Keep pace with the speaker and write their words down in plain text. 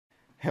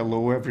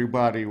Hello,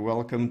 everybody.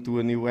 Welcome to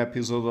a new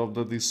episode of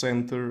The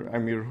Dissenter.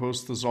 I'm your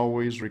host, as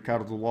always,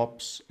 Ricardo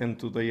Lopes, and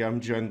today I'm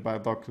joined by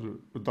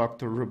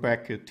Dr.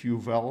 Rebecca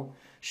Tuvel.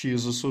 She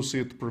is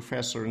Associate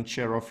Professor and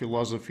Chair of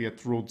Philosophy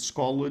at Rhodes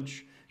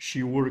College.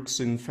 She works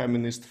in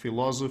feminist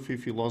philosophy,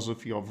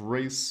 philosophy of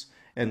race,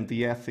 and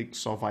the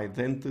ethics of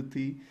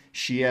identity.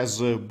 She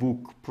has a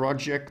book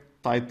project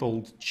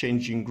titled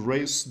Changing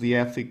Race, the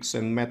Ethics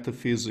and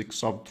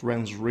Metaphysics of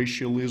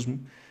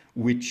Transracialism,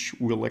 which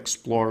will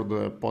explore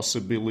the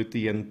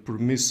possibility and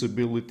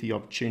permissibility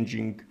of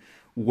changing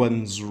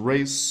one's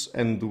race.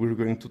 And we're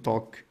going to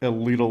talk a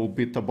little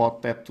bit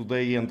about that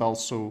today, and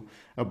also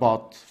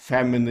about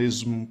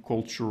feminism,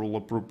 cultural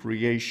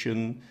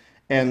appropriation,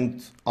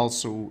 and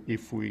also,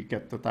 if we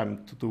get the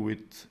time to do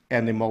it,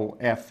 animal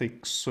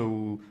ethics.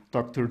 So,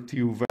 Dr.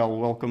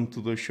 Tuvel, welcome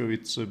to the show.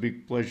 It's a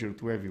big pleasure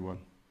to everyone.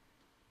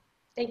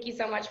 Thank you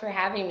so much for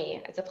having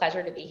me. It's a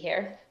pleasure to be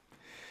here.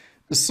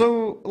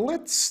 So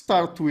let's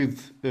start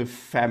with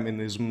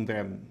feminism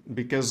then,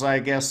 because I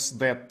guess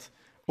that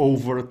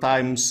over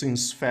time,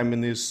 since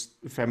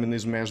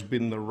feminism has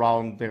been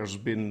around, there's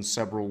been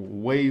several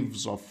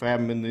waves of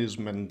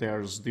feminism, and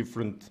there's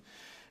different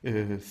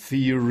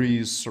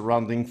theories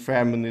surrounding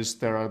feminism.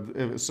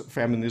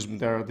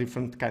 There are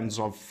different kinds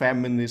of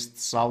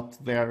feminists out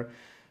there.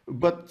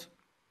 But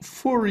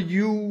for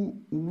you,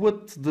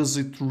 what does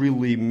it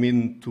really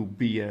mean to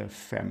be a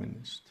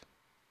feminist?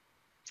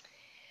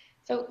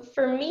 So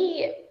for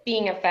me,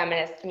 being a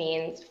feminist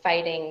means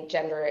fighting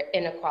gender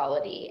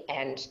inequality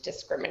and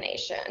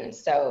discrimination.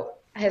 So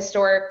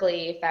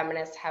historically,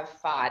 feminists have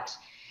fought,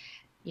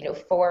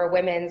 for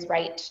women's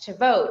right to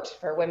vote,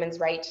 for women's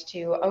right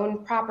to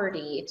own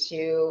property,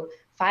 to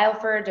file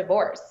for a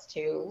divorce,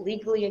 to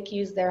legally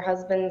accuse their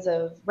husbands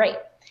of rape.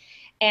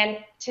 And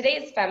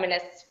today's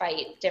feminists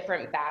fight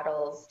different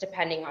battles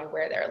depending on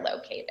where they're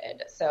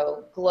located.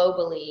 So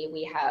globally,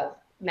 we have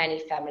many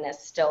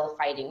feminists still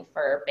fighting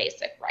for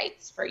basic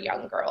rights for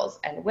young girls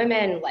and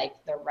women, like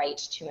the right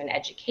to an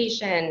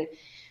education.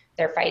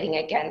 They're fighting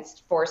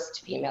against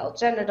forced female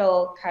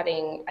genital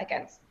cutting,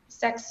 against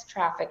sex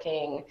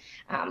trafficking,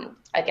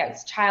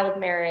 against child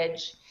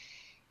marriage.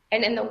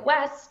 And in the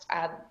West,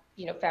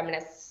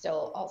 feminists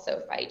still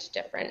also fight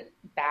different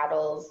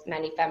battles.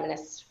 Many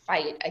feminists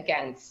fight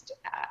against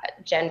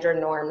gender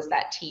norms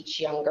that teach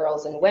young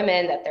girls and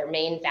women that their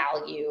main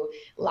value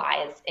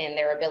lies in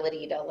their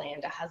ability to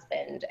land a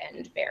husband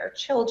and bear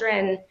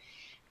children.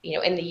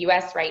 In the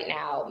US right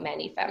now,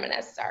 many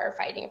feminists are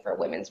fighting for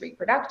women's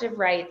reproductive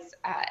rights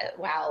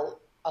while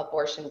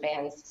abortion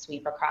bans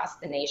sweep across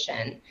the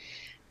nation.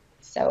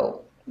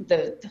 So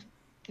the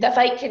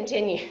fight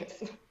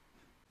continues.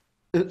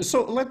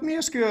 So let me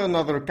ask you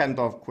another kind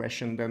of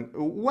question then.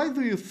 Why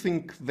do you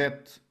think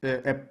that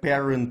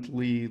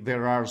apparently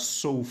there are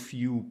so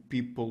few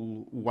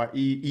people,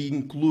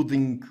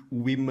 including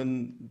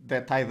women,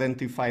 that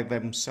identify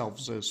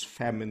themselves as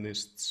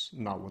feminists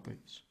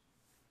nowadays?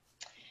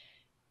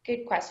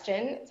 Good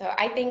question. So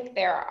I think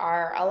there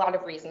are a lot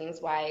of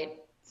reasons why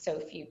so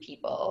few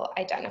people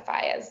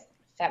identify as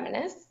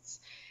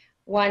feminists.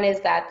 One is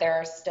that there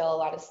are still a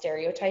lot of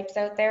stereotypes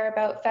out there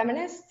about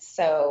feminists.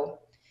 So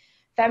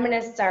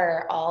feminists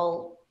are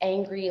all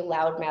angry,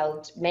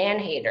 loudmouthed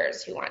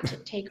man-haters who want to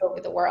take over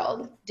the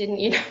world. Didn't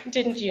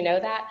you know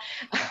that?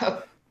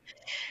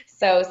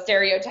 So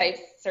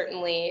stereotypes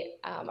certainly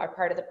are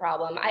part of the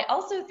problem. I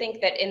also think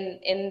that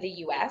in the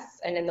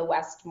US and in the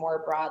West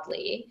more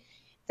broadly,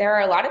 there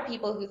are a lot of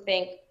people who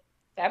think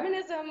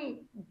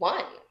feminism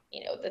won.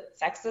 The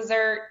sexes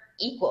are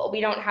equal.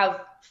 We don't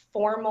have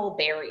formal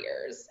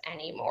barriers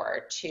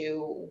anymore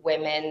to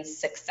women's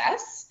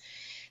success.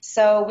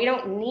 So we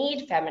don't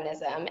need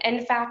feminism.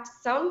 In fact,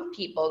 some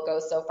people go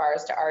so far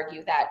as to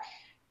argue that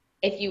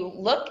if you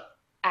look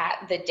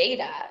at the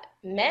data,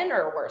 men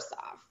are worse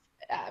off.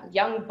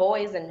 Young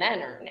boys and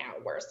men are now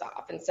worse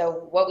off. And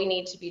so what we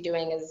need to be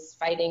doing is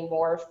fighting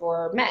more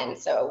for men.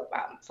 So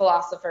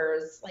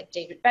philosophers like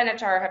David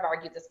Benatar have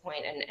argued this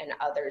point, and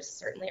others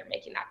certainly are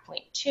making that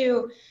point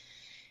too.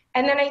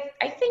 And then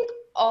I think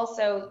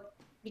also,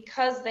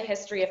 because the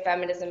history of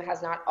feminism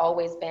has not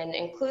always been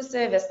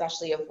inclusive,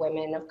 especially of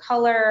women of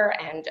color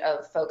and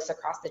of folks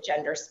across the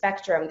gender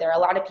spectrum, there are a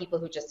lot of people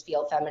who just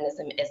feel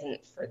feminism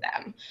isn't for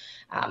them.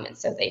 And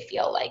so they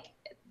feel like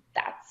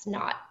that's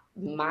not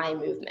my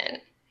movement.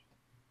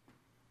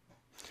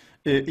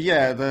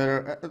 Yeah,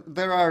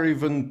 there are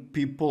even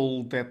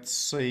people that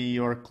say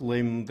or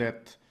claim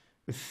that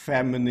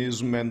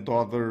feminism and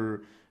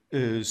other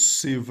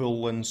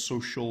civil and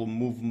social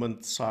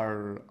movements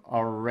are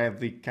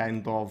already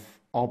kind of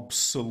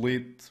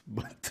obsolete,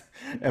 but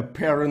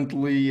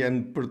apparently,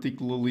 and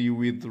particularly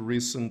with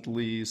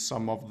recently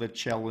some of the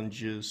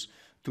challenges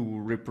to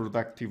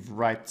reproductive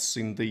rights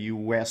in the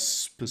US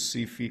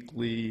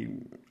specifically,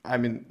 I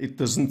mean, it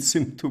doesn't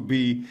seem to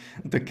be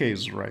the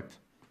case, right?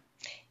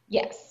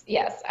 Yes,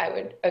 I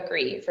would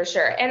agree for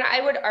sure. And I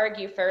would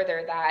argue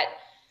further that,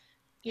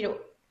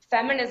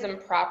 feminism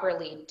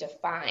properly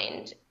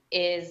defined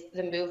is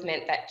the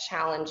movement that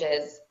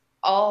challenges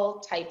all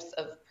types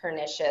of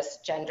pernicious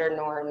gender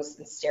norms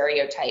and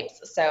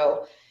stereotypes.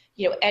 So,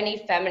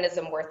 any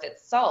feminism worth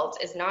its salt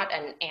is not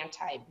an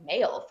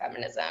anti-male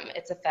feminism.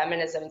 It's a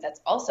feminism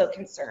that's also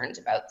concerned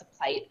about the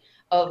plight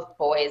of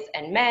boys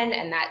and men,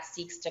 and that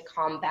seeks to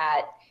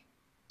combat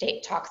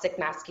toxic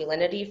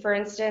masculinity, for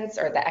instance,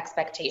 or the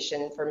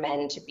expectation for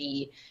men to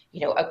be,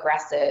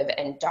 aggressive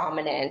and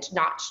dominant,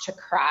 not to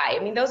cry.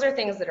 I mean, those are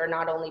things that are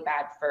not only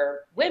bad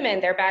for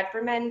women, they're bad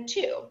for men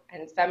too.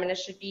 And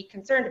feminists should be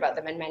concerned about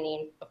them, and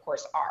many, of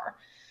course, are.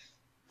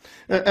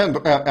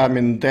 I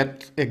mean,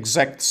 that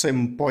exact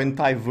same point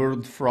I've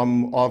heard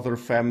from other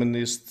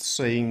feminists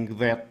saying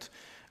that,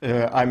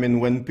 I mean,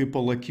 when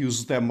people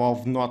accuse them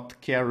of not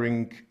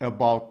caring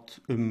about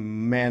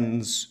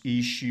men's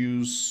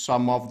issues,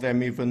 some of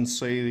them even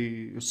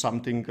say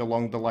something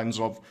along the lines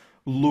of,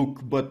 look,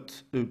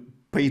 but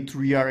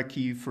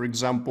patriarchy, for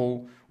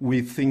example,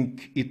 we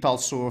think it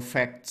also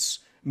affects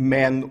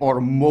men or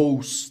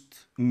most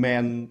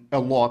men a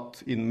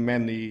lot in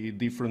many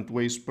different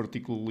ways,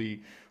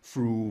 particularly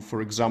through,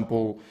 for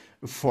example,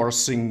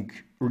 forcing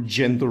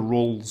gender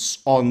roles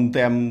on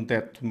them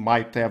that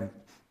might have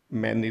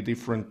many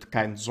different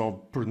kinds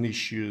of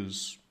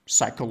pernicious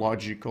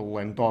psychological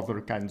and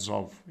other kinds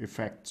of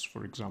effects,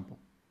 for example.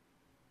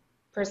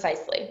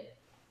 Precisely.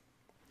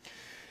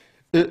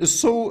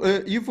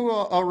 You've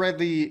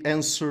already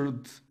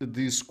answered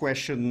this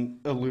question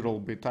a little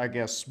bit, I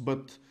guess,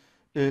 but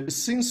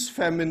since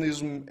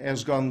feminism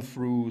has gone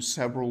through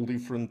several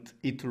different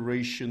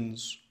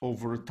iterations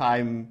over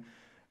time,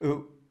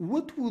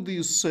 what would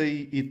you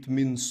say it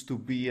means to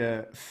be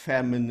a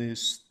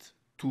feminist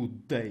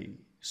today,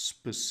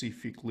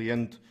 specifically?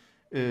 And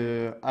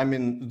I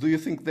mean, do you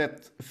think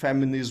that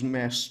feminism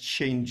has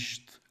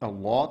changed a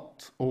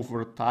lot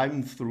over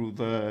time through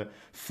the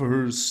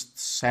first,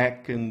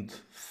 second,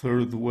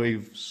 third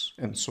waves,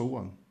 and so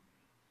on?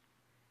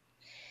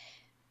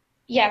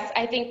 Yes,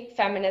 I think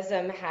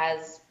feminism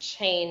has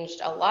changed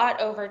a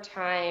lot over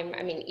time.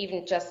 I mean,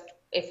 even just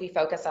if we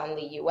focus on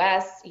the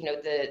US,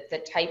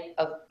 the type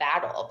of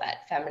battle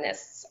that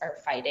feminists are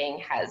fighting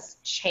has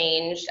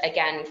changed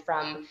again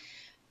from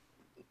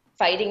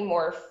fighting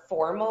more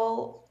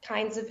formal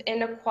kinds of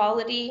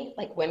inequality,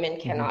 like women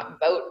cannot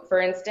vote, for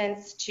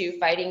instance, to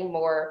fighting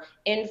more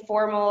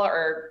informal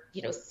or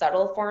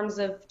subtle forms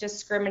of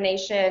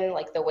discrimination,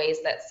 like the ways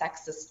that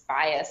sexist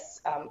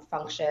bias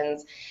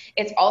functions.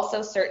 It's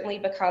also certainly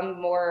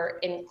become more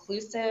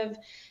inclusive.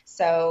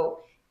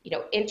 So,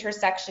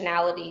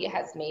 intersectionality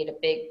has made a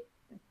big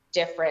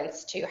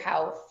difference to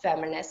how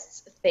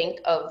feminists think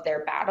of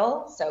their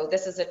battle. So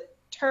this is a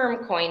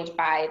term coined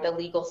by the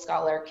legal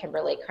scholar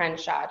Kimberly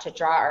Crenshaw to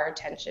draw our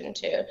attention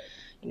to,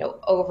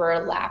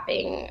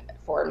 overlapping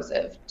forms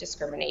of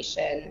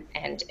discrimination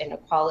and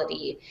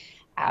inequality.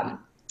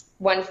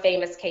 One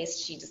famous case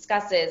she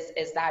discusses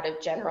is that of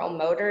General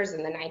Motors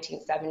in the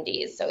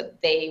 1970s. So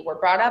they were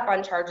brought up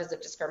on charges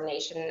of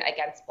discrimination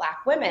against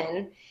Black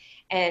women,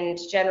 and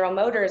General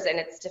Motors, in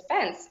its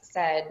defense,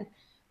 said,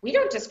 "We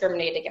don't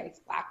discriminate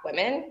against Black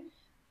women.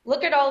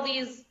 Look at all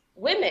these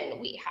women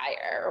we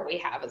hire or we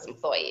have as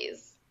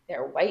employees.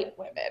 They're white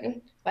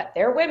women, but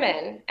they're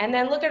women. And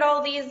then look at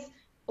all these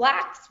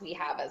Blacks we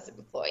have as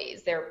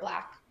employees. They're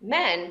Black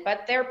men,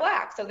 but they're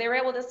Black." So they were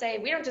able to say,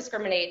 we don't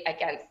discriminate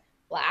against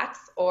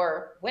Blacks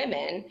or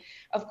women.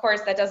 Of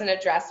course, that doesn't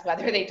address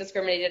whether they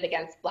discriminated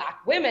against Black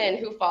women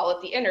who fall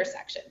at the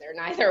intersection. They're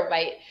neither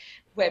white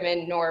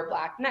women nor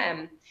Black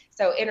men.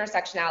 So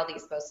intersectionality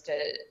is supposed to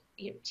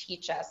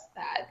teach us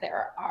that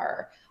there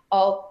are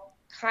all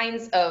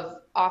kinds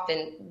of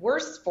often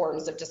worse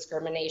forms of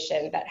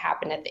discrimination that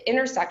happen at the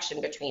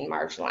intersection between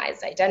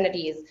marginalized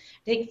identities.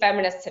 I think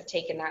feminists have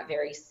taken that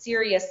very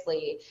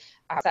seriously,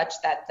 such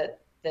that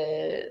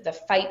the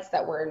fights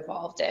that we're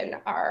involved in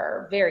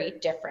are very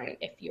different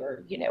if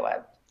you're,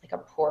 a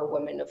poor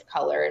woman of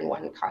color in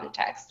one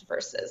context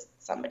versus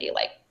somebody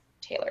like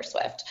Taylor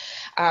Swift.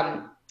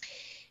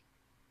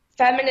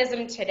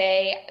 Feminism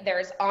today,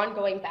 there's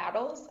ongoing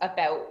battles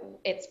about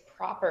its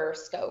proper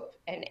scope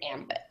and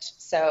ambit.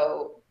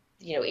 So,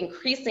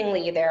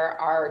 increasingly there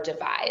are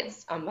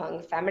divides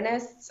among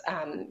feminists,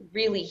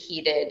 really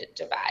heated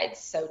divides.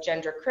 So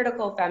gender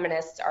critical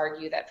feminists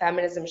argue that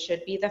feminism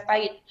should be the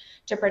fight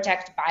to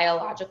protect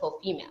biological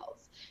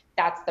females.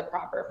 That's the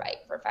proper fight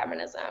for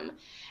feminism.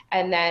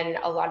 And then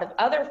a lot of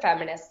other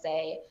feminists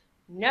say,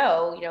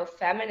 no,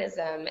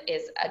 feminism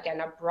is,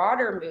 again, a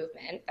broader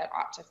movement that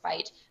ought to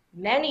fight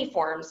many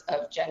forms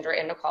of gender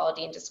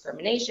inequality and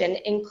discrimination,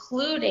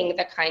 including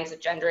the kinds of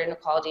gender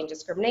inequality and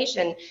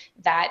discrimination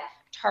that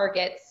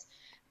targets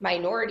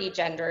minority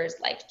genders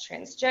like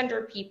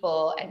transgender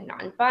people and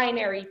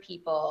non-binary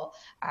people,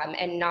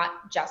 and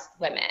not just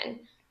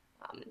women.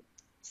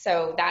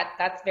 So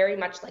that's very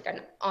much like an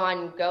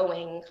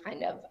ongoing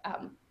kind of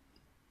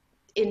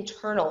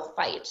internal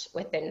fight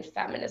within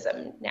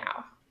feminism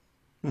now.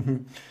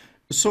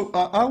 So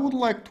I would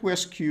like to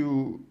ask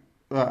you,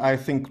 I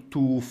think,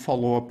 two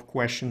follow-up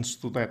questions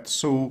to that.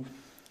 So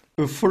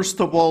First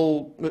of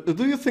all,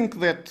 do you think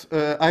that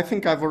I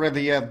think I've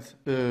already had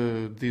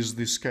this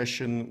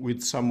discussion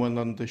with someone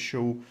on the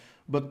show,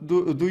 but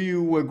do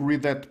you agree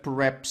that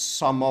perhaps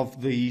some of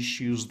the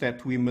issues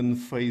that women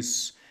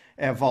face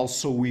have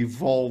also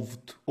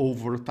evolved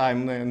over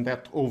time, and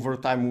that over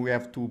time we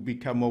have to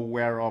become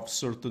aware of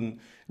certain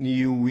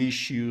new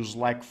issues,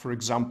 like, for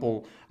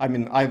example, I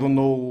mean, I don't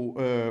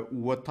know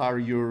what are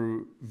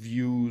your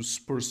views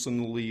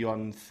personally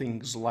on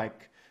things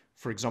like,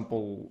 for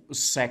example,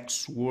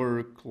 sex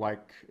work,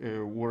 like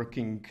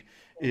working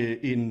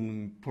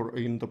in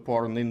the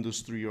porn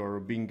industry or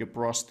being a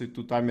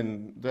prostitute. I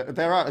mean,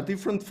 there are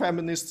different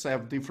feminists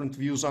have different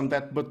views on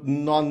that, but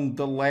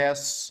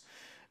nonetheless,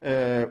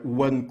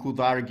 one could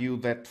argue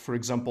that, for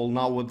example,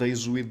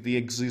 nowadays with the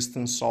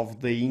existence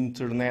of the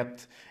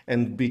internet,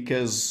 and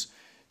because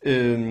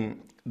there's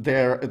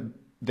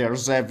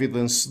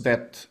evidence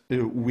that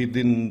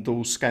within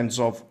those kinds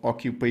of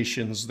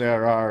occupations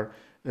there are,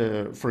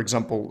 for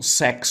example,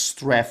 sex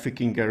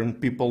trafficking and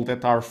people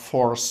that are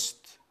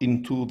forced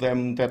into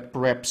them, that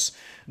perhaps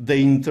the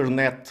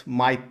internet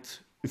might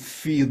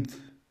feed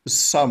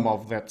some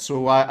of that.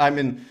 So I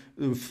mean,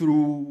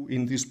 through,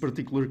 in this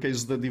particular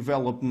case, the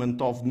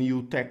development of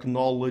new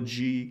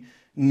technology,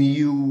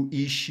 new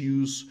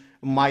issues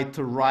might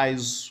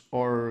arise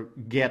or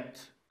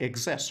get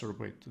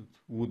exacerbated.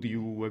 Would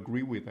you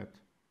agree with that?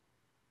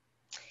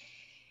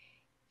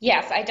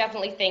 Yes, I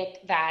definitely think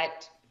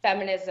that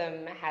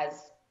feminism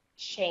has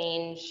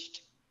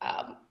changed,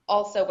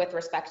 also with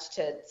respect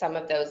to some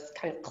of those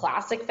kind of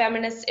classic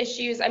feminist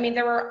issues. I mean,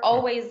 there were Yeah.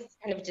 always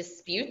kind of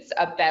disputes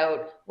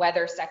about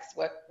whether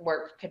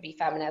work could be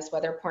feminist,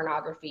 whether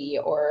pornography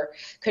or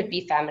could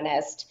be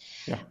feminist.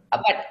 Yeah.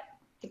 But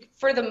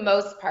for the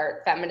most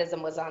part,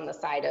 feminism was on the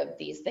side of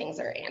these things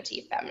are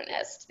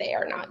anti-feminist. They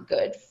are not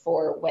good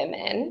for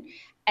women.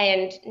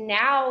 And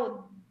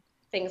now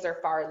things are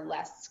far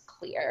less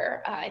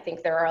clear. I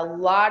think there are a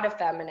lot of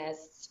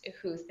feminists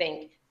who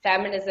think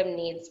feminism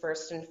needs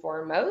first and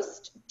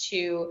foremost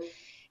to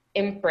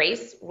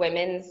embrace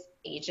women's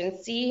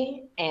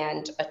agency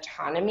and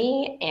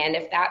autonomy. And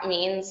if that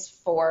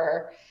means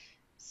for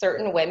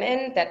certain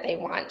women that they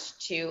want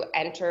to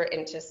enter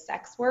into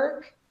sex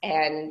work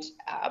and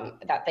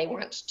that they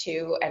want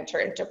to enter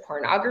into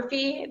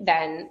pornography,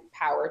 then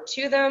power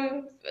to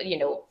them. You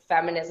know,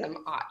 feminism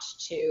ought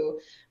to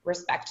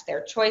respect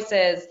their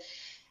choices.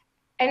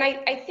 And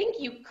I think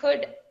you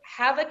could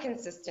have a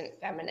consistent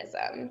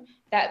feminism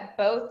that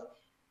both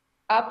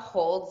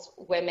upholds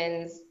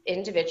women's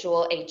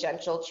individual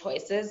agential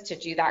choices to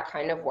do that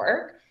kind of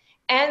work,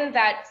 and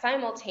that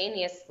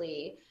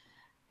simultaneously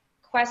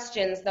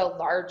questions the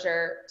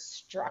larger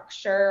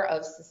structure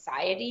of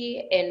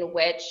society in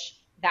which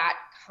that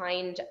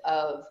kind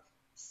of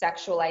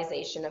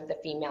sexualization of the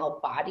female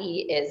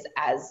body is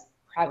as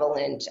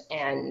prevalent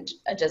and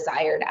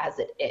desired as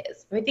it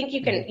is. I think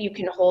you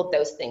can hold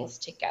those things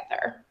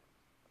together.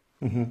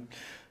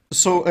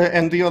 So,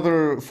 and the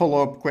other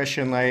follow-up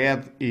question I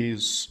had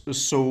is,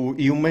 so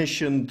you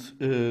mentioned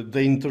the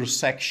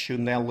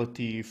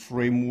intersectionality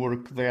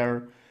framework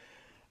there.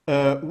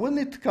 When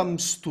it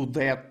comes to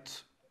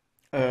that,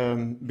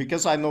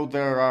 because I know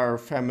there are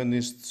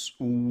feminists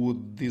who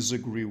would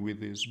disagree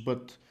with this,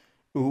 but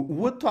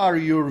what are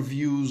your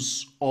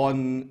views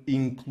on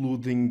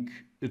including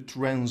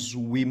trans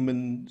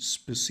women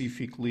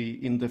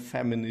specifically in the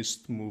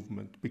feminist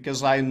movement?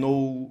 Because I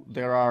know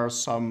there are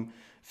some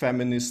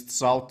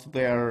feminists out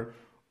there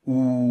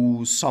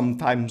who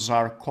sometimes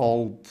are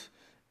called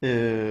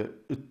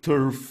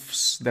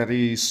TERFs, that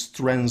is,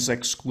 trans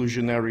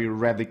exclusionary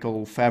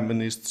radical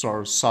feminists,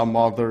 or some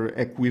other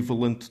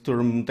equivalent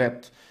term,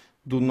 that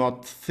do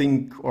not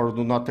think or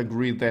do not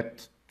agree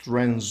that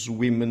trans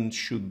women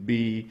should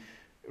be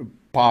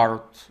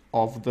part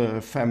of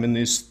the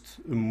feminist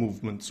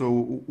movement.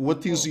 So,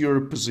 what is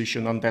your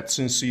position on that,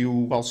 since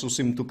you also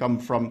seem to come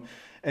from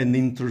an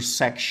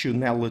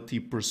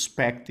intersectionality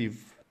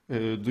perspective?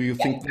 Do you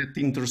think that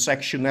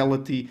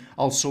intersectionality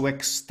also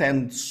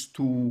extends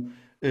to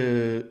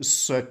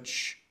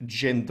such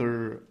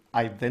gender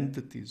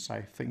identities?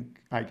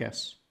 I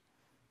guess.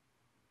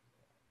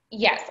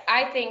 Yes,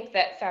 I think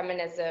that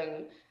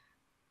feminism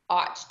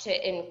ought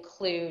to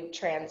include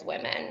trans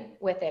women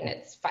within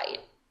its fight,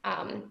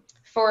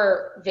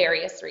 for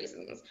various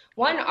reasons.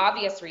 One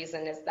obvious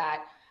reason is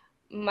that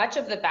much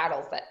of the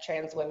battles that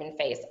trans women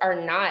face are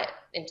not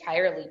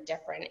entirely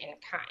different in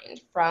kind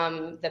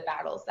from the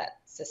battles that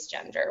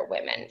cisgender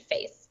women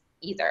face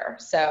either.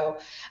 So,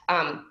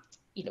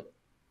 you know,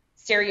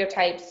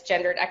 stereotypes,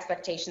 gendered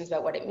expectations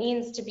about what it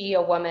means to be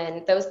a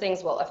woman, those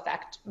things will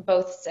affect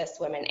both cis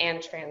women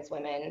and trans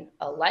women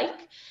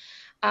alike.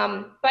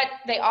 But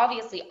they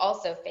obviously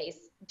also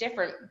face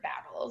different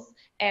battles.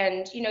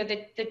 And, you know,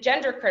 the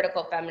gender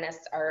critical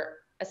feminists are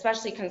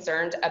especially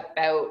concerned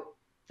about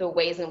the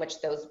ways in which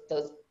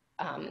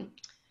um,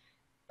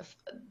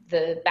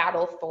 the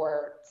battle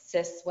for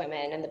cis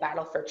women and the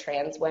battle for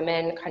trans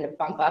women kind of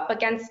bump up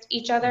against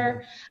each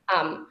other.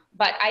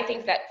 But I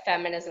think that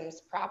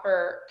feminism's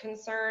proper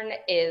concern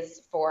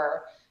is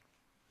for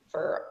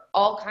for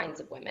all kinds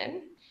of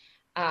women.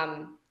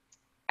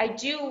 I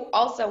do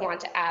also want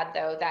to add,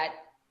 though, that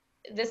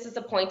this is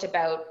a point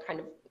about kind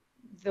of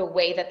the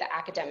way that the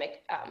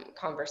academic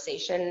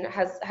conversation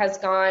has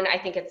gone. I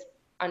think it's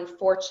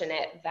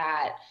unfortunate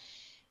that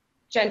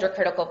gender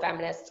critical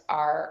feminists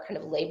are kind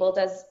of labeled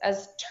as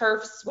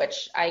TERFs,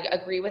 which I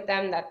agree with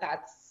them that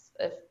that's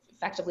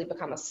effectively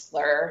become a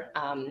slur.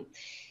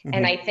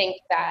 And I think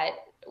that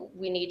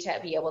we need to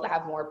be able to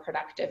have more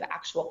productive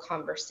actual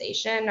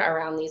conversation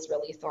around these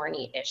really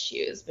thorny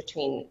issues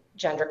between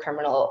gender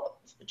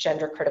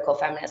critical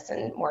feminists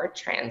and more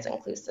trans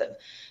inclusive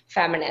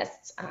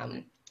feminists,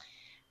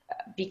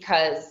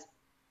 because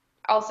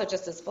also,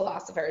 just as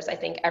philosophers, I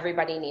think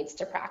everybody needs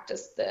to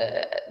practice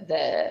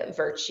the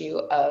virtue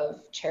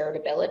of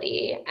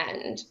charitability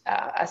and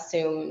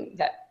assume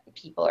that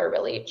people are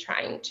really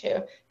trying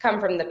to come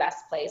from the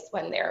best place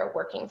when they're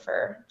working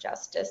for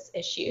justice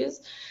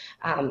issues.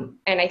 And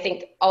I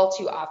think all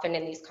too often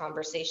in these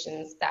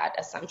conversations, that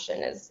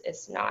assumption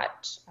is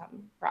not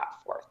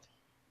brought forth.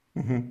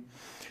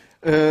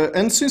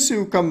 And since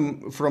you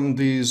come from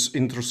this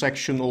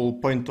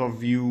intersectional point of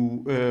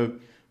view,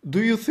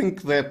 do you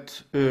think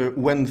that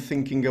when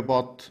thinking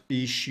about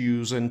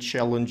issues and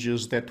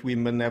challenges that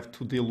women have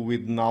to deal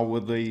with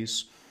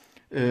nowadays,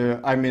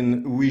 I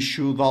mean, we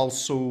should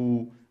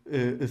also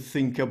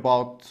think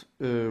about,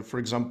 for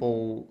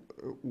example,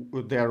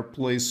 their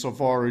place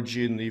of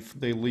origin, if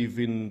they live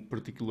in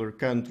particular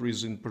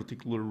countries, in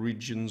particular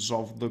regions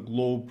of the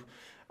globe?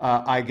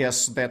 I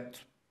guess that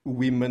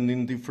women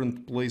in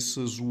different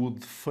places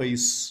would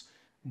face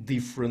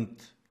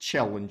different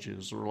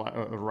challenges,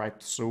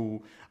 right?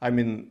 So, I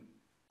mean,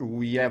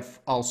 we have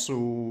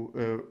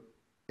also,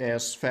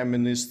 as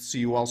feminists,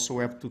 you also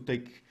have to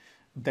take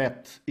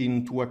that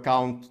into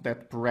account,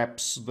 that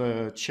perhaps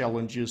the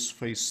challenges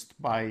faced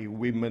by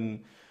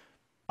women,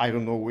 I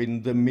don't know,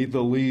 in the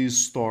Middle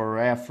East or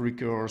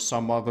Africa or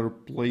some other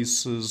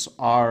places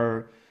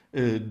are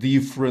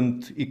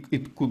different.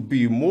 It could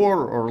be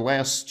more or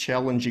less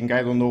challenging,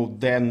 I don't know,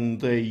 than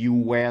the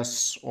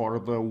US or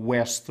the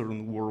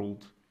Western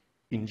world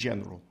in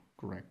general,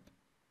 correct?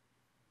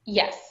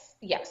 Yes,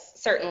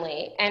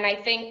 certainly. And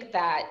I think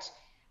that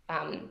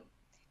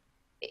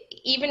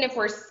even if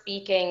we're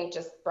speaking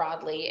just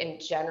broadly in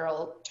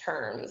general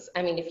terms,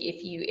 I mean,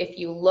 if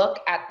you look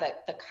at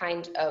the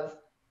kind of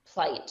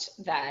plight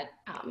that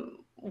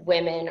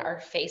women are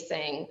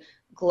facing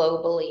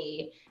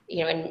globally,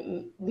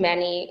 in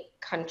many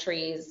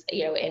countries,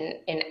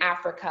 in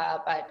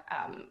Africa, but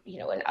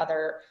in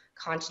other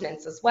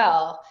continents as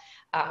well,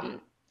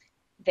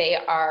 they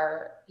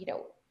are,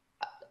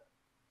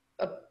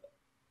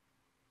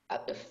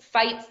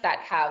 fights that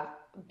have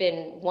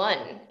been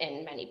won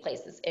in many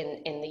places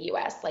in the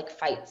US, like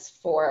fights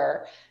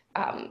for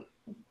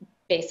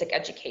basic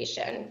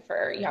education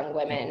for young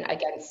women,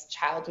 against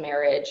child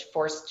marriage,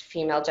 forced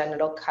female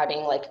genital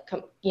cutting, like,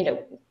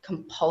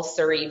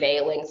 compulsory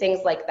veiling, things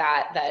like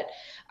that,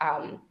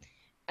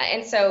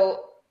 and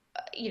so,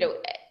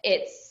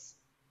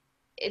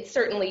 it's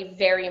certainly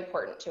very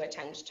important to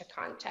attend to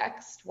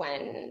context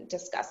when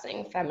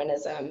discussing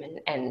feminism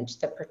and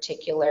the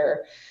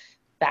particular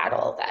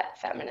battle that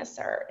feminists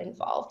are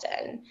involved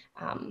in.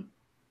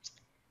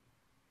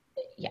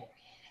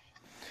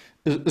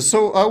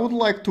 So I would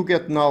like to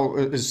get now,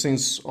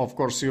 since of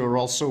course you're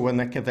also an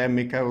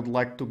academic, I would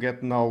like to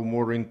get now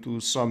more into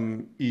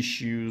some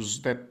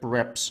issues that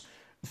perhaps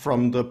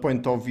from the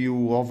point of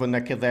view of an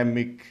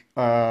academic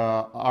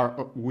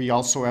we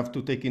also have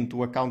to take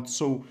into account.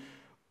 So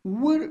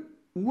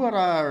what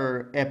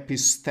are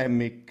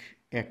epistemic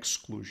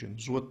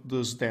exclusions? What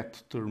does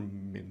that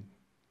term mean?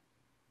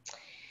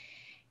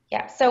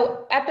 Yeah,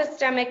 so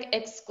epistemic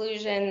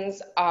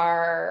exclusions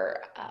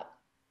are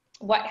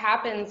what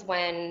happens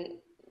when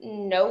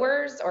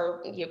knowers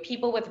or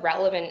people with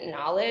relevant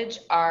knowledge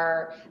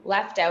are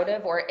left out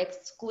of or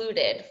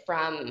excluded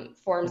from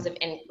forms of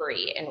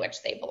inquiry in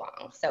which they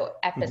belong. So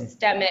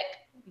epistemic,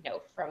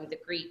 from the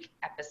Greek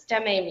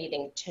episteme,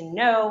 meaning to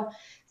know,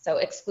 so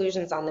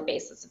exclusions on the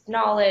basis of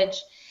knowledge.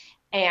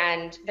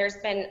 And there's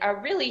been a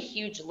really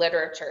huge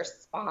literature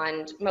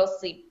spawned,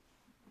 mostly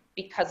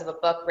because of a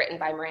book written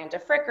by Miranda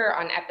Fricker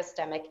on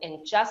epistemic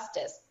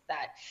injustice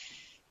that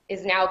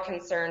is now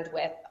concerned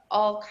with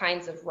all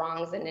kinds of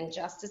wrongs and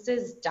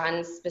injustices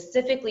done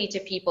specifically to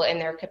people in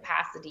their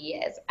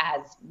capacity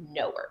as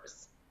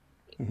knowers.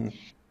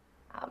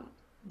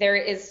 There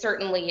is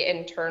certainly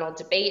internal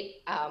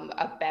debate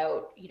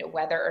about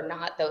whether or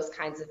not those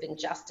kinds of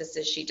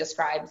injustices she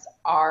describes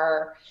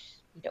are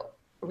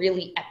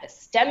really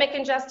epistemic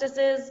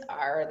injustices.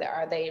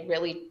 Are they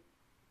really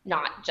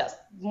not just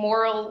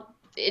moral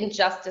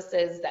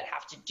injustices that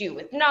have to do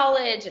with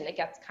knowledge? And it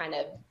gets kind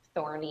of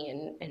thorny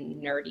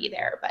and nerdy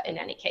there, but in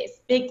any case,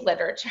 big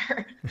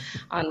literature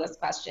on this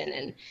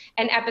question,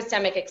 and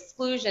epistemic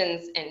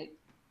exclusions in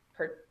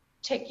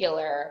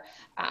particular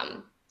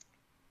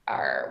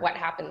are what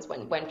happens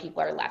when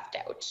people are left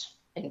out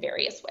in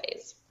various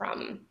ways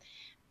from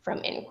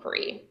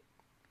inquiry.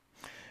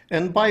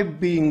 And by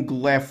being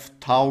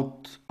left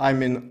out, I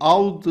mean,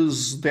 how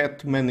does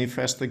that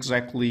manifest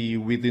exactly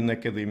within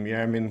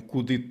academia? I mean,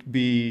 could it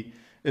be,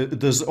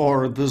 does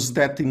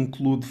that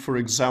include, for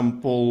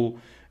example,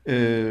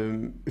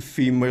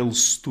 female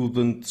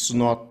students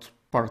not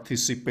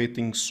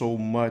participating so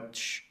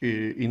much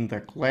in the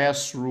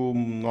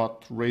classroom,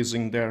 not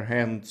raising their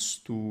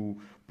hands to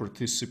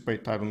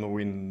participate, I don't know,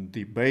 in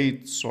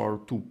debates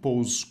or to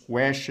pose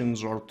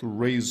questions or to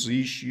raise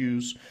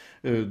issues?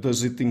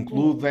 Does it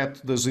include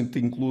that? Does it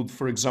include,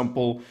 for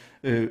example,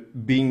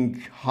 being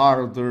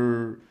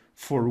harder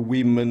for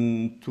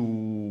women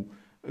to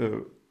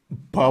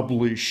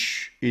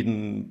publish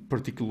in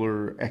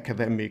particular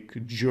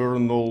academic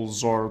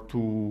journals or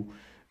to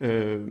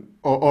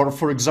or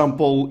for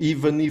example,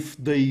 even if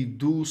they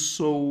do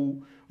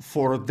so,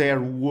 for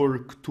their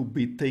work to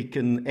be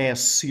taken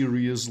as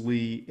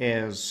seriously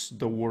as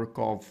the work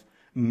of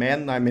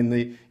men? I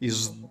mean,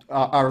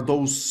 are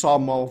those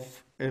some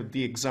of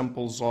the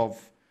examples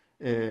of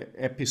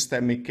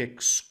epistemic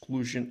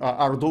exclusion?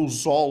 Are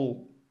those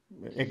all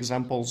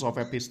examples of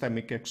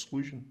epistemic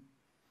exclusion?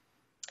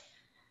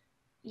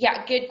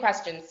 Yeah, good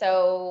question.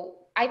 So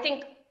I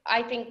think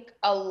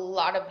a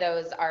lot of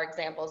those are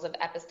examples of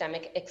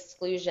epistemic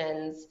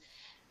exclusions.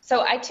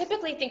 So I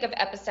typically think of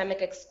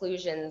epistemic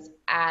exclusions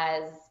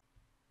as,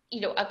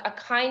 a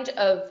kind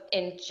of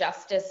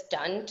injustice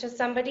done to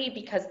somebody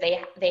because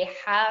they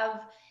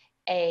have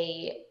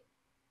a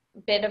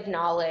bit of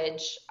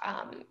knowledge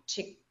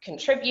to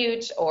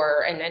contribute,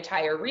 or an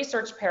entire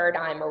research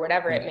paradigm or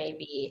whatever Yeah. it may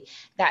be,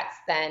 that's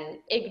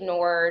then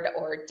ignored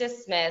or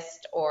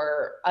dismissed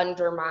or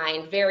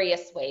undermined,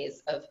 various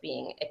ways of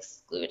being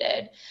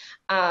excluded.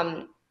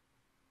 Um,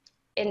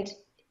 and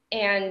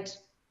and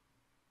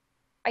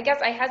I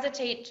guess I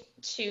hesitate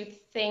to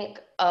think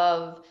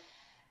of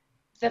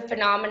the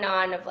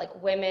phenomenon of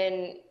like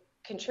women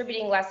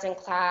contributing less in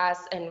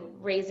class and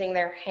raising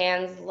their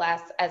hands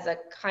less as a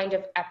kind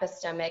of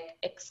epistemic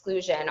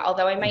exclusion,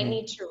 although I might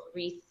need to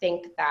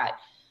rethink that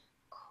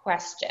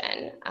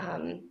question.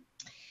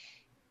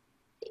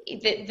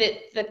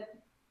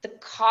 The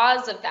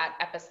cause of that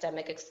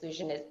epistemic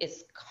exclusion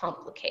is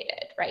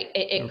complicated, right?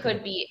 It Okay.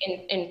 could be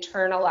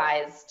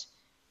internalized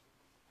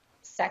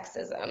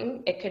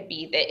sexism. It could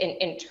be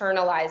the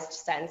internalized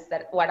sense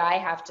that what I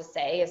have to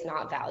say is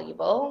not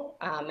valuable,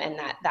 and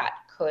that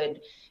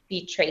could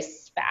be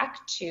traced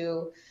back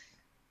to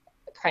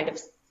kind of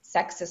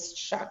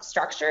sexist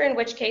structure, in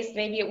which case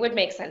maybe it would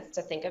make sense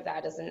to think of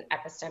that as an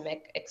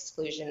epistemic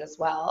exclusion as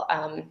well.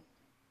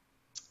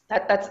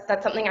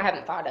 That's something I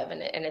haven't thought of,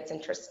 and it's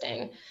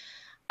interesting.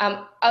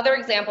 Other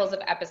examples of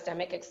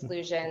epistemic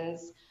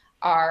exclusions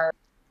are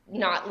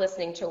not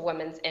listening to a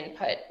woman's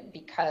input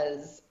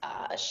because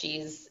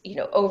she's,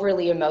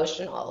 overly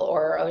emotional,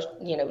 or,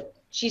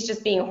 she's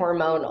just being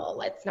hormonal.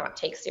 Let's not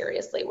take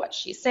seriously what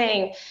she's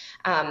saying.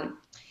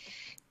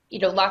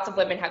 Lots of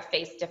women have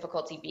faced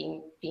difficulty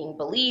being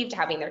believed,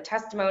 having their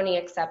testimony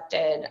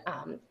accepted.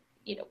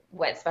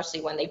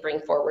 Especially when they bring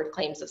forward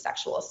claims of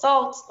sexual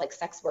assault, like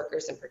sex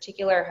workers in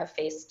particular have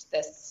faced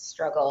this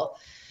struggle.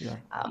 Yeah.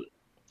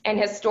 And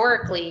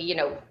historically,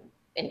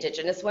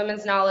 Indigenous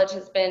women's knowledge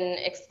has been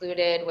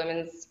excluded,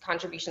 women's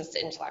contributions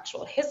to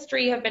intellectual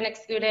history have been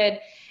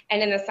excluded,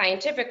 and in the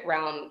scientific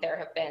realm, there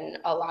have been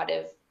a lot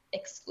of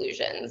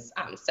exclusions.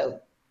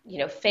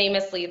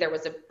 Famously, there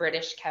was a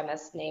British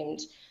chemist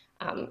named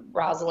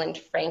Rosalind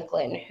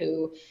Franklin,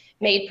 who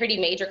made pretty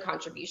major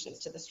contributions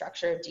to the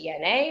structure of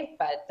DNA,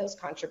 but those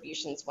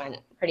contributions went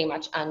pretty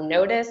much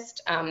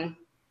unnoticed.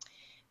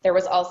 There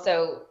was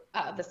also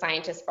the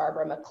scientist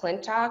Barbara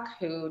McClintock,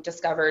 who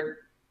discovered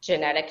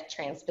genetic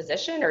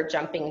transposition, or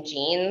jumping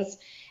genes,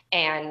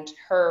 and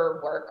her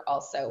work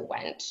also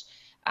went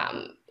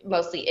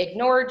mostly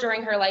ignored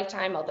during her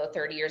lifetime, although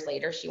 30 years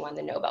later she won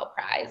the Nobel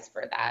Prize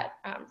for that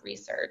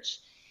research.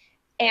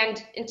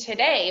 And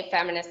today,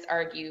 feminists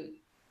argue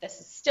this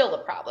is still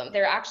a problem.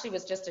 There actually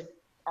was just an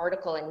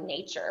article in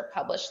Nature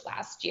published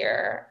last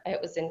year.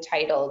 It was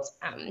entitled,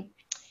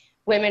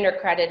 "Women are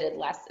credited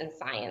less in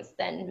science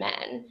than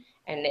men."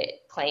 And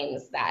it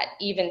claims that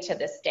even to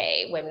this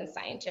day, women's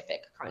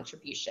scientific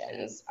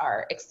contributions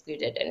are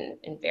excluded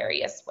in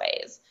various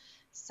ways.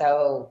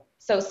 So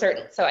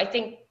I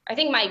think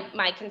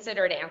my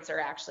considered answer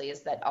actually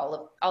is that all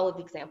of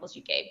the examples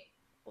you gave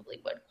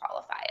probably would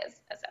qualify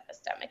as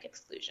epistemic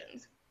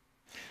exclusions.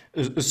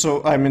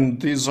 So, I mean,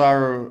 these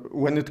are,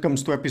 when it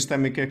comes to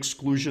epistemic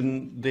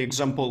exclusion, the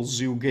examples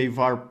you gave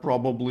are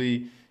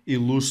probably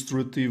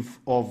illustrative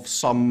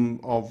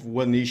of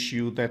one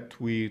issue that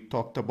we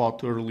talked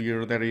about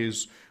earlier. That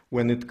is,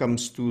 when it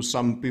comes to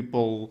some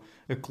people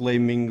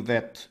claiming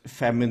that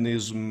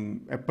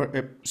feminism,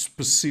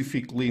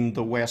 specifically in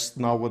the West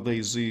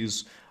nowadays,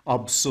 is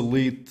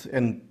obsolete,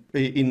 and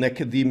in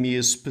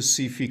academia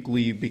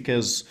specifically,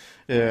 because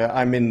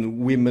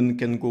women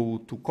can go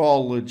to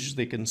college,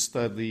 they can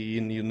study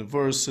in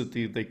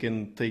university, they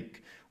can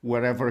take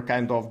whatever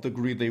kind of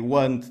degree they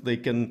want, they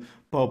can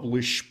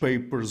publish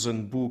papers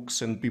and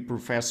books and be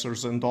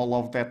professors and all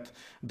of that.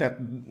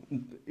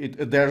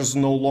 There's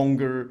no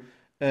longer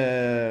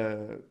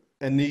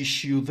an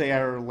issue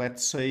there,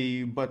 let's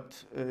say,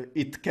 but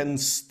it can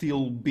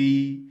still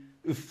be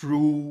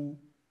through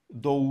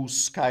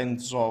those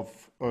kinds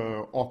of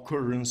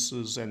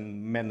occurrences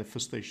and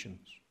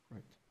manifestations,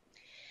 right?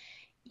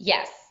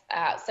 Yes.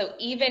 So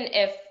even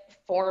if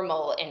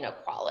formal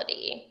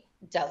inequality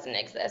doesn't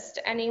exist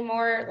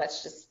anymore,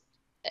 let's just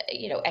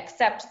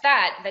accept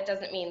that. That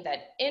doesn't mean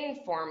that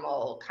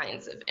informal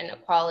kinds of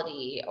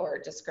inequality or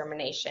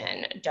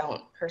discrimination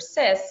don't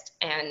persist.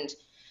 And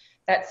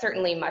that's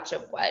certainly much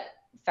of what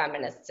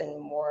feminists and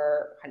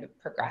more kind of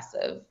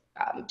progressive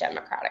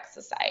democratic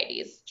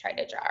societies try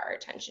to draw our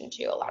attention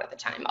to a lot of the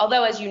time.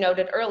 Although, as you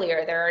noted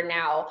earlier, there are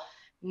now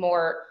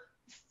more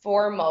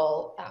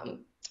formal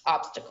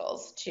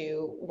obstacles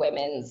to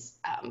women's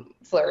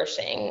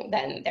flourishing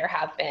than there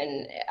have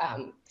been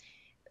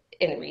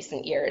in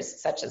recent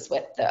years, such as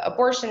with the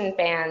abortion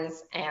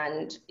bans.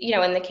 And,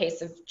 in the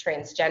case of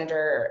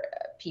transgender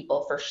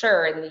people, for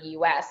sure, in the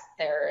US,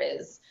 there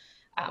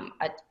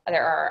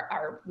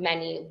are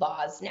many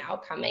laws now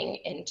coming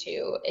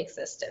into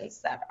existence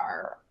that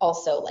are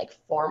also like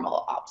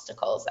formal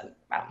obstacles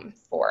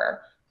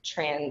for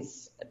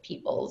trans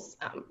people's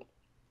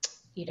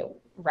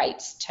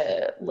rights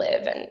to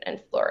live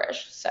and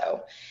flourish.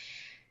 So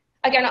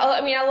again,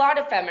 a lot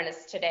of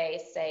feminists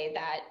today say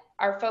that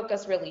our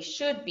focus really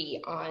should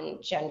be on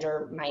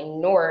gender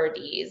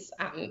minorities,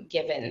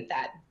 given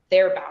that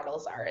their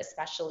battles are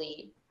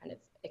especially kind of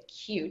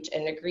acute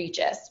and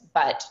egregious,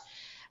 but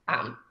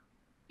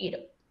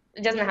it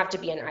doesn't have to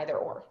be an either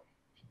or.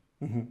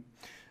 Mm-hmm.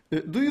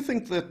 Do you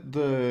think that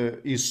the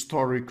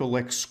historical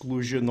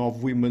exclusion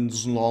of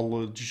women's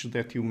knowledge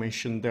that you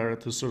mentioned there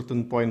at a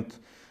certain point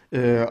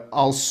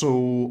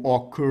also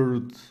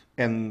occurred,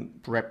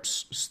 and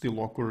perhaps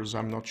still occurs,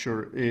 I'm not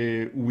sure,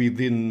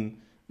 within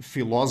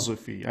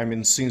philosophy? I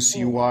mean, since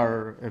you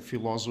are a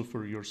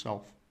philosopher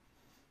yourself.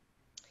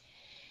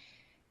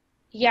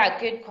 Yeah,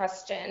 good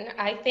question.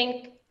 I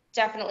think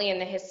definitely in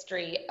the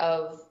history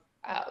of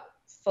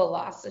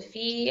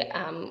philosophy,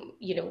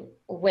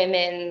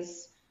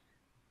 women's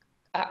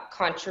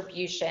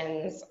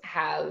contributions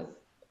have,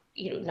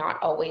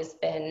 not always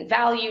been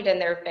valued,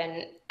 and there have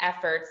been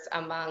efforts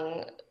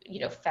among,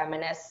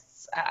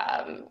 feminists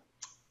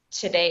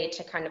today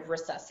to kind of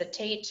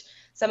resuscitate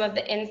some of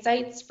the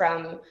insights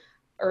from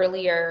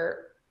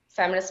earlier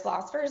feminist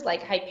philosophers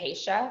like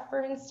Hypatia,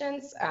 for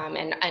instance,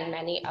 and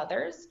many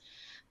others.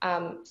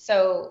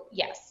 So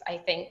yes, I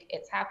think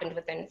it's happened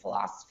within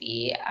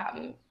philosophy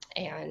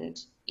and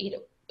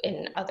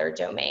in other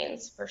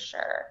domains for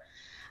sure.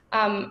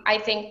 I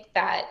think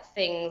that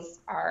things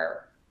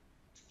are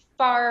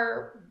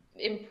far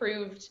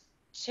improved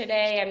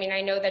today. I mean, I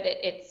know that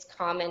it's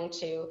common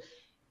to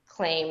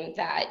claim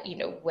that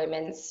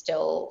women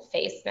still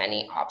face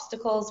many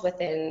obstacles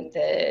within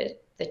the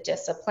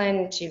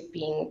discipline to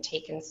being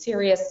taken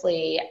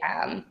seriously.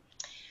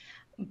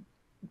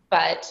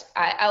 But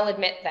I'll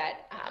admit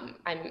that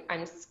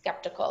I'm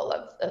skeptical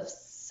of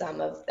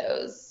some of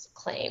those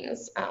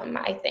claims.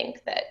 I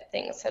think that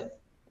things have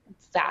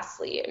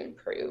vastly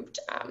improved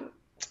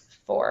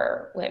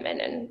for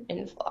women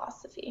in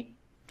philosophy.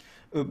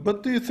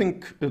 But do you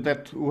think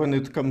that when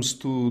it comes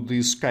to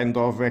this kind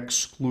of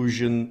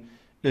exclusion,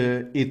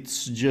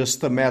 it's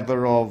just a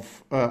matter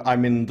of,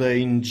 the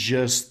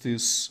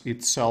injustice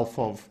itself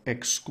of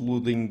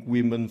excluding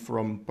women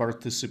from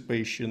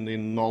participation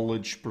in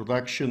knowledge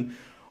production?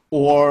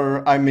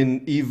 Or,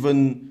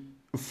 even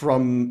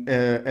from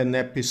an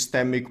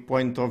epistemic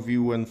point of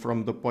view and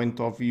from the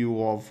point of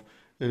view of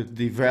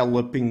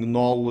developing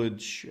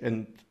knowledge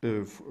and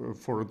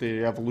for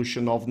the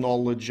evolution of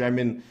knowledge,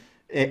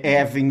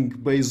 having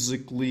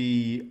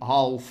basically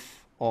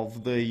half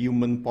of the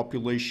human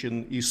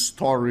population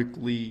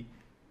historically,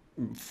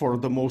 for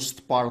the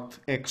most part,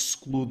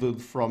 excluded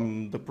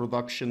from the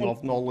production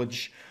of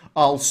knowledge,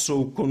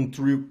 also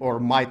contribute or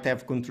might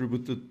have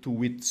contributed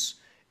to its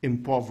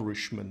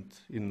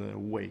impoverishment in a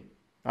way.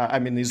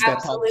 Is that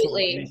also an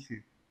Absolutely.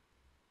 issue?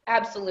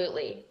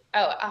 Absolutely.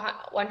 Oh,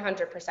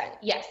 100%.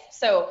 Yes.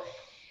 So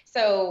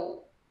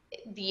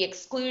the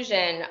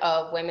exclusion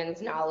of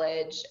women's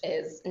knowledge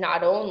is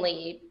not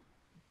only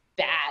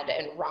bad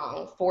and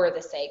wrong for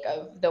the sake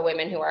of the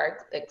women who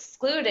are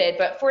excluded,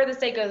 but for the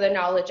sake of the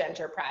knowledge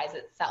enterprise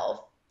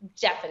itself,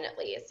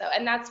 definitely. So,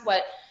 and that's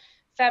what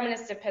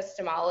feminist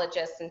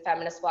epistemologists and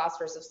feminist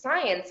philosophers of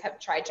science have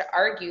tried to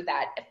argue,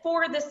 that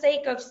for the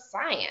sake of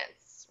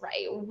science,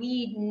 right,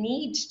 we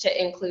need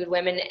to include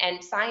women,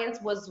 and science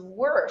was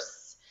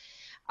worse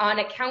on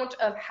account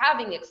of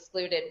having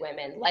excluded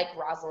women like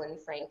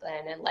Rosalind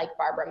Franklin and like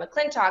Barbara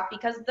McClintock,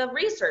 because the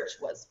research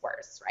was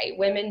worse, right?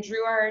 Women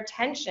drew our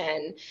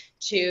attention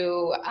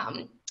to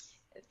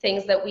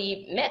things that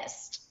we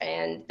missed,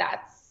 and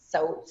that's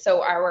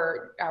so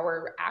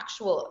our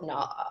actual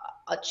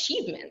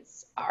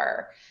achievements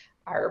are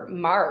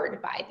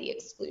marred by the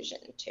exclusion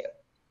too.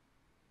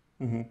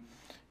 Mm-hmm.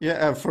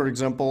 Yeah, for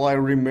example, I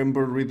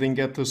remember reading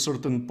at a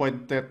certain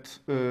point that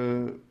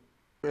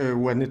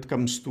when it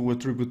comes to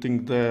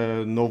attributing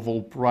the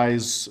Nobel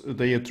Prize,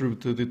 they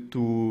attributed it to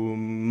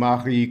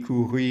Marie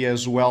Curie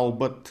as well,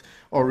 but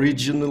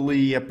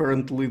originally,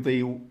 apparently,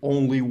 they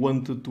only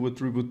wanted to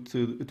attribute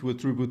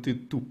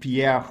it to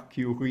Pierre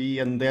Curie,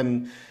 and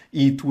then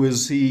it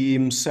was he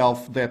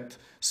himself that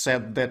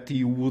said that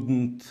he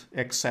wouldn't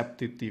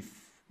accept it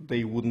if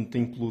they wouldn't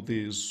include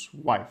his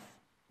wife.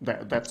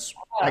 That's,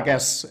 I Oh,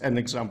 guess, an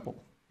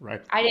example,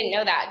 right? I didn't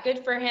know that.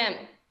 Good for him.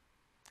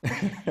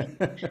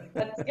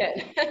 That's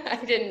good. I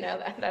didn't know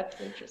that. That's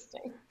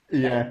interesting.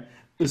 Yeah.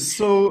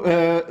 So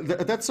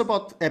that's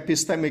about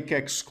epistemic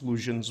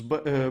exclusions,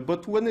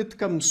 but when it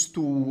comes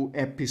to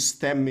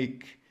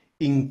epistemic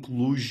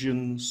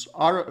inclusions,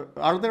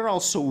 are there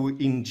also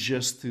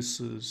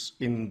injustices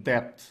in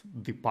that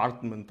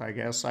department? I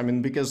guess. I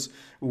mean, because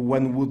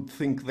one would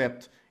think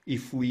that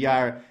if we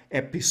are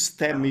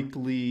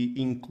epistemically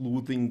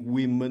including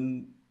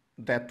women,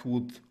 that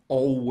would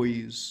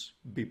always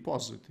be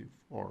positive,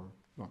 or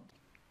not?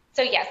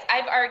 So yes,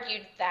 I've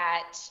argued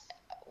that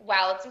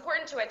while it's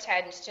important to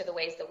attend to the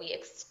ways that we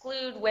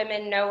exclude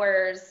women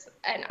knowers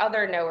and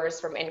other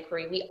knowers from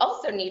inquiry, we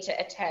also need to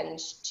attend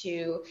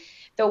to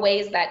the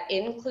ways that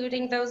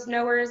including those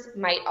knowers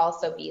might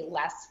also be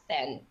less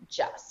than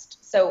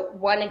just. So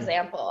one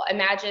example,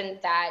 imagine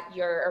that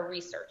you're a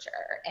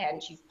researcher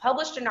and you've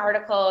published an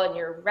article and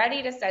you're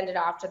ready to send it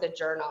off to the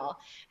journal.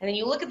 And then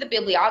you look at the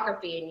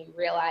bibliography and you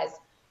realize,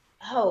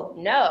 oh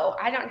no,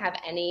 I don't have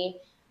any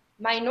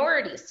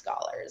minority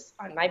scholars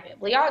on my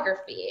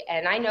bibliography.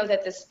 And I know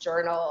that this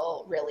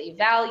journal really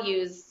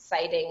values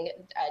citing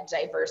a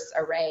diverse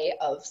array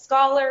of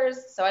scholars,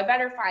 so I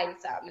better find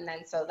some. And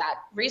then so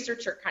that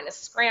researcher kind of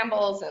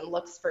scrambles and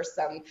looks for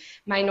some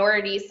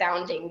minority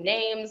sounding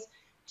names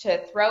to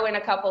throw in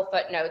a couple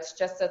footnotes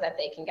just so that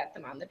they can get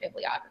them on the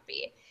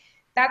bibliography.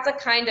 That's a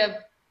kind of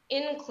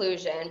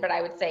inclusion, but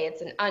I would say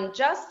it's an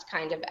unjust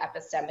kind of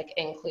epistemic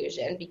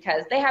inclusion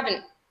because they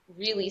haven't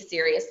really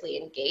seriously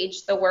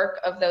engaged the work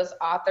of those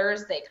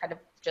authors. They kind of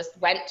just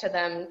went to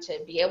them to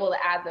be able to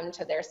add them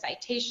to their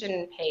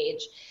citation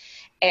page,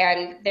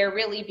 and they're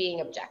really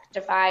being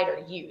objectified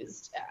or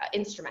used,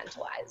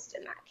 instrumentalized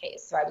in that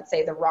case. So I would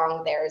say the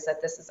wrong there is that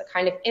this is a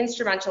kind of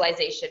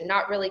instrumentalization,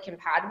 not really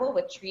compatible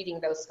with treating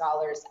those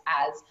scholars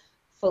as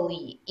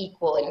fully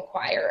equal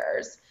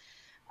inquirers.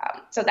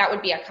 So that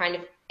would be a kind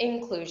of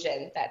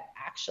inclusion that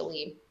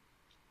actually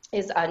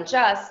is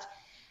unjust.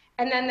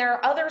 And then there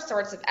are other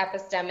sorts of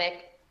epistemic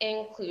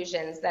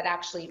inclusions that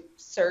actually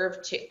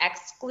serve to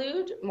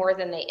exclude more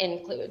than they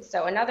include.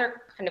 So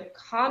another kind of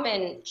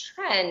common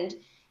trend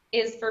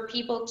is for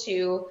people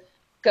to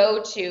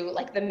go to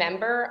like the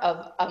member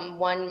of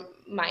one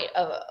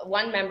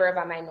member of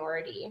a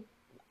minority,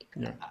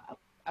 like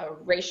a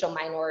racial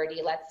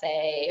minority, let's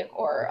say,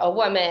 or a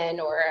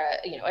woman, or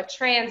a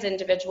trans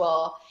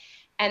individual,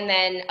 and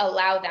then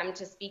allow them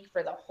to speak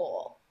for the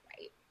whole,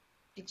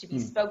 to be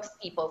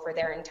spokespeople for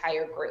their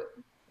entire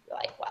group.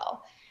 Like,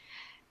 well,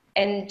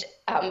 and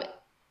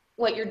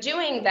what you're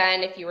doing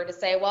then, if you were to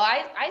say, well,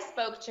 I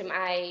spoke to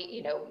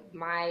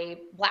my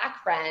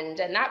Black friend,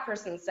 and that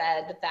person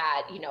said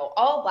that,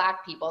 all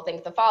Black people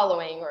think the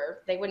following,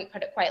 or they wouldn't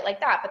put it quite like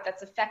that, but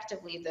that's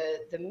effectively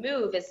the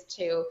move, is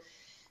to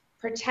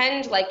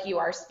pretend like you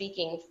are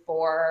speaking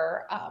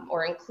for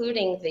or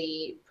including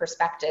the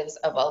perspectives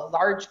of a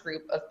large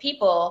group of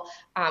people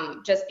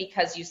just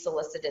because you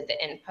solicited the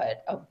input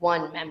of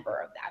one member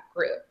of that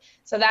group.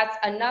 So that's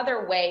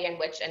another way in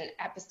which an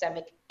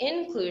epistemic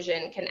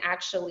inclusion can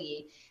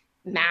actually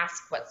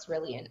mask what's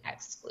really an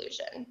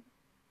exclusion.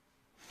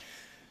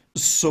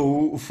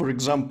 So, for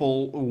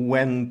example,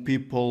 when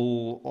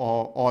people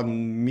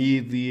on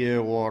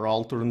media or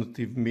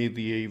alternative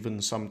media,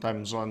 even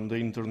sometimes on the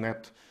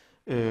internet,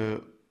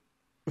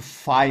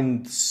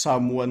 find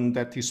someone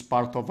that is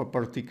part of a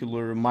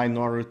particular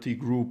minority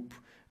group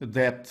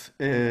that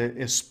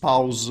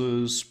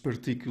espouses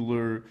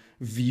particular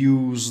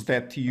views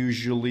that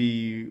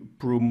usually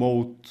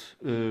promote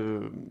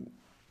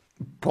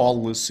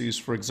policies,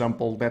 for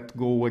example, that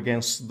go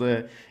against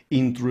the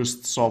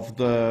interests of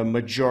the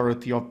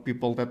majority of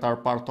people that are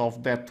part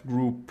of that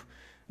group,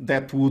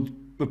 that would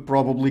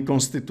probably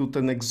constitute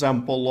an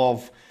example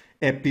of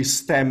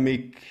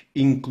epistemic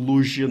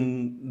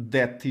inclusion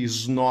that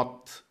is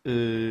not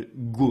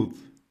good,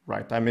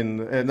 right? I mean,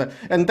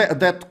 and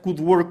that could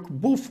work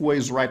both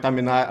ways, right? I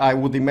mean, I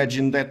would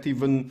imagine that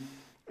even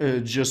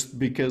just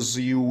because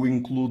you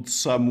include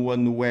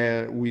someone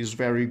who is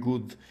very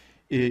good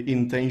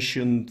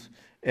intentioned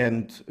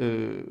and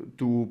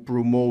to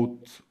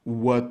promote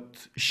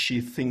what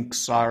she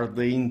thinks are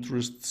the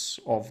interests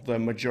of the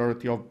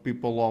majority of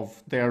people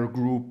of their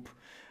group.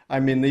 I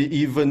mean,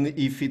 even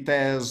if it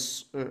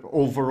has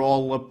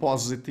overall a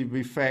positive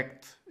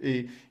effect,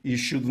 you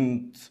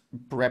shouldn't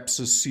perhaps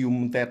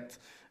assume that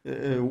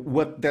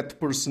what that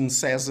person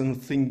says and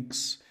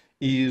thinks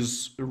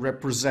is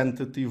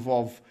representative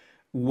of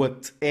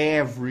what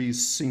every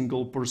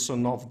single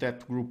person of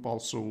that group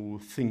also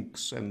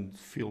thinks and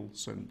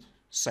feels and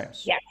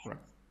says. Yes. Right.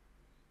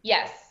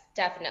 Yes,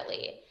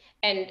 definitely.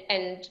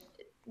 And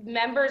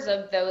members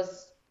of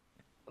those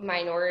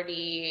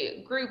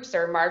minority groups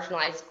or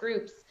marginalized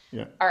groups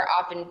Yeah. are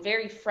often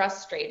very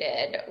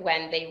frustrated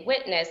when they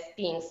witness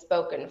being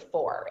spoken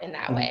for in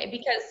that way.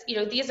 Because,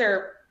 these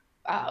are,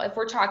 if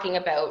we're talking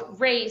about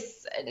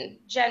race and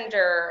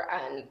gender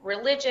and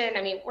religion,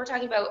 I mean, we're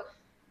talking about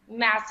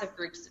massive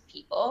groups of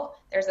people.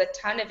 There's a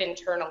ton of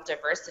internal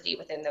diversity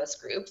within those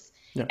groups.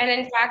 Yeah. And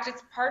in fact,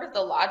 it's part of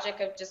the logic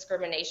of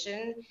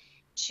discrimination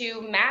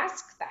to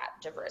mask that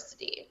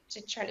diversity,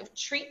 to try to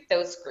treat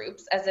those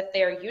groups as if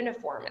they're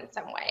uniform in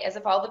some way, as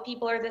if all the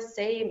people are the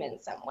same in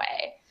some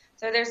way.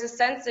 So there's a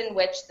sense in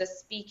which the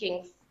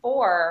speaking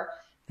for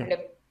kind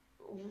of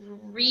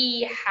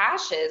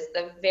rehashes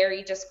the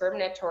very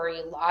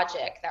discriminatory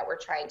logic that we're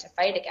trying to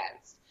fight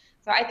against.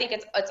 So I think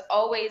it's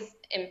always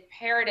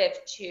imperative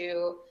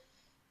to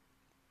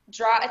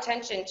draw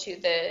attention to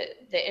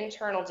the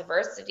internal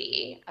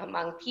diversity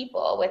among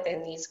people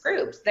within these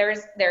groups. There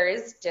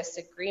is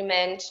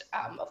disagreement,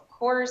 of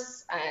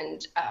course,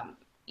 and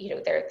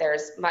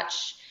there's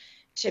much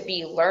to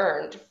be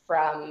learned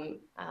from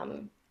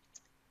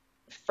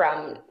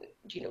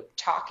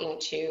talking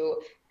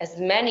to as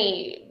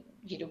many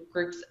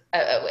groups,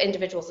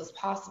 individuals as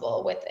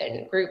possible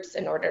within groups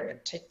in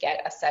order to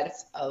get a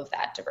sense of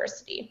that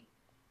diversity.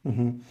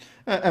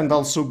 And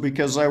also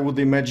because I would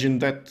imagine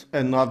that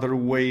another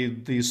way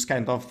this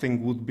kind of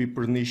thing would be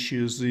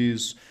pernicious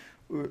is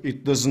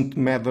it doesn't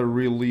matter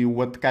really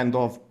what kind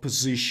of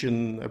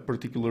position a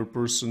particular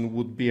person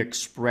would be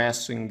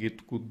expressing.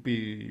 It could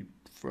be,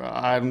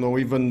 I don't know,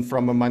 even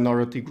from a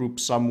minority group,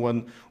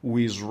 someone who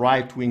is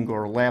right-wing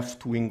or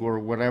left-wing or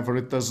whatever,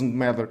 it doesn't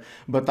matter.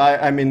 But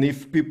I mean,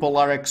 if people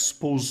are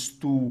exposed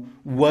to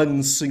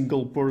one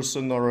single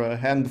person or a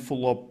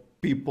handful of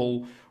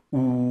people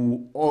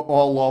who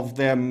all of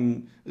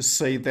them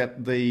say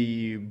that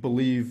they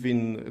believe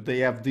in, they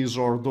have this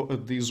or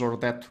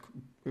that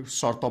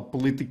sort of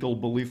political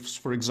beliefs,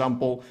 for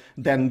example,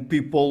 then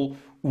people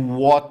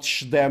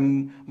watch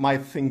them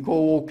might think,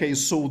 oh, okay,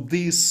 so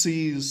this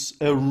is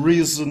a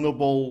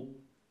reasonable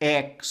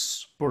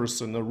X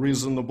person, a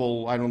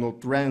reasonable, I don't know,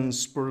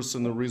 trans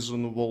person, a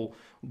reasonable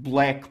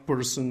black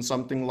person,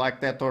 something like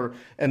that,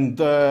 and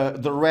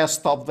the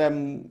rest of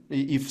them,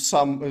 if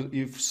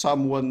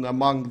someone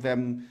among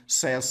them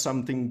says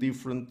something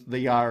different,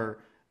 they are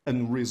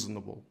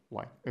unreasonable,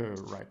 right?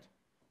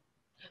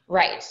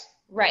 Right.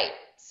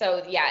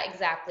 So yeah,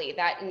 exactly.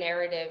 That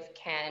narrative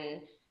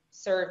can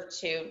serve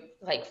to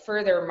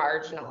further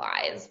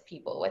marginalize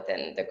people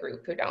within the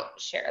group who don't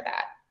share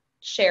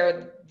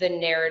the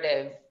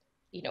narrative,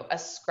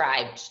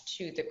 ascribed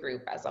to the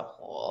group as a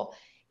whole,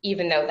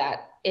 even though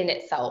that in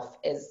itself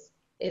is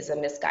a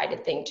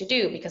misguided thing to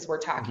do because we're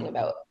talking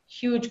about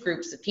huge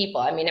groups of people.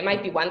 I mean, it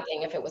might be one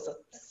thing if it was a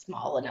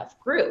small enough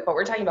group, but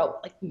we're talking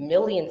about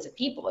millions of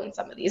people in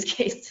some of these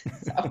cases.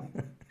 So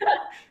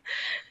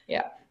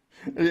yeah.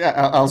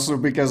 Yeah, also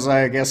because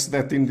I guess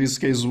that in this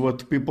case,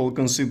 what people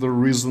consider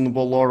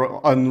reasonable or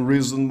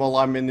unreasonable,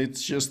 I mean,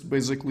 it's just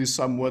basically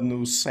someone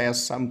who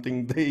says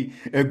something they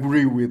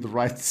agree with,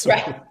 right? So,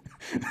 Right.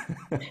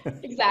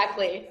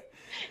 Exactly.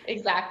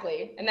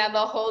 Exactly. And then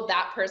they'll hold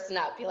that person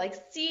up, be like,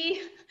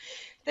 see,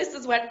 this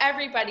is what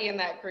everybody in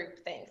that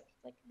group thinks.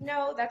 Like,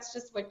 no, that's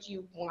just what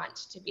you want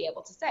to be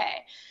able to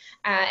say.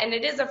 And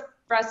it is a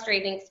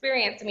frustrating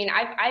experience. I mean,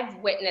 I've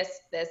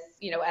witnessed this,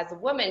 as a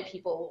woman,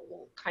 people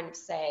will kind of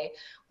say,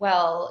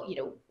 well,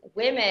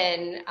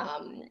 women,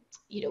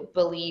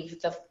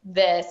 believe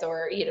this,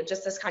 or,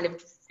 just this kind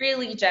of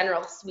really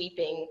general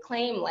sweeping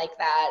claim like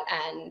that.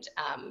 And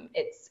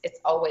it's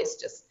always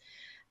just,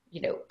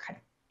 kind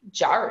of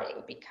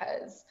jarring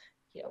because,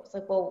 it's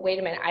like, well, wait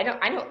a minute, I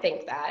don't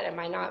think that. Am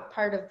I not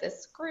part of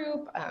this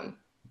group?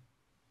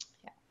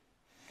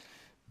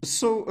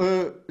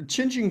 So,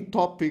 changing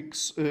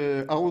topics,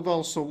 I would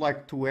also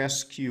like to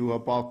ask you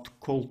about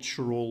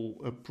cultural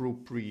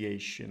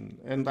appropriation.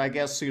 And I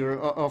guess here,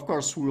 of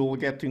course, we'll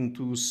get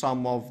into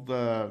some of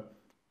the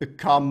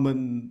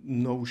common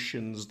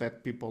notions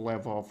that people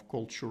have of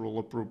cultural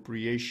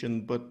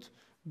appropriation. But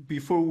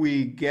before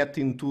we get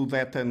into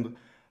that and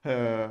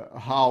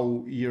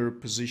how your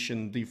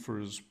position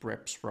differs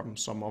perhaps from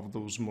some of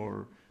those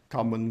more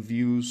common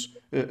views.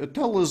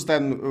 Tell us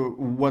then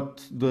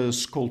what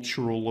does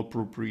cultural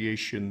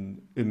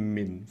appropriation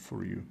mean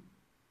for you?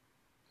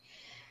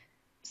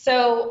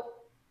 So,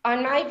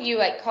 on my view,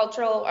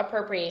 cultural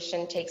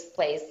appropriation takes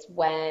place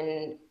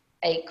when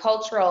a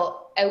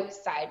cultural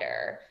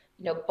outsider,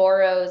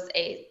 borrows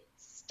a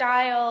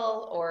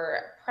style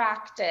or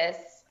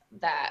practice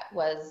that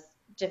was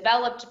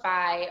developed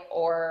by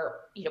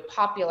or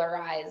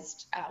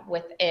popularized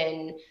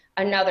within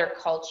another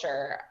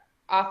culture,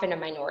 often a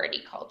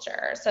minority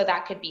culture. So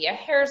that could be a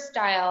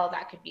hairstyle,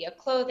 that could be a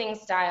clothing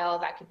style,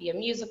 that could be a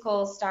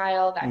musical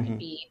style, that could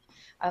be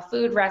a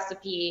food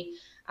recipe.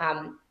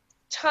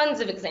 Tons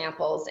of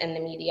examples in the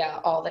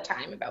media all the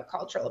time about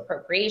cultural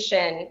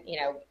appropriation,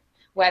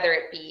 whether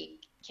it be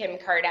Kim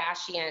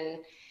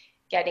Kardashian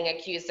getting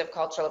accused of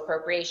cultural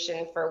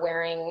appropriation for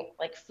wearing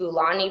like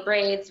Fulani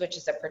braids, which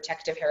is a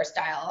protective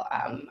hairstyle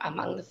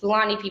among the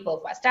Fulani people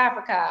of West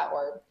Africa,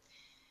 or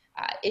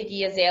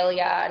Iggy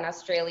Azalea, an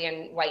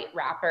Australian white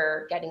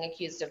rapper, getting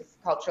accused of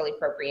culturally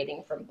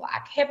appropriating from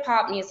Black hip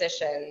hop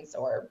musicians.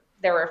 Or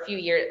there were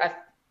a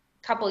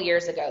couple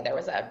years ago, there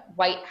was a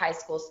white high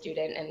school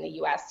student in the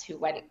US who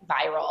went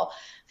viral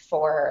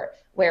for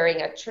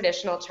wearing a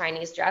traditional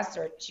Chinese dress,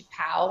 or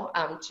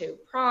qipao, to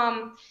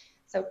prom.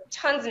 So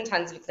tons and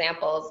tons of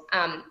examples.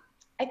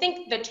 I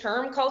think the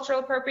term cultural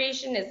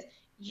appropriation is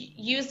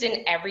used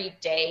in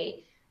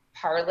everyday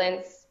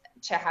parlance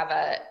to have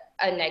a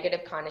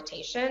negative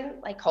connotation.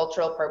 Like,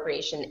 cultural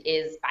appropriation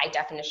is by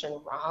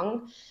definition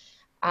wrong.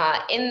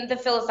 In the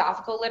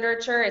philosophical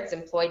literature, it's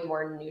employed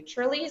more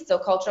neutrally. So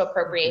cultural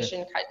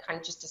appropriation kind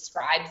of just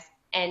describes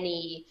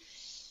any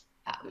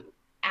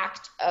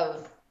act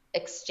of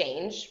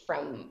exchange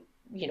from,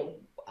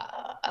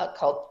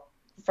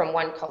 from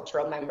one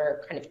cultural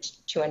member kind of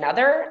to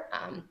another.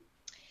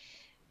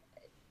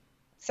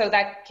 So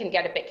that can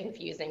get a bit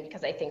confusing,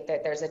 because I think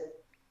that there's a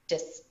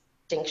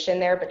distinction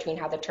there between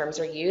how the terms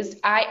are used.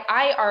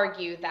 I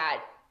argue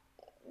that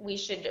we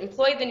should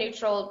employ the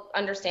neutral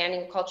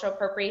understanding of cultural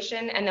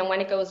appropriation, and then when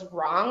it goes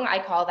wrong, I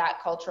call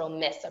that cultural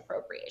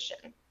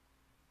misappropriation.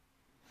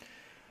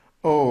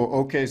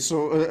 Oh, okay.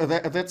 So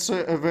that's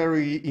a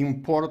very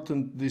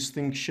important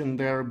distinction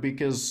there,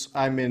 because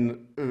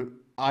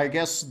I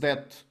guess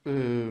that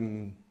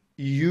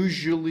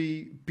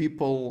usually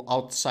people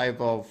outside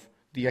of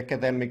the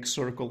academic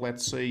circle,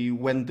 let's say,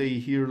 when they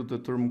hear the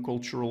term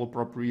cultural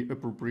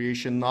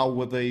appropriation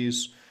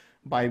nowadays,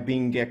 by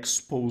being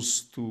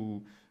exposed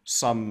to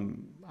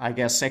some, I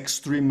guess,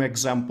 extreme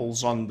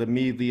examples on the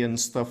media and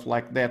stuff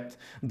like that,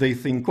 they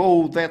think,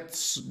 oh,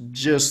 that's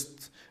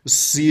just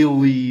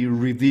silly,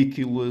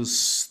 ridiculous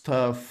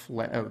stuff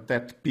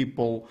that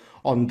people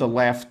on the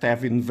left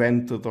have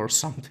invented or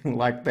something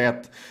like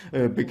that,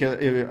 because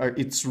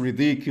it's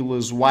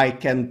ridiculous. Why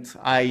can't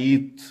I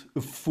eat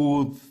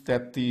food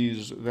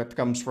that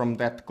comes from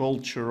that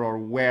culture, or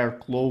wear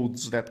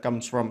clothes that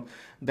comes from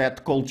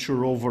that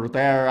culture over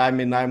there? I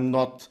mean, I'm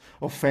not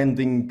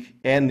offending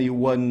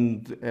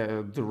anyone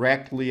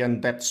directly,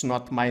 and that's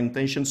not my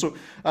intention. So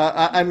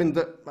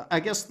I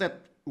guess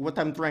that what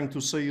I'm trying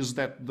to say is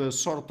that the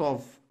sort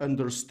of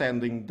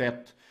understanding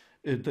that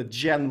the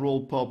general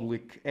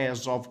public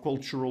has of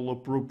cultural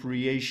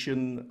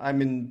appropriation,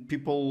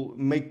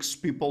 makes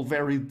people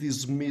very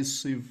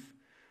dismissive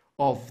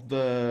of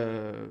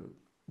the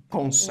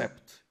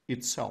concept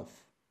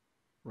itself,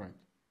 right?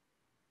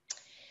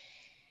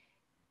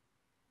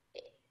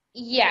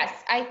 Yes,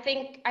 I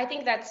think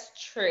that's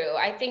true.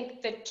 I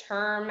think the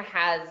term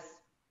has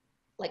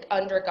like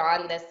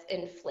undergone this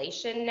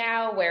inflation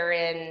now,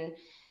 wherein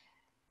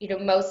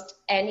most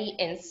any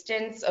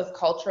instance of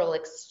cultural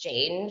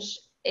exchange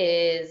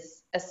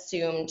is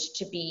assumed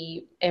to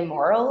be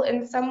immoral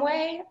in some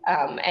way,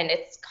 and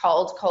it's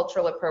called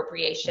cultural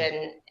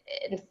appropriation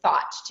and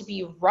thought to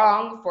be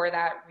wrong for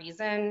that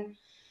reason.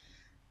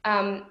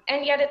 And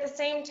yet at the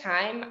same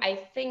time,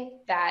 I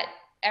think that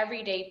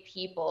everyday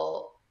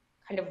people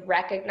kind of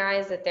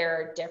recognize that there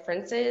are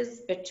differences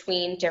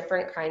between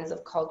different kinds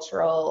of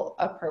cultural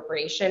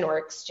appropriation or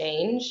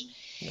exchange.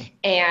 Yeah.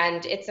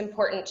 And it's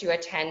important to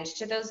attend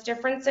to those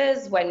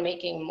differences when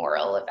making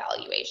moral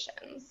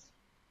evaluations.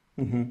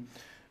 Mm-hmm.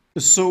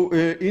 So,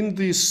 in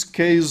this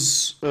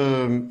case,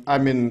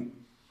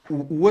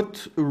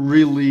 what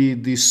really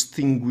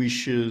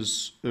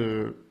distinguishes?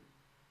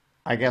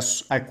 I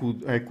guess I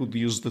could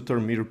use the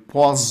term here,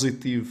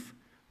 positive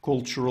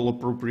cultural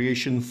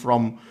appropriation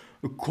from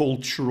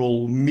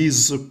cultural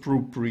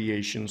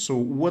misappropriation. So,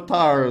 what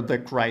are the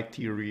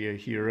criteria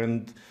here,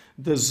 and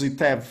does it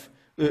have?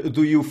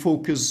 Do you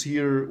focus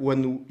here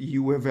when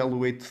you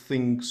evaluate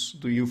things?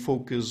 Do you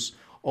focus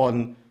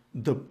on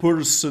the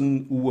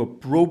person who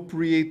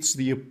appropriates,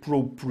 the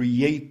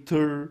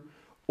appropriator,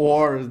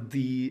 or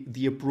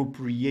the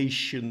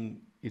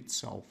appropriation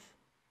itself?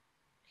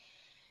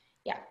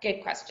 Yeah,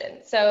 good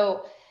question.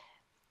 So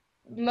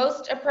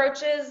most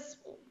approaches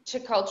to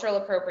cultural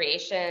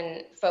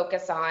appropriation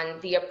focus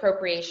on the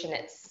appropriation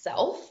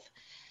itself,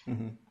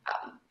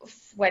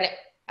 when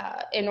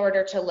in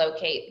order to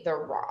locate the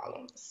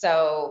wrong.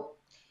 So,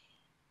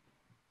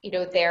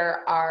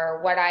 there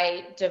are what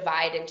I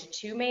divide into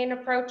two main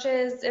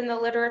approaches in the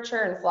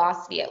literature and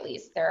philosophy, at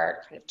least. There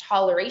are kind of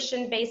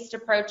toleration-based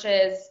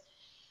approaches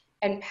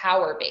and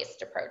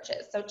power-based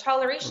approaches. So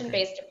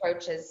toleration-based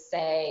approaches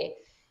say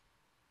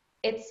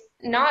it's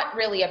not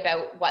really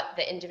about what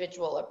the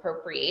individual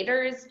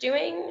appropriator is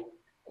doing.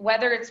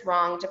 Whether it's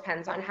wrong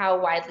depends on how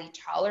widely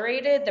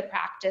tolerated the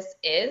practice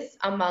is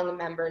among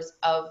members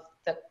of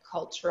the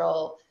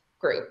cultural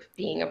group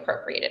being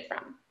appropriated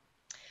from.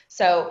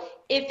 So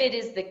if it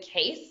is the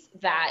case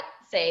that,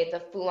 say,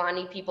 the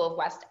Fulani people of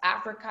West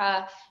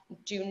Africa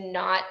do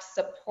not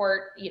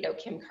support,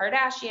 Kim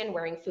Kardashian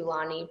wearing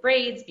Fulani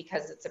braids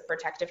because it's a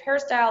protective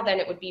hairstyle, then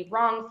it would be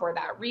wrong for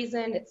that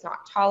reason. It's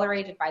not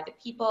tolerated by the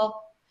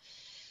people.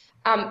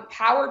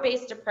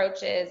 Power-based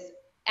approaches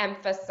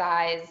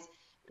emphasize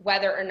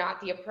whether or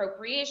not the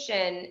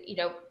appropriation,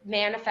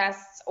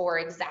 manifests or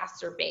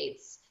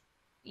exacerbates,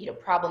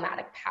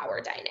 problematic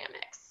power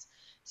dynamics.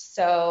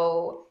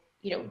 So,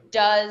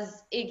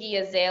 does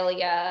Iggy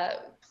Azalea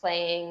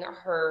playing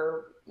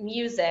her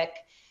music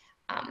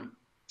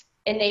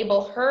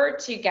enable her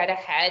to get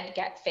ahead,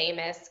 get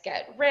famous,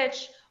 get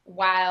rich,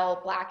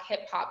 while Black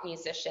hip hop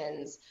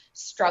musicians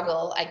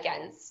struggle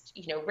against,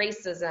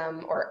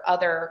 racism or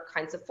other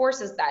kinds of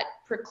forces that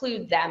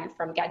preclude them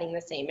from getting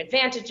the same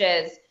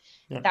advantages?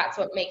 Yeah. That's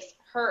what makes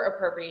her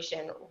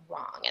appropriation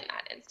wrong in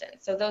that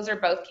instance. So those are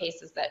both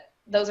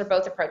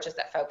approaches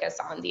that focus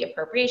on the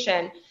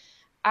appropriation.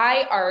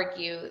 I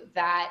argue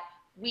that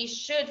we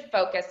should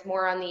focus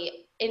more on the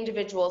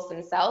individuals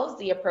themselves,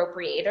 the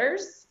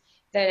appropriators,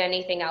 than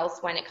anything else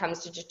when it comes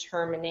to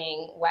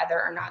determining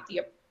whether or not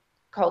the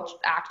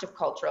act of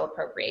cultural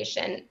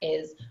appropriation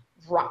is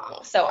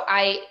wrong. So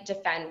I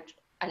defend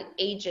an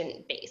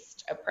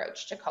agent-based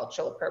approach to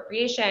cultural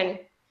appropriation.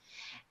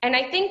 And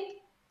I think,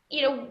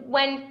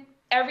 when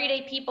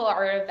everyday people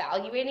are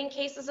evaluating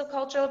cases of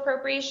cultural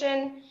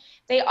appropriation,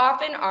 they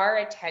often are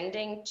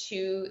attending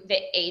to the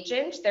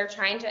agent. They're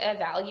trying to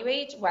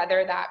evaluate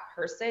whether that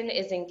person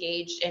is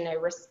engaged in a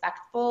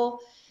respectful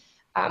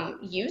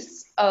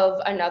use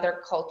of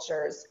another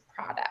culture's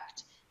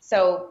product.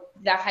 So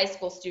the high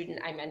school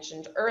student I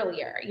mentioned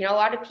earlier, a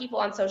lot of people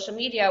on social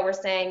media were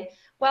saying,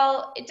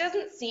 well, it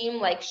doesn't seem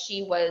like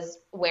she was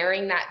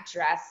wearing that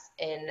dress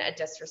in a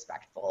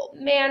disrespectful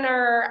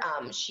manner.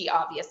 She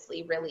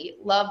obviously really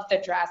loved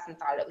the dress and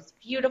thought it was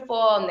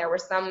beautiful. And there were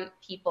some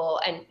people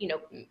and,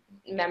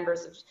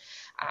 members of,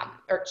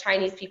 or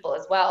Chinese people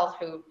as well,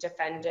 who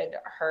defended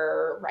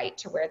her right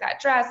to wear that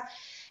dress.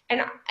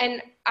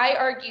 And I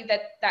argue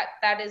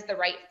that is the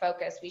right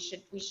focus. We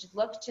should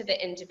look to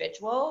the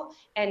individual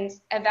and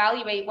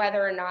evaluate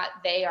whether or not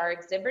they are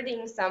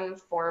exhibiting some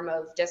form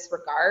of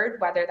disregard,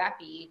 whether that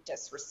be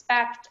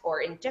disrespect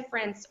or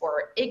indifference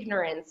or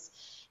ignorance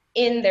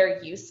in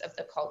their use of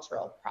the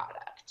cultural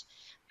product.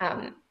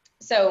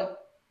 So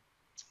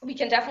we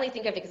can definitely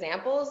think of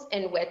examples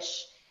in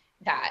which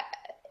that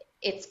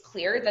it's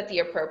clear that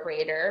the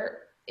appropriator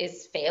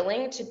is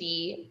failing to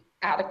be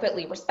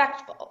adequately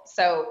respectful.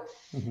 So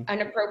an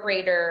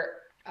appropriator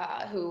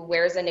who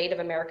wears a Native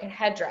American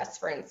headdress,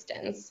 for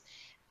instance,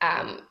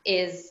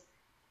 is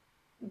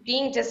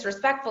being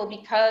disrespectful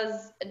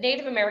because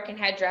Native American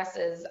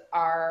headdresses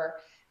are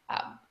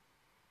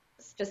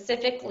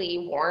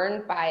specifically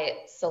worn by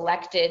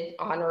selected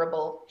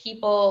honorable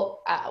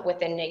people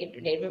within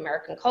Native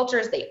American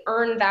cultures. They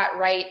earn that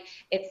right.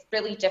 It's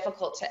really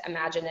difficult to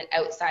imagine an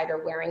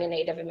outsider wearing a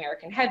Native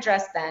American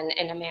headdress then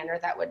in a manner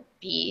that would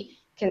be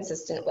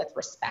consistent with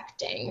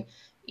respecting,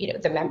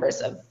 the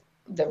members of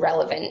the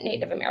relevant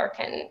Native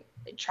American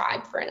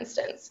tribe, for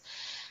instance.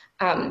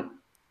 And,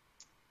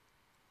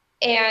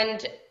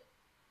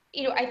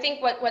 I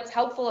think what's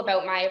helpful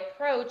about my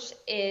approach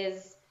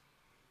is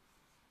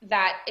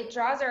that it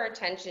draws our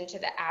attention to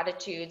the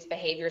attitudes,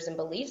 behaviors, and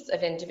beliefs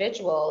of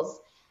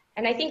individuals.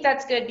 And I think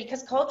that's good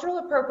because cultural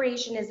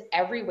appropriation is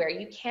everywhere.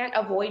 You can't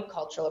avoid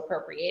cultural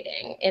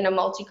appropriating. In a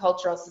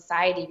multicultural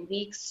society, we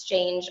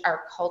exchange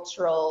our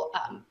cultural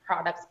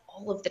products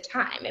all of the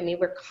time. I mean,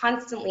 we're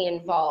constantly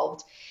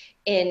involved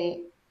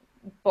in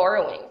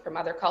borrowing from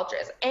other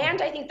cultures.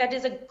 And I think that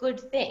is a good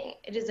thing.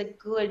 It is a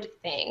good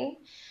thing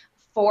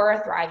for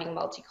a thriving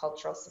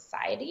multicultural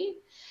society.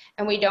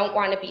 And we don't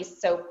want to be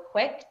so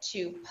quick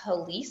to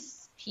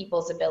police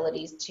people's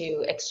abilities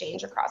to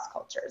exchange across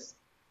cultures.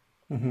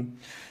 Mm-hmm.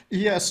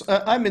 Yes,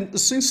 I mean,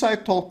 since I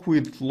talk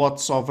with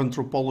lots of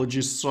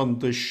anthropologists on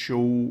the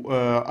show,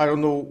 I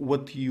don't know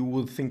what you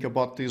would think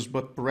about this,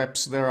 but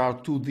perhaps there are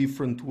two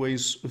different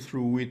ways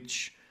through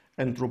which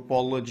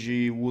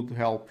anthropology would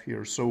help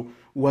here. So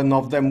one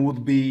of them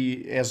would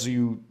be, as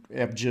you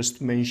have just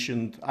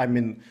mentioned, I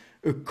mean,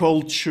 a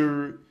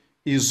culture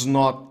is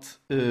not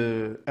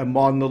a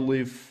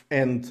monolith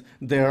and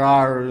there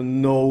are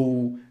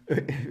no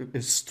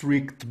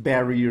strict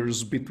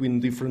barriers between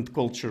different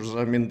cultures.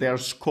 I mean,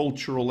 there's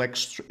cultural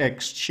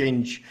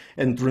exchange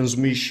and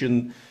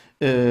transmission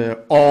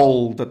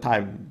all the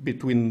time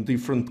between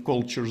different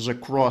cultures,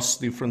 across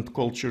different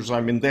cultures. I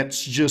mean,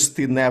 that's just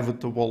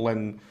inevitable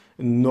and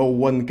no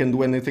one can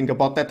do anything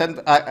about that.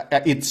 And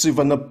it's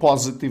even a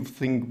positive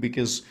thing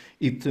because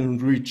it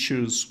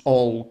enriches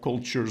all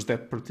cultures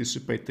that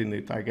participate in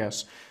it, I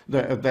guess.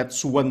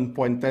 That's one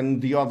point. And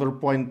the other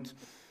point,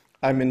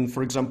 I mean,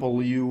 for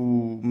example,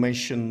 you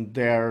mentioned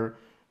there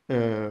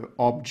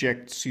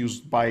objects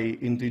used by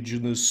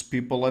indigenous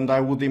people, and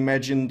I would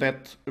imagine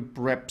that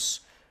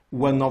perhaps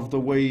one of the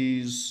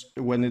ways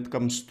when it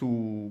comes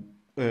to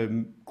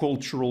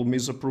cultural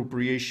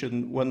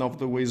misappropriation, one of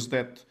the ways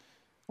that,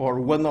 or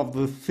one of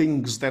the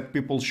things that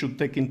people should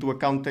take into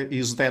account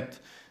is that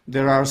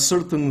there are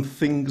certain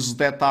things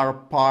that are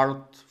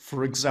part,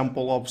 for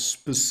example, of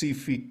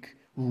specific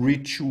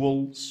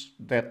rituals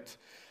that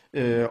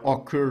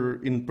occur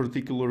in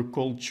particular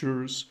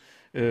cultures,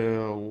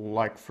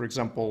 like, for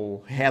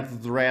example,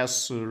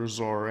 headdresses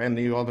or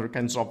any other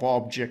kinds of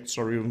objects,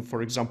 or even,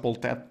 for example,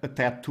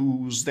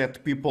 tattoos,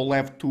 that people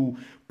have to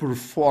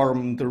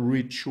perform the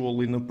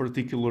ritual in a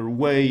particular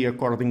way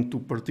according to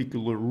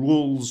particular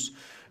rules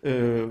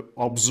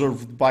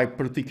observed by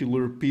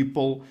particular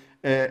people.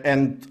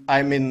 And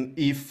I mean,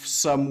 if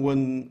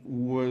someone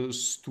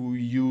was to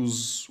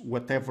use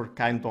whatever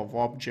kind of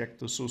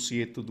object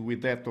associated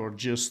with that, or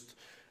just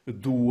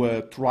do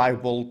a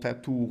tribal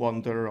tattoo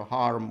on their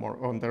arm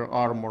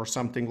or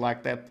something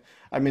like that,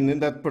 I mean, in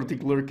that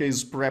particular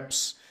case,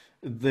 perhaps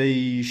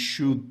they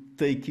should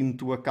take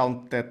into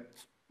account that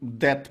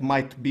that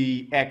might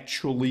be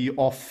actually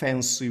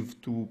offensive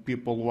to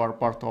people who are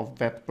part of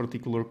that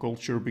particular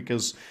culture,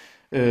 because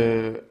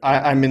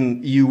I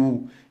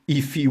mean,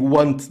 if you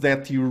want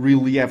that, you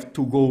really have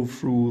to go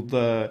through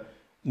the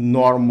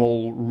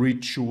normal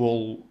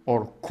ritual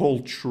or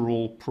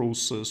cultural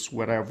process,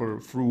 whatever,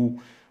 through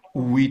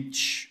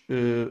which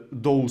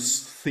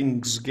those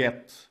things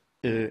get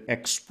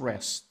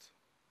expressed,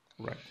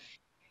 right?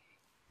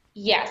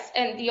 Yes,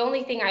 and the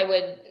only thing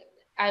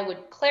I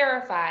would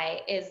clarify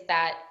is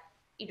that,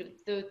 you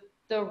know,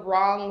 the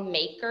wrong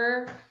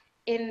maker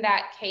in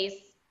that case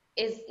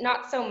is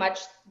not so much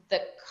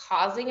the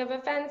causing of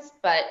offense,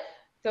 but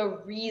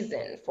the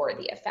reason for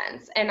the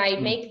offense. And I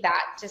make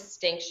that Yeah.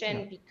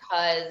 distinction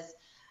because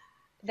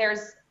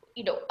there's,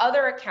 you know,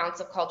 other accounts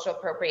of cultural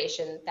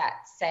appropriation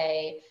that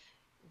say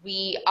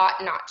we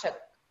ought not to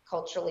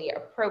culturally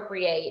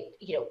appropriate,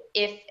 you know,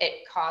 if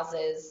it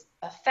causes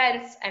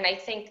offense. And I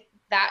think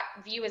that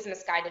view is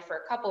misguided for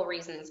a couple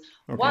reasons.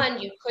 Okay. One,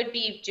 you could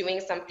be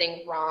doing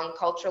something wrong,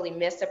 culturally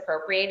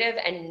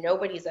misappropriative, and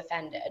nobody's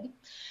offended.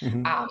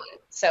 Hmm. Um,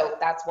 so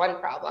that's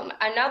one problem.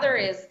 Another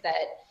Okay. is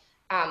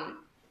that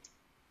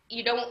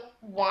you don't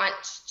want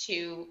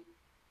to,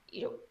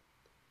 you know,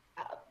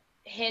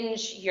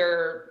 hinge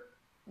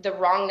the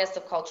wrongness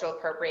of cultural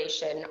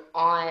appropriation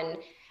on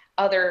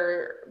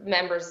other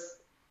members'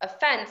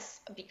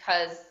 offense,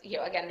 because, you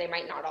know, again, they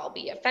might not all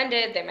be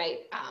offended. They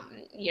might,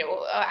 you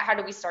know, how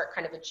do we start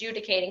kind of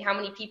adjudicating how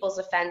many people's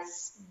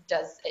offense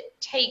does it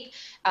take?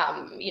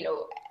 You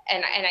know,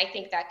 and I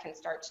think that can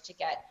start to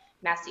get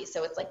messy.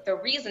 So it's like the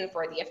reason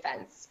for the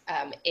offense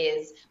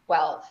is,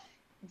 well,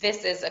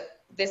 this is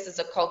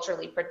a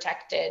culturally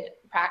protected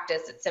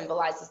practice. It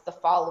symbolizes the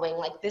following.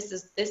 Like this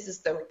is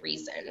the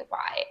reason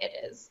why it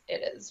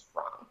is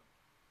wrong.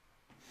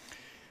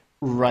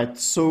 Right.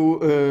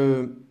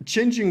 So,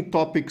 changing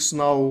topics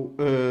now,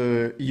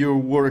 you're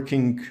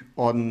working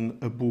on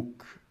a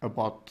book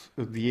about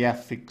the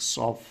ethics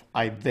of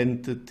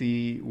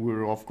identity.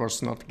 We're, of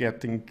course, not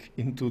getting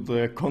into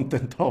the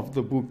content of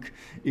the book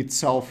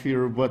itself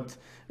here, but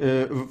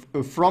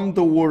from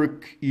the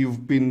work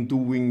you've been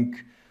doing,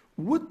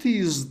 what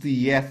is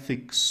the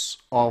ethics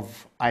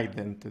of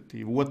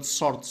identity? What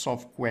sorts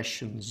of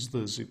questions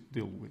does it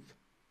deal with?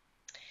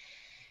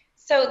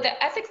 So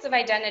the ethics of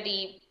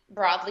identity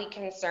broadly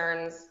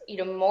concerns, you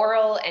know,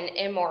 moral and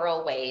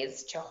immoral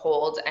ways to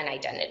hold an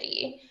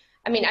identity.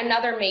 I mean,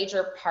 another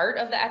major part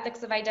of the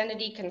ethics of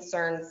identity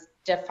concerns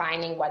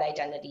defining what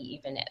identity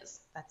even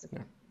is. That's a,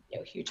 Yeah. you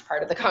know, huge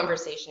part of the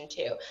conversation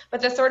too. But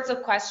the sorts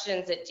of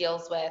questions it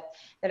deals with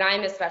that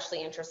I'm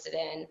especially interested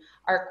in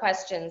are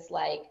questions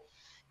like,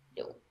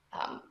 you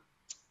know,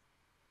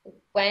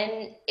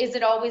 when is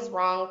it always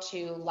wrong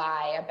to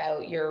lie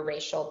about your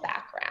racial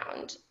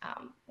background?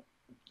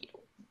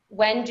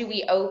 When do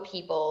we owe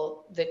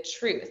people the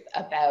truth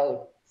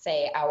about,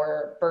 say,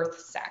 our birth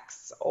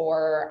sex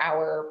or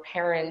our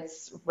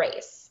parents'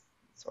 race,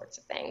 sorts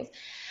of things?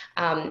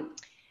 Um,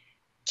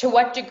 to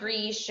what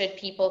degree should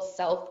people's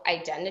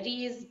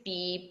self-identities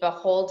be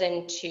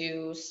beholden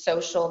to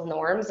social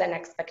norms and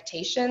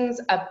expectations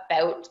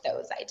about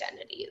those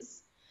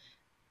identities?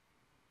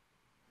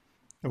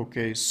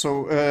 Okay,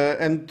 so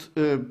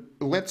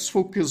let's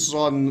focus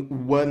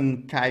on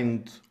one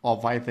kind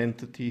of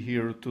identity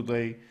here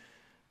today.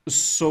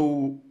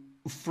 So,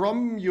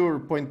 from your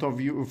point of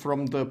view,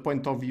 from the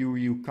point of view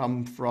you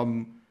come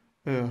from,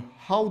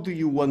 how do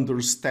you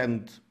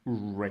understand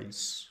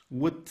race?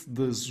 What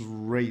does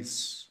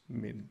race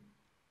mean?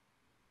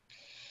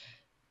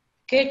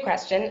 Good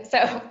question.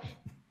 So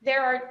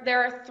there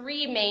are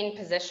three main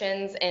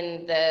positions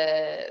in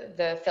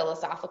the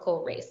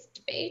philosophical race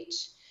debate.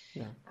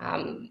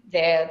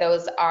 Yeah.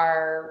 Those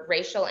are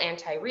racial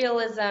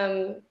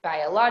anti-realism,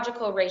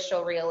 biological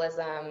racial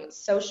realism,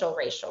 social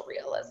racial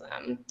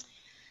realism.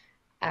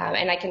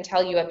 And I can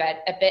tell you a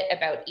bit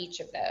about each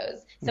of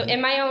those. So in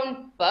my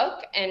own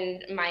book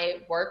and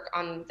my work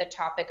on the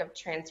topic of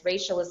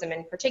transracialism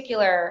in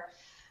particular,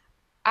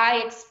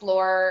 I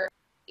explore,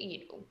 you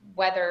know,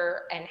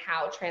 whether and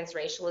how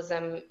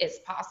transracialism is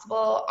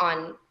possible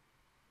on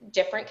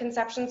different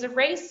conceptions of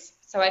race.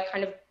 So I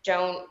kind of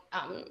don't,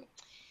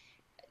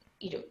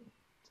 you know,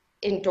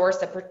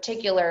 endorse a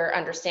particular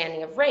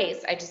understanding of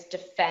race. I just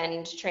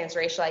defend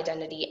transracial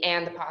identity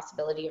and the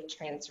possibility of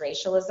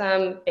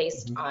transracialism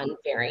based on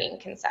varying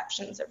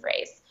conceptions of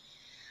race.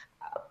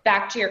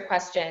 Back to your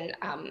question,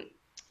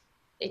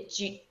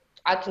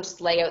 I can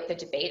just lay out the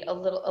debate a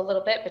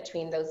little bit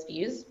between those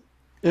views.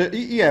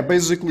 Yeah,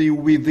 basically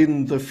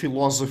within the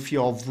philosophy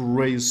of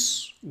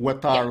race,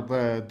 what Yeah. are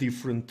the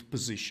different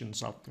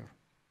positions out there?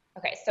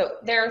 Okay, so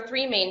there are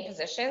three main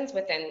positions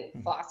within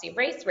philosophy of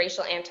race: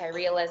 racial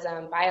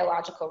anti-realism,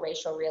 biological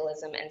racial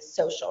realism, and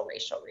social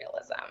racial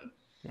realism.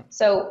 Yeah.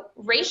 So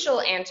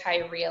racial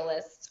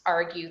anti-realists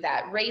argue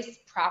that race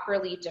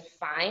properly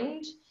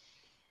defined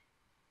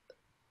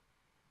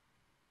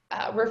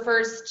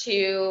refers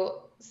to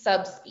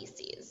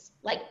subspecies,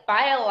 like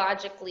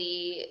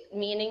biologically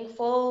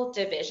meaningful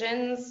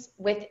divisions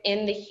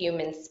within the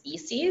human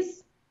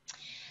species.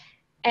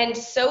 And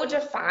so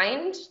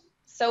defined,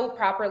 so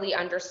properly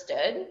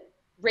understood,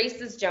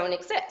 races don't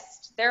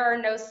exist. There are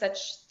no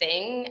such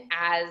thing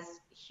as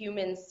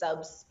human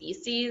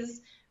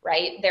subspecies,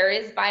 right? There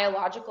is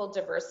biological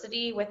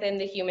diversity within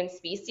the human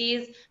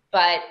species,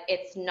 but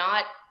it's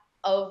not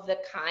of the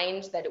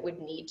kind that it would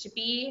need to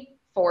be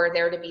for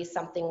there to be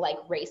something like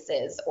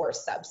races or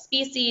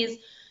subspecies.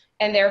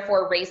 And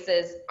therefore,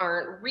 races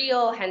aren't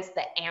real, hence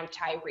the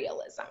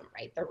anti-realism,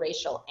 right? The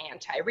racial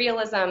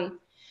anti-realism.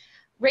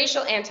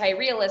 Racial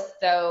anti-realists,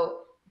 though,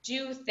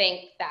 do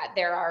think that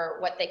there are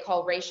what they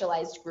call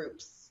racialized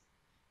groups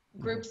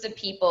of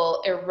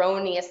people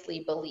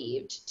erroneously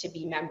believed to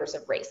be members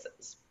of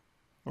races.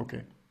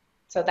 Okay.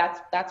 So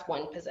that's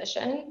one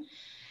position.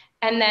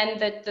 And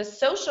then the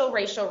social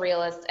racial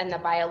realists and the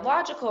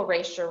biological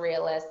racial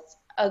realists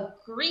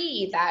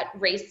agree that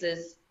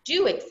races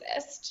do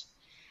exist,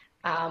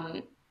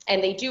 and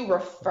they do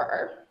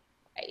refer,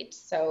 right?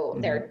 So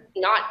they're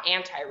not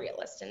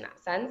anti-realist in that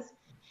sense.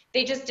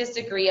 They just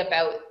disagree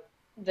about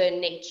the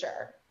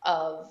nature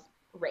of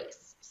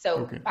race.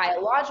 So Okay.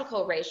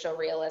 biological racial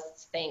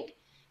realists think,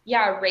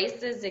 yeah,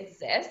 races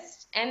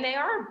exist and they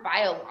are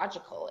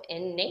biological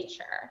in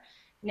nature.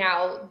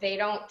 Now, they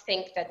don't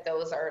think that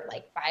those are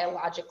like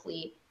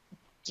biologically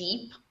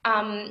deep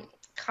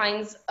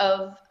kinds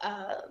of,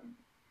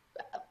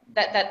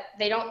 that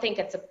they don't think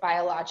it's a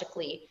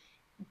biologically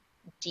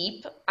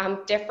deep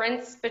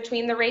difference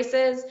between the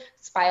races.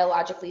 It's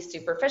biologically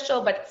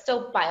superficial, but it's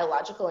still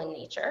biological in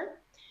nature.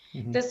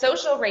 The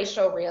social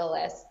racial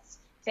realists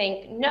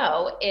think,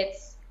 no,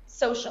 it's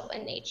social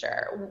in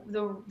nature.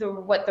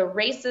 What the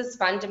races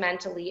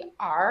fundamentally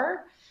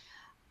are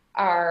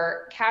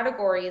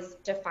categories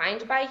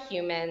defined by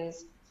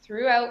humans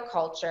throughout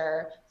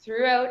culture,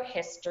 throughout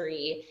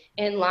history,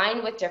 in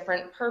line with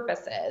different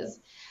purposes.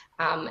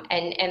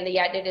 And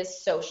yet it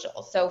is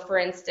social. So for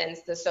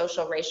instance, the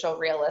social racial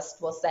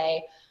realist will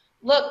say,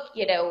 look,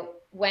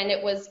 when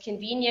it was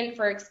convenient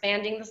for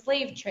expanding the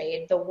slave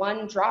trade, the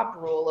one drop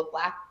rule of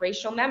Black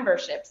racial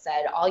membership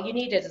said all you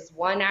needed is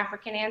one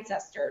African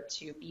ancestor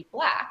to be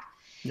Black.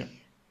 Yeah.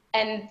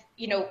 And,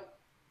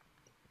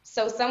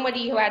 so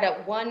somebody who had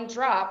a one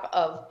drop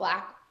of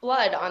Black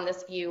blood on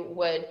this view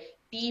would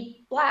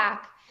be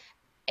Black,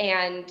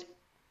 and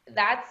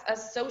that's a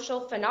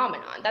social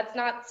phenomenon. That's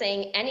not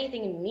saying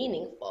anything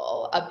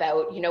meaningful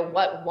about,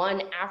 what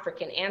one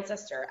African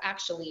ancestor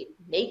actually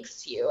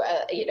makes you,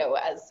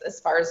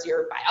 as far as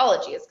your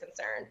biology is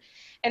concerned.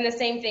 And the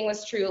same thing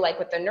was true, like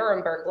with the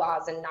Nuremberg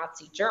laws in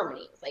Nazi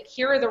Germany. It's like,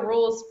 here are the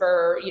rules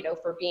for,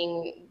 for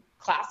being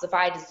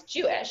classified as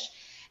Jewish.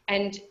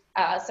 And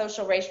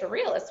social racial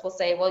realists will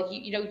say, well,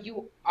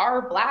 you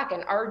are Black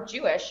and are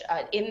Jewish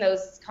in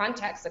those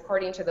contexts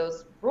according to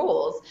those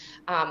rules,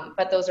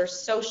 but those are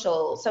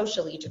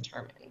socially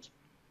determined.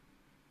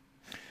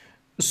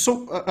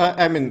 So,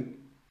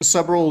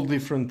 several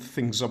different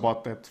things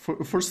about that.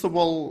 First of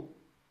all,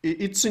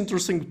 it's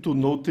interesting to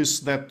notice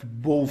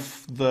that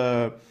both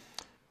the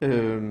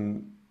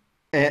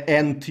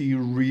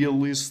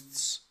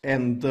anti-realists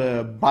and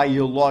the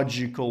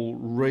biological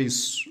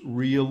race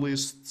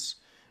realists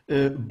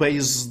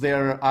base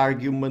their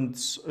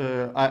arguments.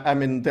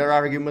 Their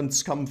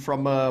arguments come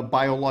from a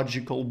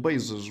biological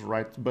basis,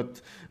 right?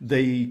 But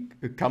they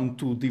come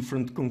to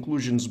different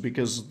conclusions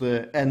because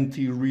the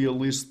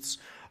anti-realists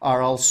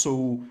are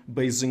also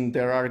basing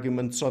their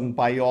arguments on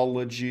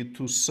biology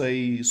to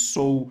say,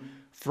 so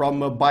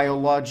from a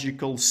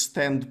biological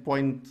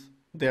standpoint,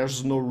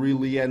 there's no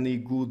really any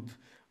good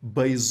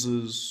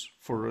basis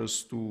for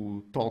us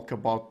to talk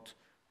about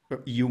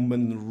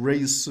human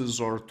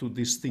races or to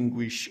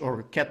distinguish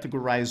or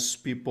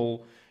categorize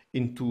people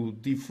into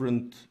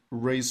different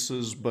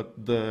races,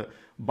 but the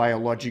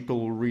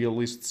biological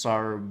realists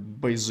are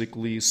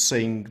basically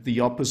saying the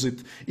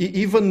opposite.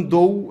 Even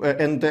though,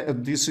 and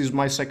this is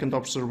my second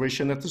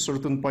observation, at a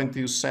certain point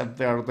you said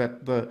there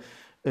that the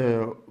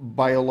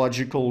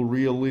biological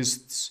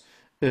realists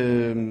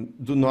do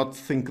not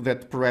think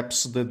that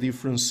perhaps the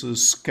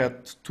differences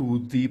cut too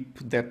deep,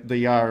 that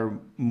they are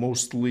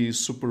mostly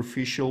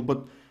superficial,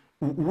 but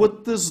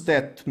what does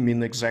that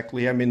mean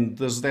exactly?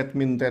 Does that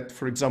mean that,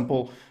 for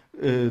example,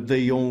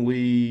 they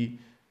only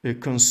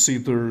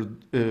consider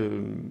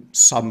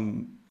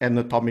some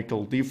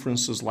anatomical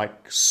differences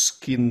like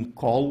skin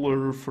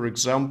color, for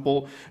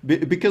example?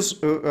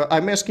 Because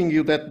I'm asking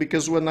you that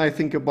because when I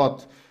think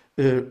about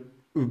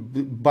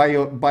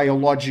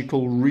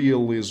biological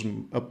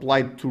realism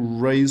applied to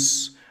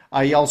race,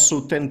 I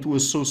also tend to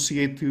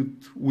associate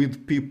it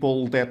with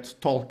people that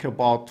talk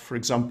about, for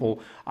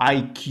example,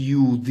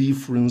 IQ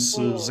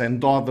differences Mm.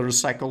 and other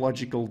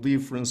psychological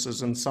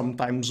differences, and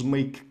sometimes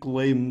make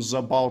claims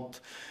about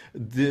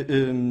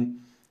the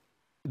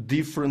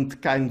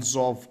different kinds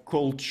of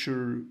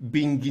culture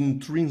being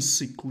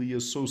intrinsically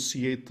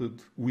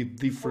associated with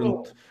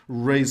different Mm.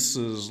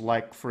 races.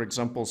 Like, for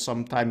example,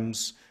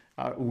 sometimes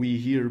we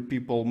hear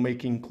people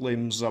making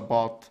claims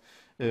about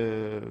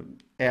uh,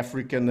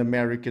 African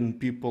American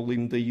people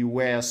in the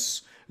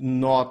US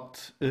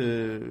not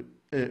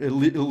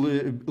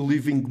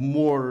living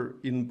more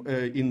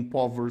in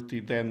poverty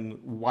than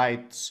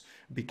whites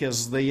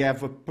because they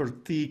have a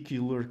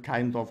particular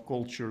kind of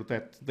culture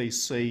that they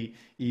say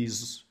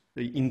is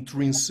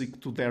intrinsic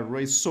to their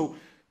race. So,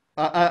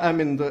 I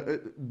mean,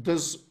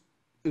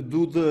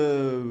 do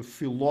the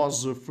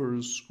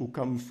philosophers who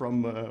come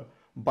from a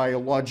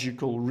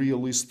biological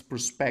realist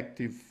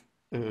perspective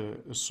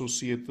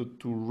associated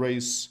to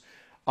race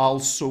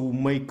also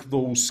make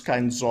those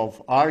kinds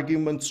of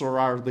arguments, or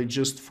are they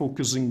just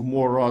focusing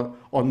more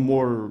on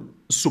more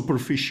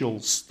superficial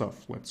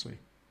stuff, let's say?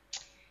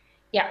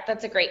 Yeah,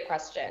 that's a great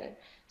question.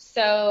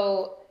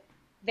 So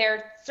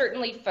they're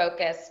certainly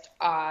focused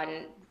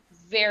on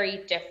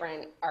very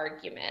different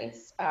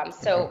arguments. Okay.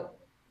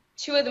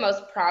 Two of the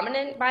most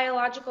prominent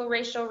biological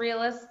racial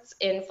realists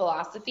in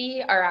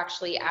philosophy are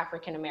actually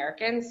African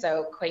Americans,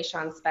 so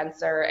Quayshawn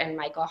Spencer and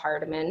Michael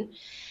Hardiman.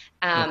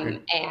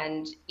 Okay.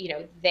 And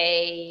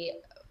they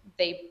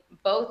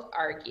both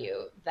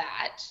argue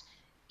that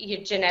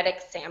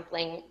genetic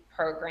sampling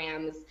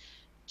programs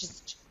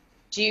just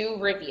do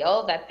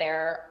reveal that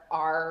there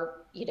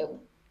are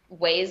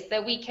ways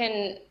that we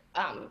can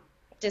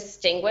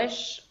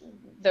distinguish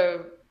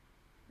the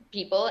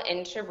people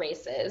into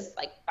races,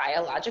 like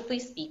biologically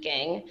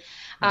speaking.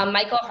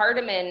 Michael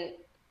Hardiman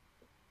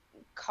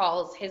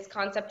calls his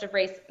concept of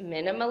race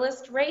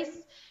minimalist race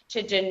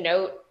to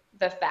denote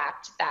the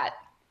fact that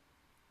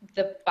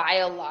the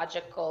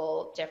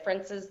biological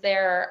differences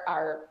there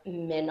are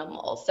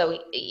minimal. So,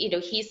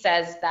 he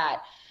says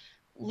that,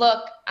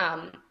 look,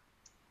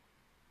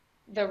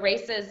 the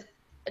races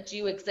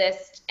do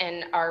exist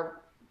and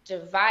are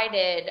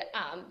divided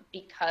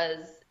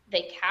because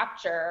they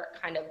capture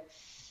kind of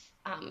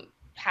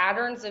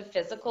patterns of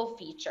physical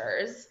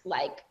features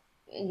like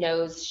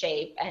nose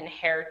shape and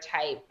hair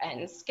type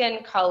and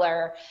skin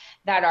color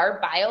that are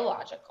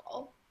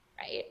biological,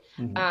 right?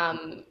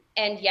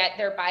 And yet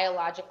they're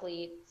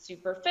biologically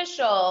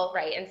superficial,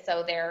 right? And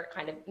so they're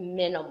kind of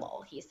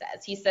minimal, he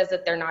says. He says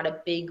that they're not a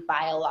big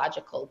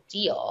biological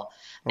deal,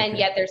 and Okay.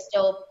 yet they're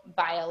still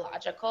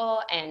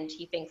biological. And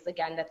he thinks,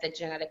 again, that the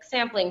genetic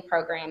sampling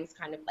programs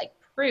kind of like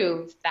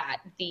prove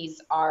that these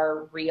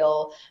are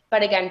real,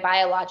 but again,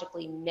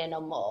 biologically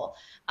minimal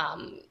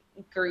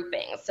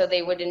groupings. So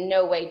they would in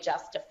no way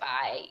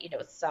justify,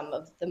 some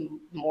of the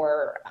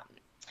more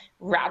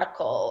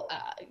radical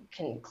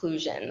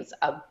conclusions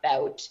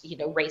about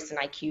race and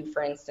IQ,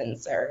 for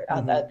instance, or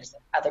other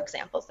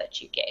examples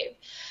that you gave.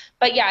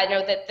 But yeah, I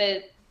know that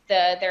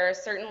there are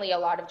certainly a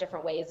lot of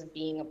different ways of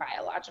being a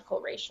biological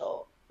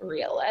racial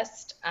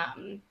realist.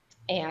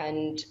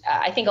 And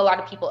I think a lot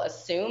of people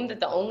assume that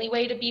the only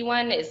way to be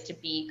one is to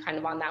be kind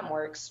of on that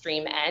more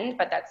extreme end,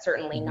 but that's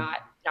certainly not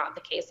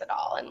the case at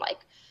all. And like,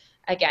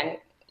 again,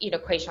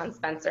 Quayshawn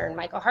Spencer and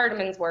Michael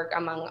Hardiman's work,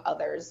 among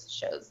others,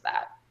 shows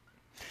that.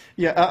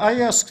 Yeah, I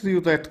asked you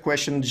that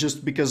question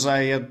just because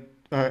I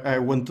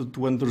wanted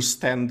to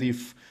understand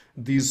if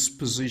these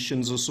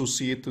positions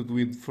associated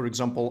with, for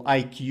example,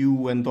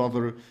 IQ and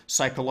other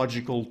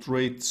psychological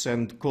traits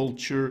and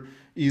culture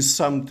is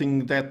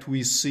something that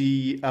we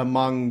see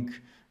among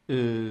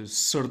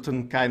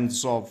certain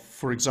kinds of,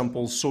 for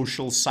example,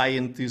 social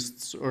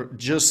scientists, or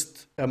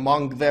just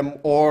among them,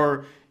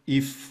 or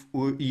if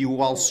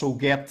you also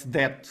get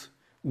that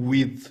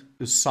with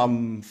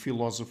some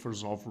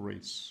philosophers of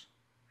race.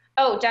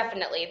 Oh,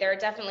 definitely. There are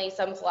definitely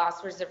some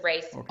philosophers of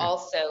race Okay.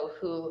 also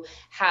who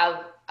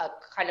have a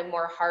kind of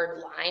more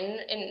hard line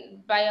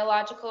in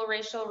biological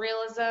racial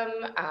realism,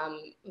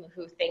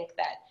 who think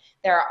that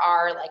there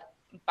are like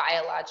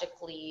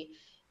biologically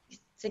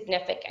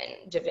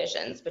significant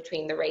divisions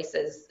between the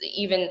races,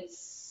 even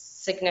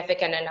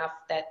significant enough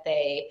that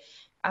they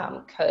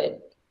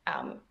could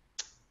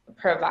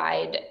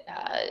provide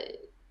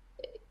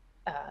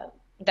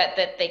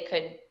that they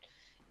could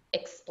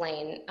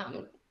explain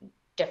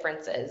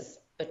differences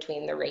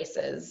between the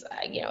races,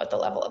 at the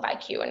level of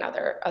IQ and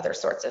other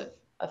sorts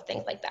of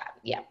things like that.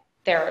 Yeah,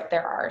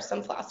 there are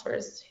some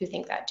philosophers who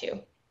think that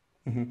too.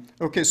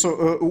 Okay,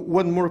 so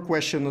one more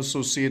question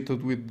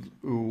associated with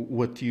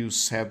what you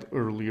said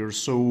earlier.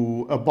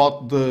 So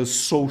about the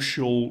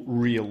social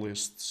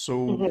realists.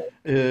 So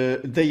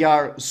they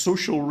are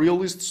social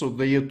realists, so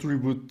they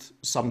attribute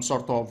some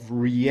sort of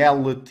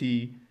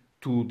reality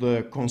to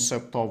the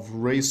concept of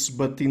race,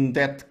 but in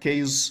that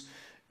case,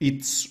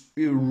 it's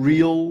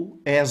real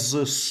as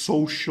a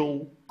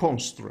social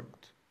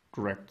construct,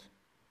 correct?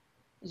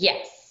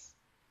 Yes,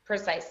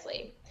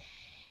 Precisely.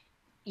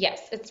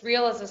 Yes, it's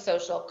real as a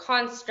social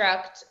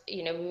construct,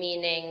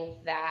 meaning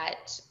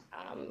that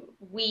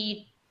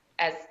we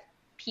as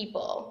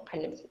people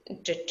kind of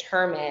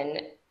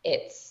determine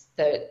it's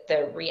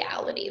the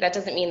reality. That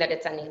doesn't mean that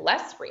it's any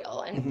less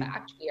real. In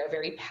fact, we are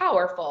very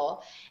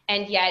powerful,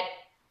 and yet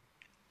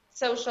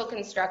social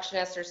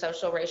constructionists or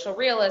social racial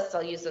realists,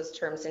 I'll use those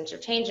terms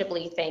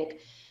interchangeably, think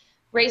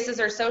races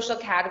are social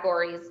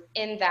categories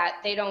in that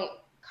they don't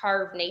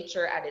carve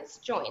nature at its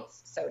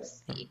joints, so to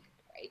speak,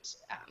 right?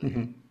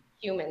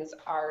 Humans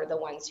are the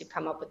ones who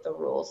come up with the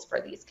rules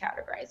for these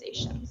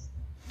categorizations.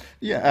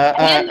 Yeah,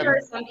 And then there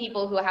are some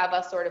people who have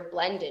a sort of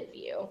blended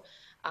view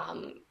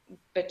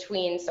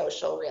between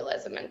social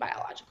realism and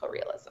biological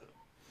realism.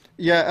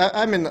 yeah,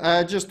 I mean,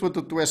 I just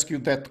wanted to ask you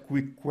that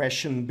quick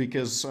question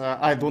because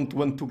I don't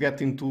want to get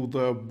into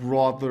the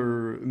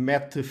broader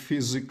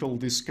metaphysical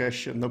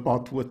discussion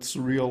about what's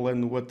real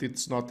and what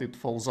it's not. It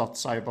falls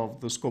outside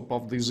of the scope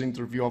of this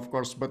interview, of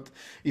course, but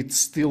it's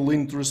still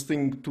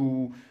interesting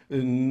to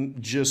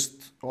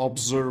just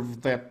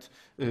observe that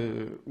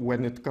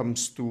when it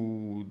comes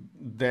to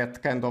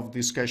that kind of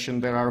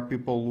discussion, there are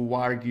people who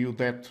argue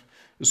that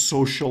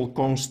social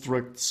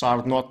constructs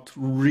are not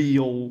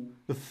real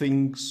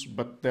things,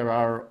 but there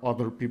are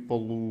other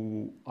people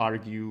who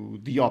argue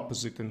the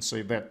opposite and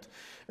say that,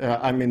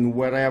 I mean,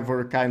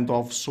 whatever kind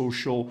of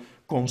social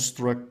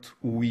construct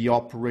we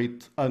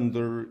operate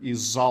under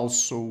is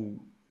also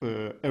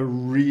a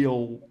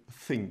real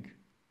thing,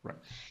 right?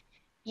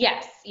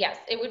 Yes, yes.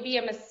 It would be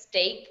a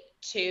mistake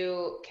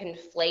to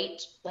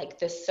conflate like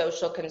the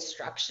social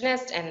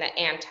constructionist and the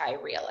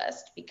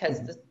anti-realist,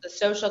 because the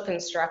social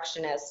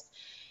constructionist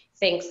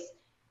thinks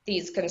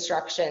these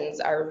constructions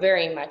are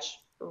very much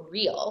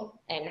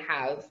real and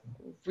have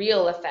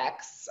real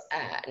effects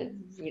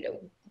and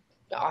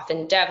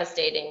often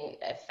devastating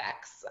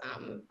effects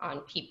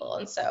on people,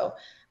 and so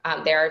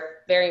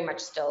they're very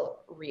much still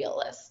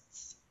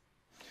realists.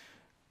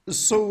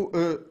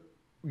 So,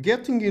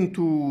 getting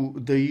into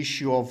the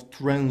issue of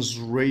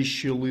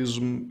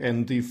transracialism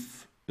and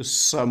if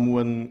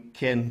someone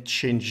can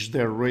change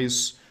their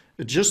race,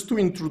 just to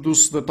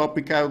introduce the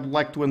topic, I would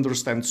like to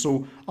understand.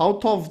 So,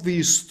 out of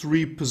these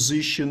three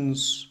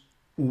positions,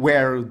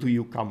 where do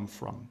you come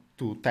from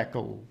to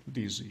tackle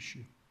this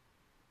issue?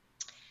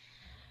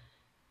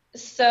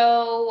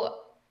 So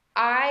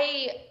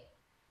I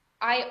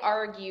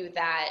argue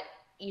that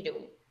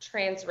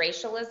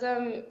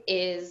transracialism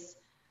is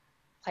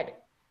kind of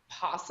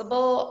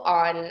possible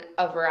on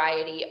a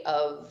variety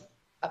of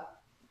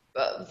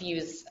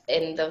views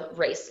in the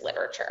race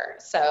literature.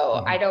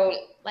 So I don't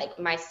like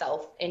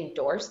myself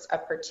endorse a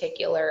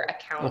particular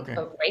account Okay.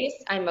 of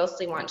race. I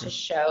mostly want to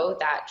show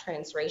that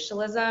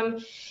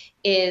transracialism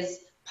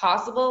is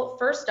possible,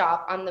 first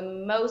off, on the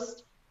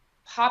most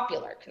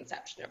popular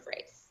conception of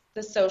race,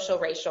 the social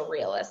racial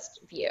realist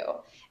view.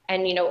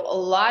 And a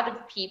lot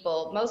of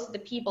people, most of the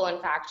people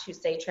in fact who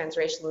say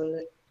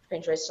transracialism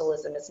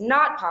is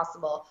not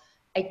possible,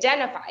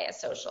 identify as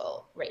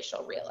social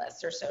racial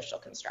realists or social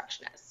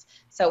constructionists.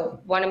 So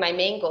one of my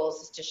main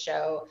goals is to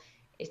show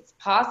it's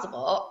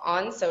possible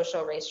on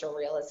social racial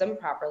realism,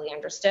 properly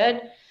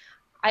understood.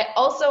 I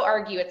also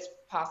argue it's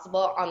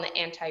possible on the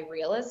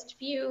anti-realist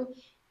view,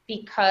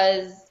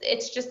 because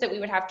it's just that we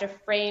would have to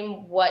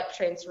frame what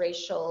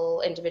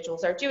transracial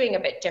individuals are doing a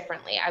bit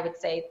differently. I would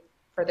say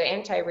for the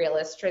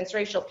anti-realist,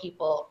 transracial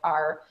people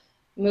are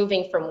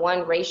moving from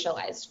one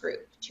racialized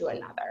group to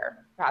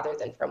another rather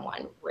than from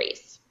one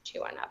race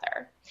to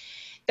another.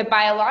 The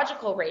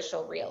biological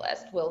racial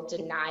realist will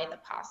deny the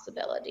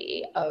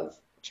possibility of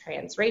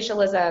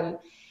transracialism.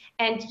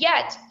 And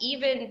yet,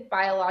 even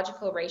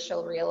biological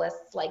racial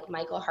realists like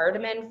Michael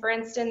Hardiman, for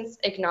instance,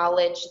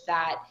 acknowledge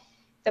that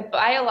the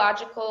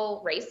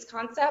biological race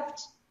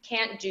concept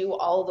can't do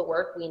all the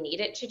work we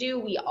need it to do.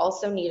 We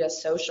also need a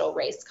social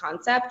race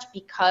concept,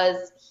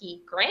 because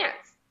he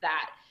grants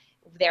that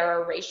there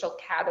are racial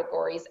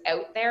categories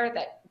out there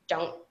that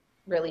don't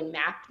really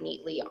map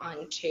neatly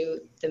onto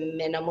the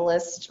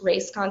minimalist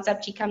race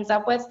concept he comes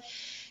up with.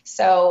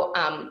 So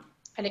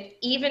kind of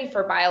even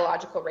for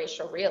biological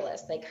racial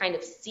realists, they kind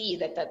of see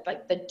that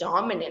the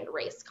dominant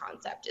race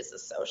concept is a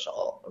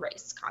social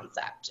race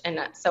concept. And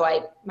so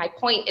my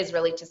point is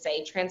really to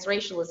say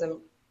transracialism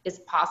is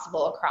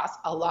possible across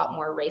a lot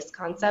more race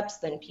concepts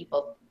than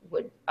people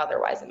would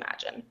otherwise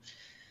imagine.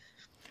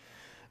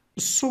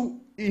 So,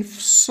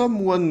 if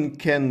someone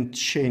can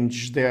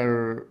change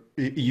their,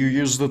 you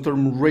use the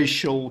term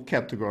racial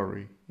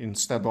category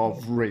instead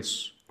of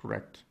race,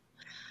 correct?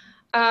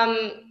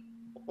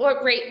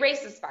 Well,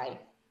 race is fine.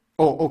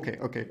 Oh, okay,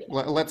 okay.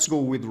 Let's go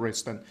with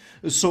race then.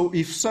 So,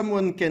 if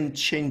someone can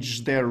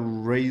change their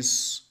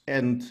race,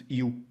 and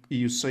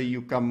you say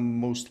you come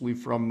mostly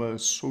from a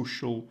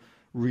social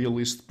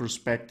realist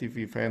perspective,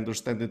 if I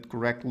understand it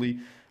correctly,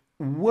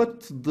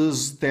 what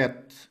does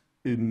that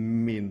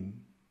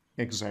mean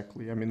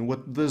exactly? I mean,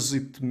 what does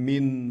it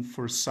mean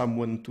for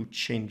someone to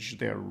change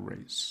their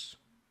race?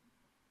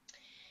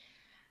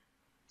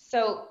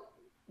 So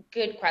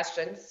good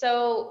question.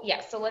 So yeah,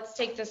 so let's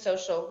take the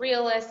social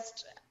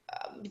realist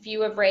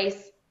view of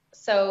race.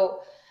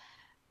 So,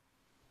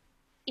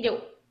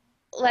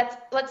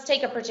 let's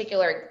take a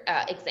particular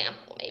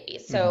example, maybe.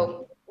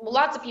 So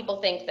lots of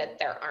people think that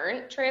there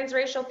aren't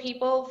transracial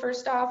people,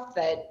 first off,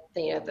 that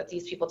that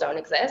these people don't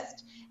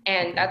exist,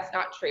 and that's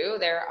not true.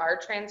 There are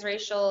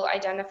transracial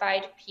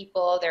identified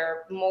people.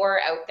 They're more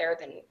out there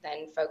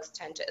than folks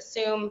tend to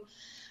assume.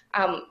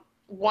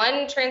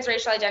 One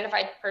transracial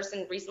identified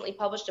person recently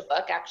published a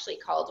book actually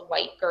called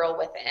White Girl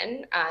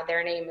Within.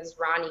 Their name is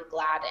Ronnie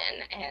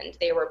Gladden, and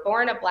they were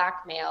born a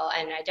Black male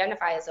and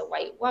identify as a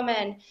white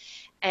woman,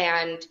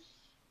 and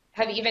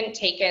have even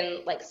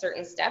taken like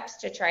certain steps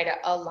to try to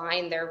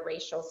align their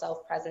racial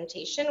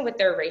self-presentation with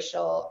their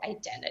racial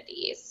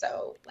identity.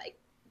 So like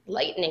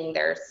lightening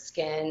their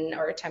skin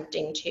or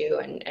attempting to,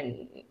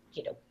 and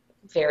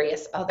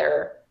various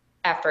other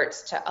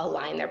efforts to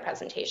align their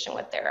presentation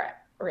with their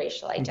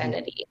racial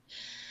identity.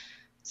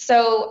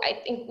 So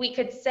I think we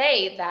could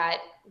say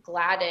that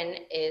Gladden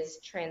is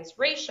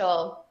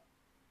transracial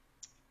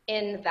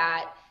in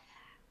that,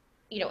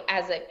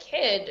 as a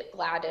kid,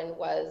 Gladden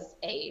was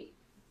a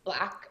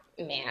Black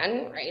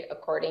man, right,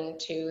 according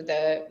to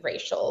the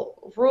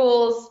racial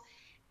rules.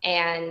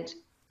 And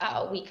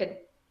we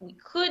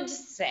could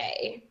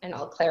say, and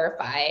I'll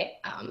clarify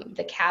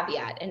the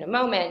caveat in a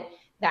moment,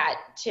 that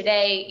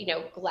today,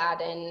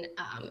 Gladden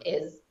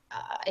is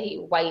a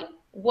white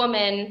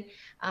woman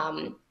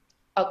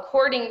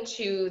according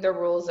to the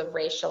rules of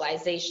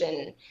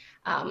racialization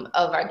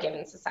of our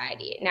given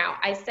society. Now,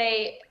 I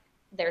say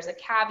there's a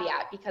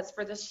caveat because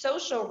for the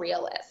social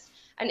realist,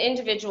 an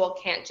individual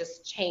can't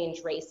just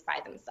change race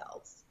by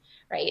themselves,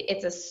 right?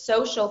 It's a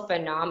social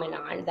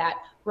phenomenon that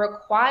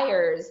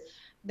requires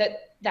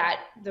that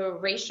the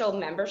racial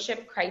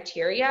membership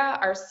criteria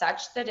are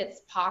such that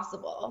it's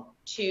possible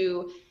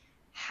to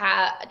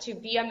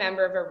be a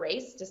member of a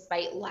race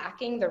despite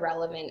lacking the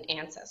relevant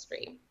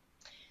ancestry.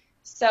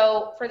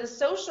 So for the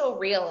social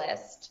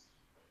realist,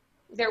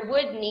 there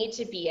would need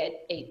to be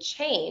a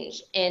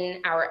change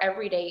in our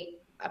everyday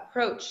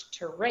approach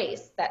to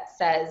race that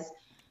says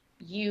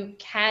you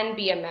can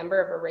be a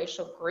member of a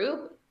racial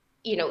group,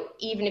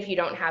 even if you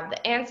don't have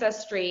the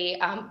ancestry,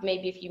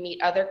 maybe if you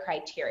meet other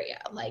criteria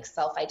like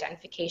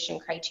self-identification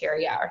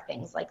criteria or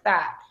things like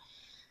that.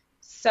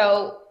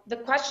 So the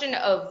question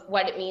of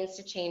what it means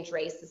to change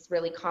race is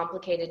really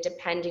complicated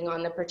depending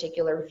on the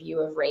particular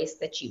view of race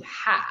that you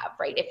have,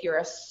 right? If you're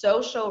a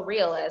social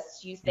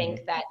realist, you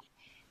think that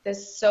the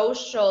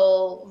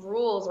social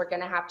rules are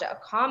going to have to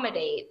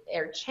accommodate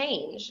or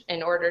change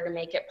in order to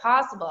make it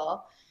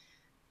possible.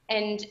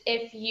 And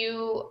if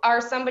you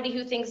are somebody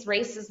who thinks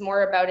race is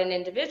more about an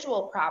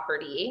individual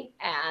property,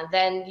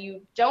 then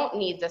you don't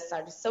need this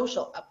sort of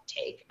social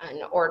uptake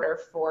in order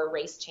for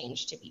race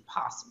change to be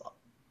possible.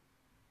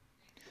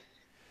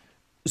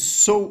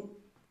 So,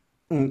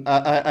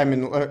 I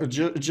mean,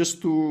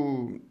 just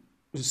to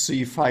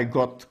see if I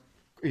got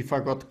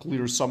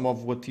clear some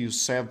of what you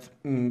said,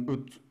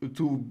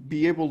 to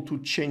be able to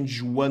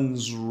change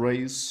one's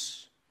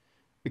race,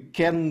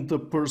 can the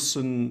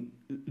person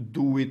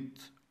do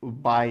it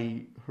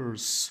by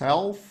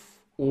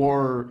herself,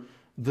 or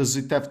does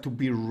it have to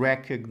be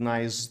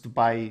recognized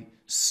by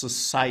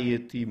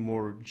society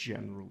more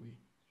generally?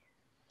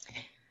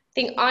 I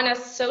think on a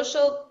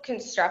social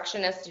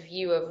constructionist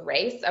view of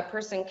race, a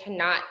person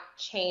cannot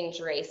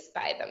change race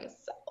by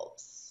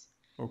themselves.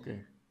 Okay.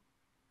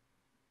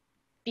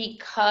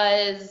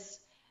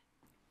 Because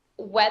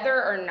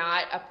whether or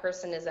not a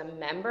person is a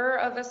member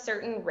of a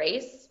certain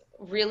race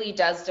really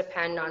does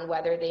depend on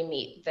whether they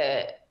meet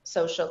the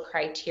social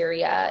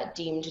criteria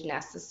deemed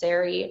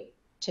necessary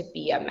to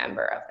be a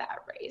member of that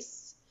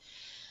race.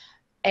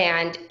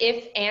 And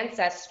if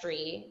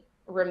ancestry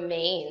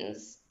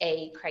remains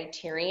a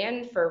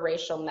criterion for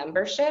racial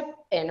membership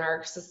in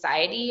our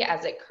society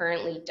as it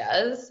currently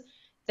does,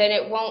 then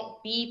it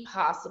won't be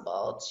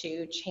possible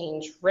to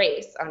change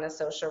race on a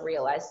social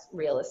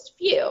realist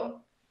view.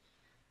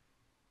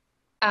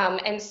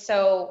 And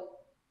so,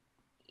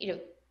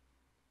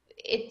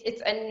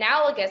 it's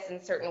analogous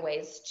in certain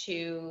ways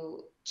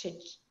to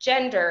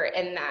gender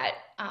in that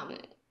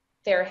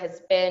there has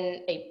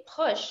been a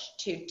push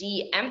to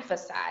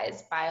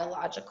de-emphasize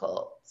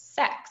biological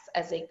sex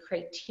as a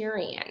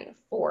criterion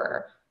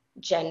for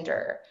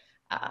gendered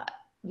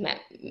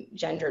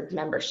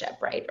membership,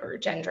 right, or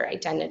gender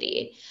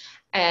identity.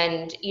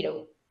 And,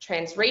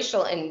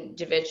 transracial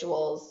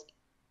individuals,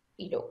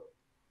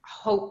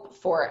 hope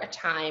for a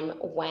time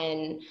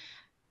when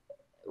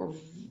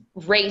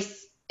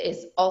race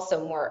is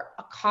also more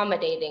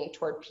accommodating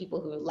toward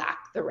people who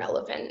lack the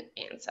relevant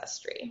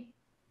ancestry.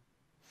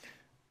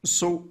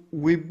 So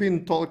we've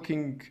been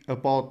talking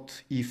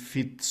about if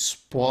it's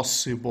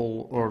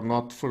possible or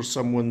not for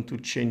someone to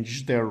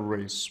change their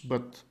race,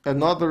 but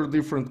another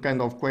different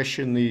kind of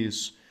question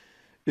is,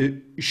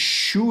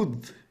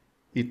 should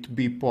it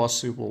be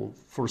possible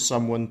for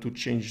someone to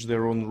change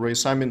their own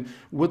race? I mean,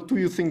 what do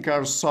you think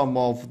are some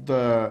of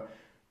the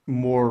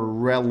more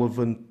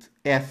relevant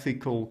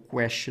ethical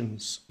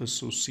questions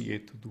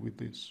associated with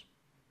this?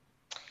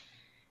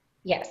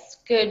 Yes,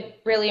 good,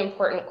 really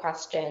important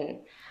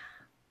question.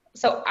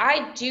 So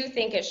I do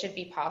think it should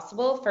be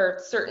possible for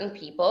certain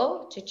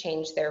people to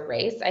change their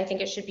race. I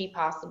think it should be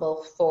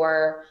possible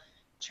for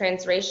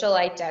transracial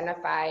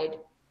identified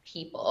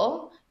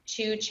people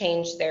to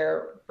change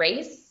their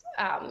race.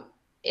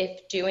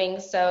 If doing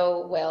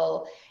so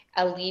will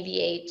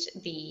alleviate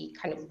the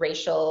kind of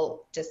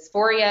racial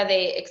dysphoria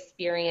they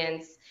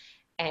experience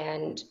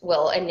and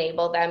will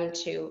enable them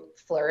to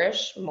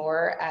flourish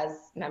more as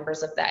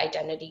members of the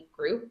identity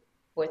group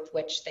with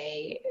which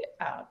they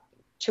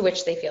to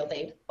which they feel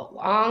they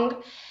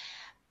belong.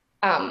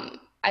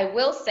 I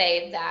will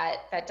say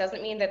that that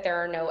doesn't mean that there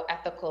are no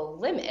ethical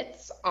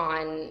limits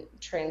on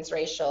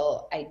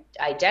transracial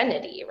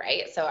identity,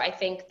 right? So I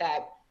think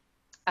that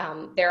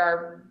there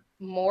are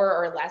more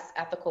or less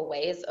ethical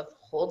ways of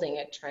holding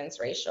a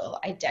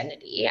transracial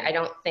identity. I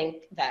don't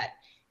think that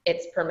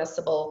it's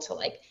permissible to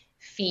like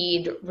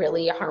feed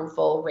really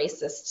harmful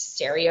racist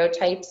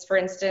stereotypes, for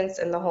instance,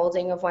 in the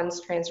holding of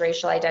one's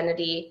transracial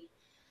identity.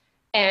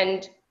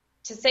 And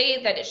to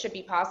say that it should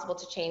be possible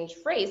to change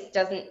race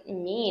doesn't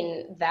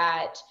mean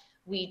that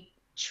we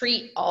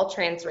treat all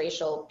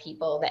transracial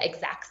people the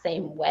exact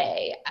same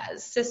way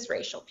as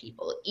cisracial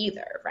people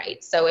either,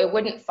 right? So it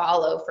wouldn't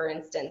follow, for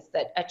instance,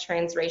 that a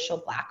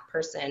transracial Black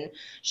person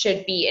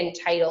should be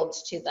entitled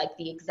to like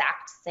the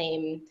exact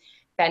same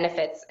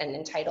benefits and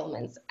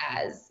entitlements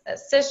as a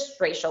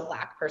cisracial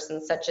Black person,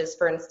 such as,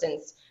 for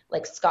instance,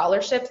 like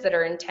scholarships that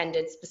are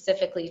intended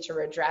specifically to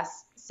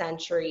redress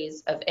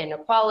centuries of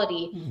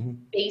inequality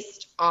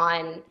based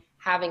on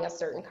having a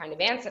certain kind of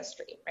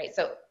ancestry, right?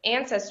 So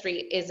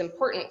ancestry is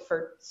important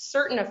for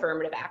certain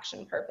affirmative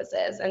action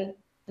purposes. And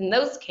in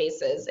those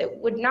cases, it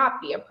would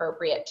not be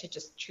appropriate to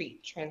just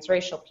treat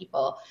transracial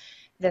people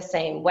the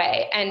same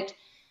way. And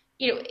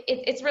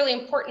it's really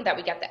important that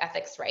we get the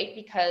ethics right,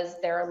 because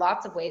there are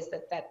lots of ways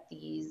that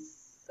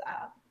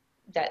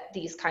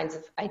these kinds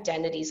of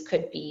identities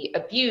could be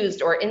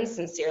abused or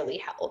insincerely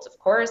held, of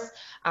course,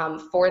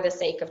 for the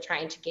sake of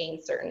trying to gain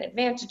certain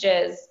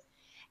advantages.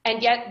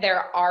 And yet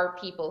there are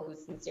people who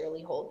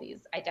sincerely hold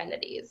these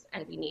identities,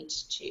 and we need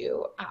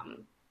to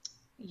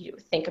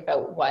think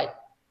about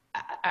what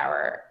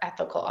our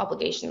ethical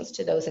obligations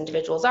to those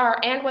individuals are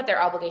and what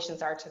their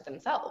obligations are to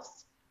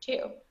themselves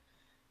too.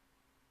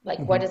 Like,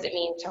 what does it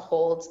mean to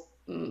hold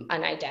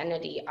an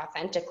identity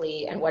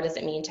authentically, and what does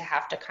it mean to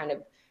have to kind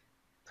of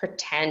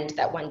pretend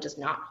that one does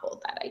not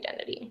hold that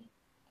identity?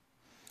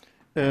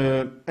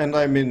 And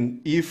I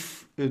mean,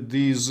 if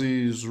this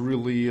is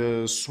really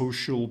a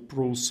social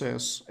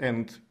process,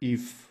 and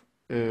if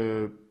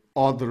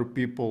other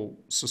people,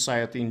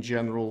 society in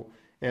general,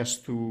 has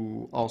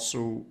to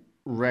also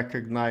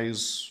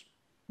recognize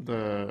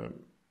the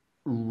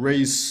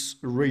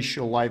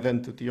racial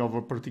identity of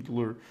a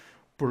particular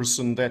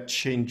person that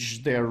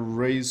changed their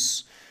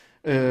race.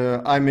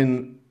 I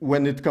mean,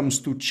 when it comes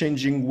to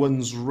changing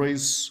one's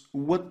race,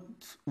 what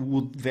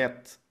would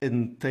that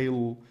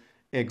entail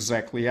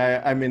exactly?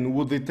 I mean,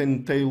 would it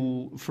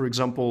entail, for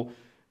example,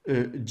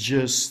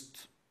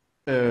 just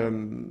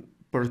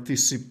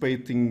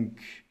participating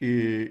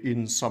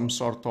in some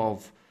sort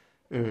of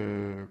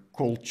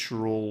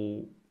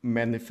cultural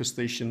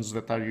manifestations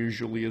that are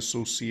usually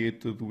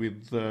associated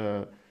with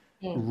the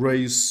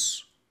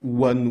race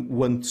one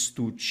wants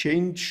to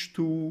change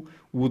to?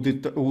 Would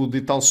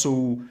it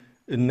also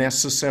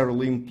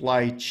necessarily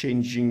imply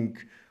changing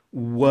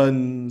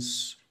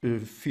one's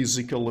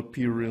physical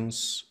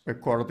appearance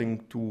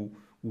according to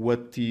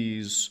what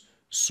is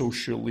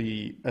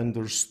socially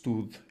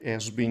understood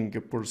as being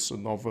a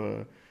person of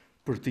a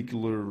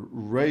particular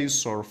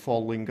race or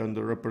falling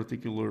under a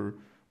particular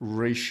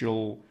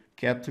racial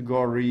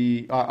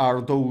category?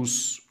 Are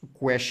those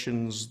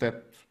questions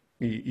that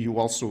you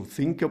also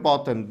think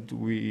about and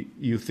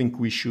you think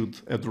we should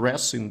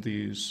address in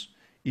this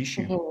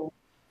issue?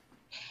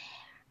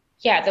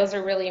 Yeah, those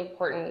are really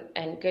important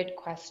and good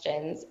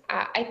questions.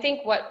 I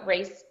think what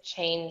race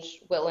change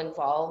will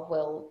involve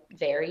will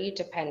vary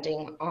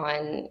depending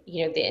on,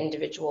 the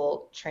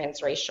individual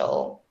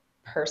transracial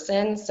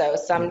person. So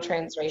some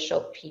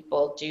transracial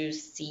people do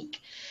seek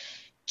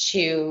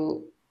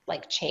to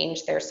like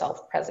change their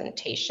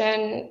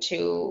self-presentation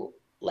to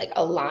like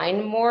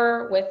align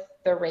more with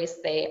the race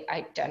they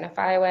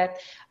identify with.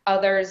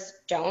 Others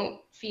don't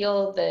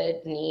feel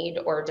the need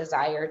or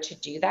desire to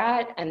do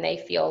that, and they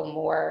feel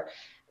more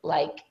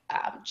like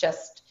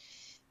just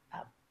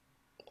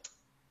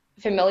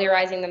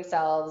familiarizing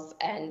themselves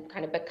and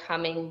kind of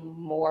becoming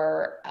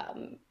more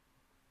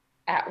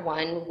at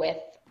one with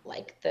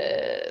like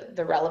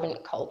the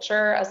relevant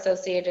culture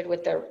associated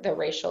with the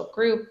racial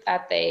group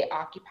that they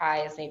occupy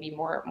is maybe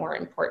more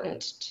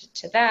important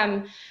to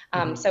them.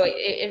 So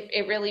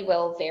it really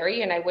will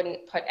vary, and I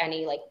wouldn't put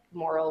any like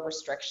moral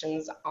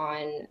restrictions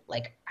on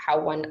like how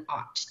one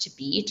ought to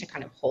be to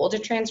kind of hold a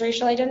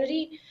transracial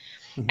identity.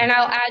 And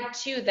I'll add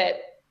too that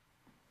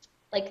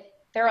like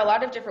there are a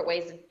lot of different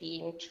ways of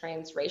being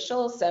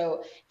transracial.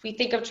 So if we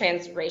think of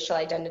transracial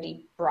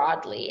identity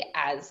broadly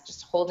as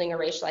just holding a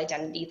racial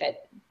identity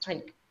that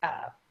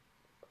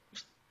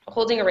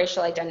holding a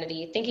racial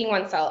identity, thinking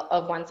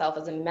oneself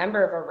as a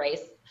member of a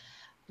race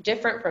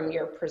different from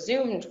your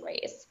presumed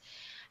race,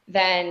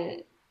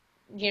 then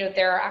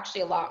there are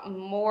actually a lot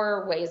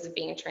more ways of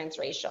being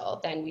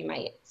transracial than we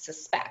might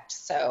suspect.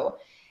 So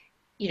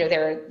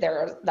there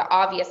the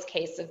obvious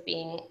case of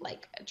being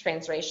like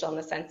transracial in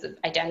the sense of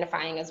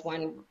identifying as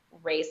one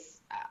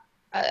race,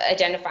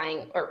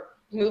 identifying or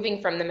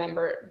moving from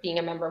being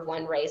a member of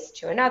one race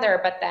to another,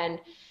 but then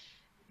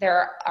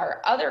there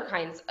are other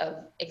kinds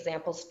of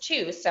examples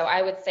too. So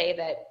I would say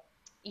that,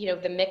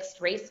 the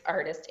mixed race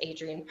artist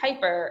Adrian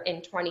Piper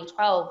in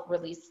 2012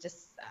 released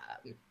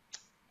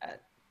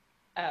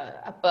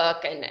a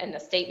book and a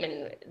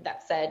statement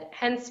that said,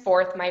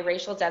 henceforth, my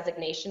racial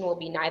designation will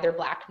be neither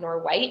black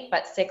nor white,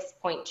 but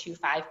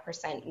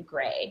 6.25%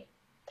 gray.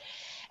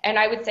 And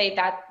I would say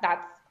that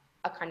that's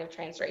a kind of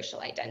transracial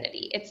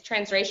identity. It's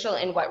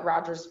transracial in what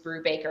Rogers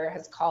Brubaker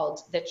has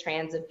called the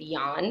trans of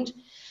beyond.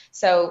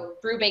 So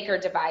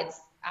Brubaker divides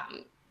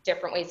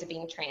different ways of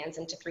being trans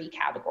into 3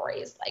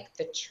 categories, like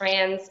the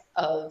trans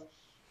of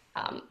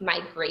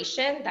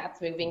migration,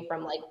 that's moving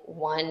from like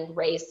one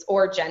race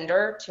or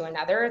gender to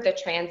another. The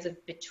trans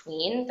of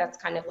between, that's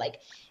kind of like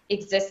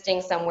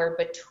existing somewhere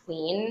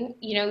between,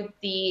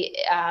 the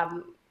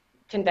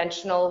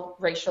conventional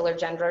racial or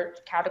gender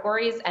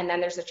categories. And then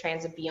there's a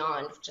trans of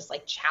beyond, just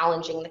like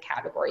challenging the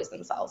categories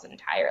themselves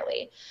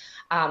entirely.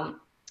 And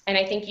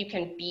I think you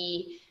can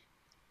be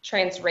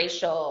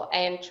transracial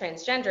and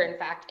transgender, in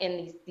fact,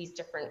 in these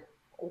different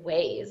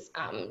ways,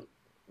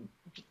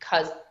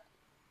 because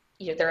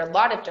there are a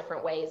lot of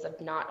different ways of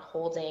not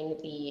holding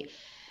the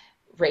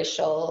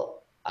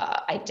racial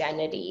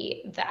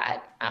identity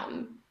that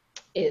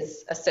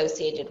is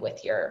associated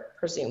with your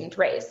presumed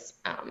race.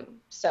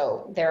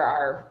 So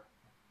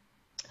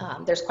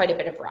there's quite a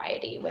bit of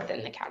variety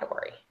within the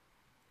category.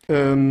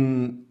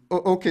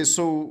 Okay,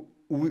 so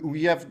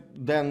we have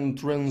then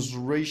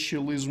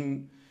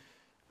transracialism,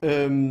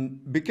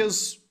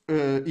 because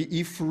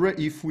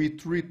if we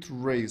treat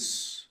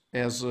race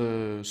as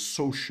a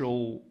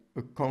social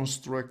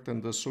construct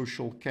and a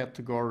social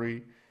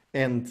category,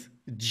 and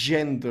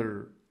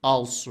gender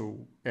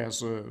also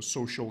as a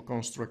social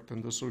construct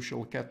and a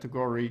social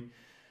category,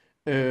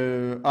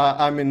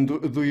 I mean,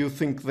 do you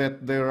think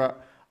that there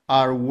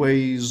are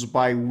ways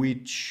by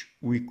which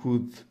we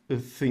could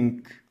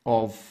think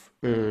of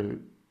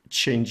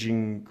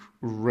changing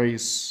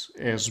race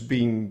as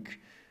being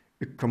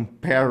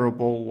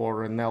comparable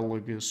or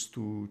analogous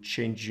to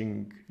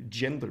changing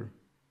gender?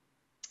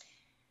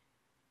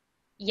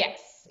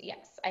 Yes.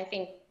 I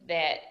think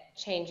that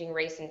changing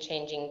race and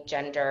changing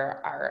gender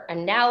are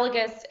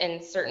analogous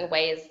in certain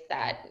ways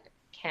that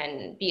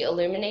can be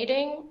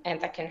illuminating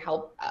and that can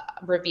help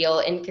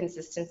reveal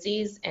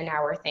inconsistencies in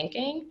our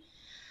thinking.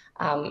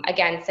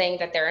 Again, saying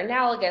that they're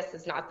analogous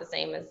is not the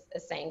same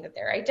as saying that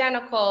they're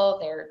identical.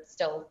 They're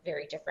still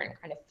very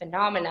different kind of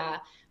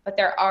phenomena, but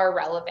there are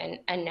relevant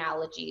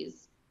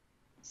analogies,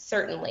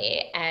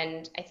 certainly.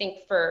 And I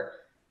think for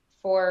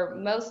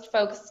most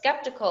folks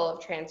skeptical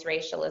of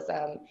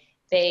transracialism,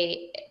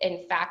 they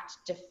in fact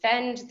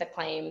defend the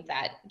claim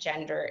that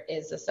gender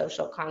is a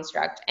social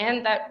construct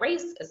and that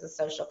race is a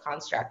social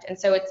construct. And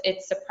so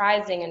it's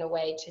surprising in a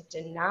way to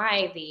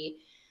deny the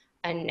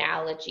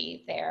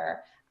analogy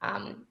there.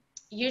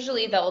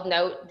 Usually they'll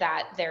note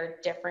that there are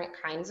different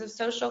kinds of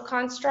social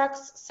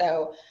constructs.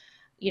 So,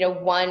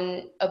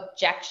 one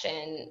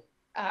objection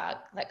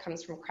that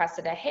comes from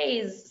Cressida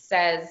Hayes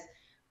says,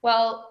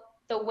 well,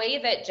 the way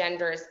that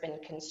gender has been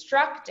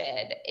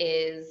constructed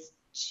is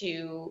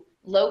to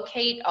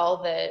locate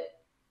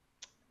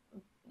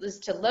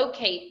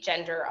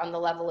gender on the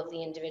level of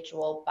the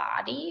individual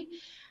body,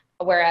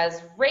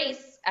 whereas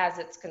race, as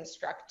it's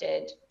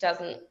constructed,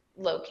 doesn't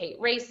locate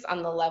race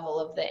on the level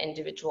of the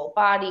individual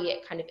body.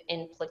 It kind of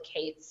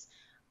implicates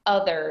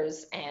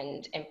others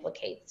and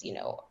implicates,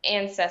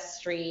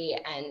 ancestry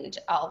and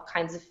all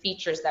kinds of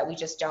features that we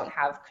just don't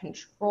have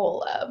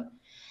control of.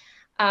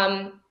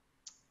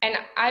 And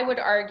I would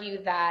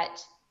argue that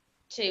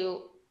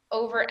to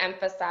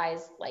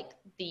overemphasize like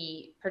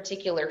the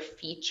particular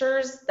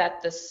features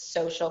that the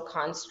social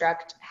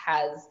construct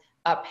has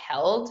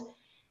upheld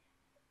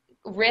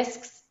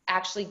risks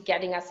actually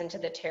getting us into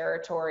the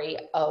territory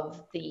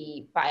of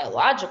the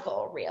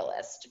biological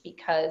realist,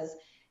 because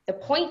the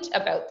point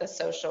about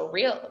social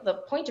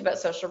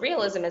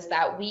realism is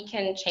that we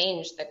can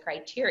change the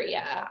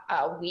criteria.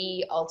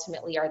 We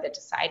ultimately are the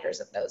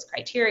deciders of those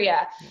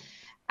criteria.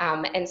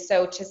 And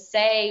so to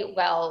say,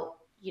 well,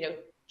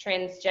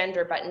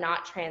 transgender but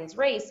not trans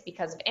race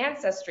because of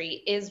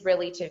ancestry is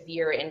really to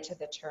veer into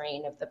the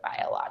terrain of the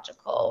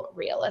biological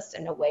realist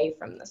and away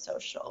from the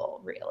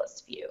social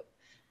realist view.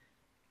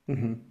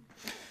 Mm-hmm.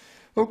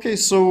 Okay,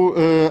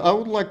 so I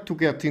would like to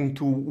get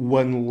into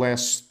one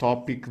last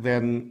topic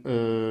then.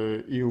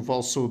 You've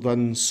also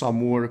done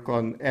some work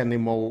on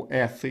animal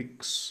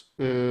ethics.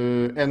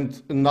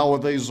 And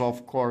nowadays,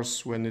 of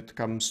course, when it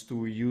comes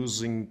to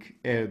using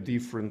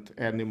different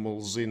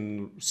animals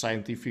in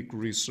scientific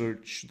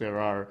research, there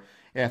are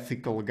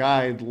ethical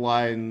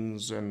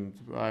guidelines, and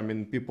I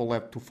mean, people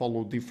have to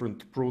follow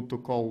different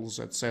protocols,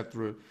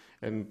 etc.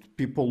 And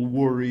people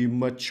worry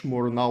much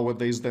more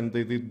nowadays than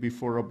they did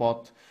before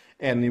about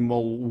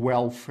animal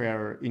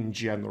welfare in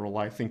general.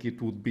 I think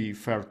it would be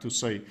fair to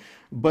say.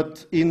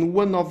 But in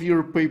one of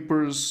your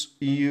papers,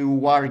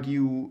 you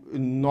argue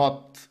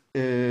not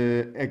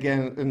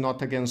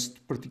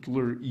against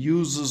particular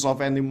uses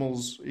of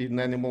animals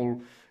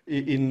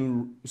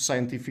in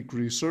scientific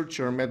research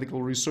or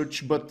medical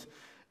research, but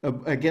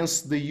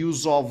against the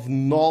use of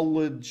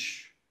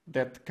knowledge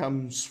that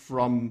comes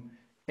from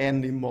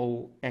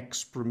animal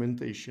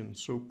experimentation.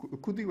 So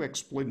could you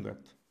explain that?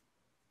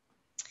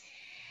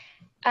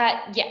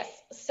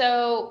 Yes.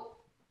 So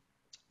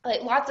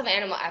like lots of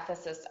animal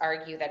ethicists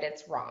argue that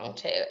it's wrong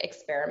to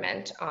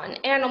experiment on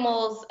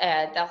animals.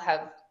 They'll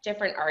have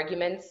different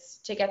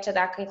arguments to get to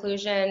that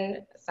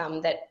conclusion.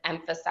 Some that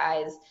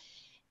emphasize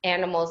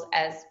animals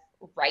as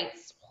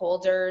rights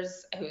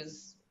holders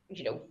whose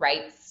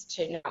rights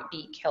to not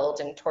be killed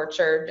and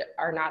tortured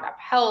are not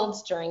upheld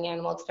during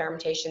animal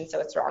experimentation, so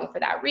it's wrong for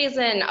that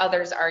reason.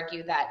 Others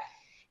argue that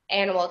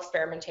animal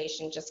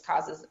experimentation just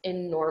causes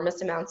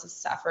enormous amounts of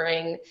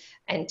suffering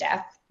and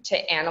death to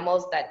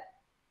animals that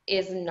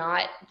is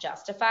not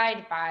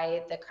justified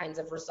by the kinds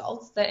of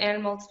results that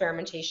animal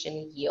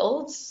experimentation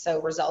yields.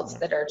 So results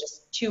that are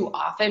just too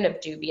often of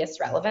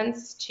dubious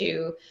relevance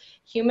to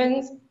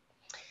humans.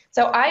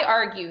 So I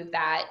argue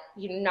that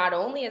not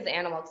only is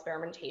animal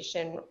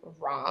experimentation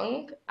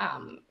wrong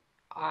on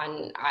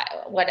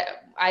what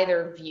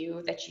either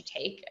view that you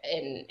take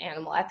in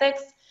animal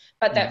ethics,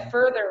 but that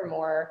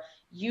furthermore,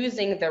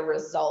 using the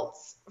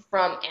results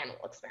from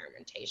animal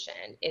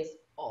experimentation is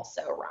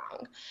also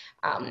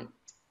wrong.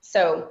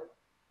 So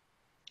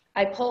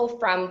I pull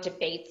from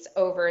debates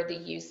over the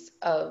use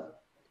of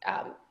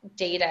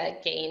data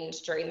gained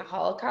during the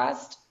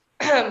Holocaust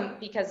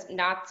because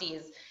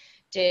Nazis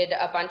did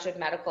a bunch of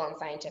medical and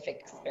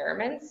scientific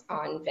experiments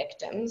on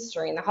victims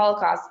during the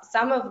Holocaust,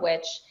 some of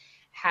which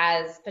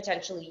has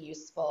potentially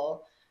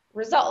useful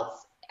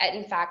results.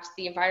 In fact,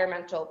 the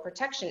Environmental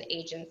Protection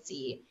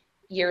Agency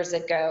years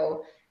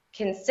ago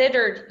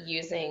considered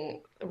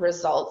using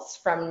results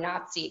from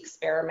Nazi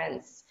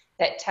experiments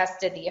that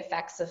tested the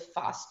effects of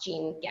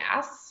phosgene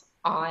gas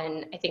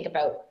on, I think,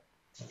 about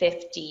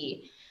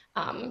 50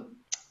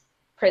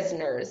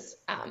 prisoners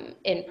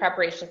in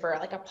preparation for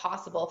like a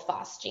possible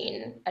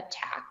phosgene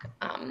attack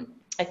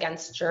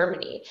against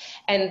Germany.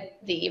 And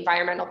the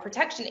Environmental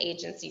Protection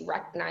Agency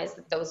recognized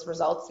that those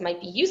results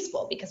might be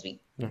useful because we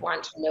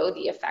want to know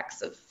the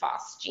effects of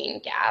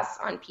phosgene gas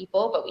on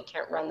people, but we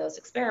can't run those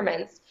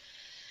experiments.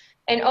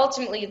 And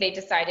ultimately, they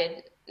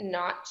decided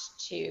not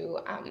to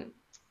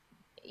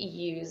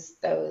use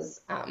those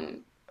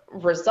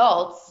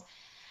results.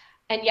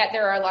 And yet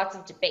there are lots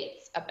of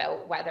debates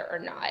about whether or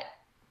not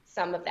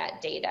some of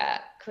that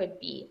data could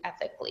be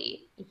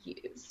ethically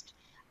used.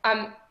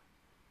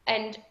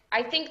 And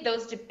I think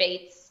those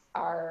debates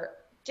are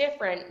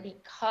different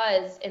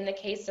because in the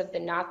case of the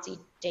Nazi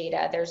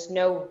data, there's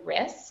no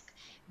risk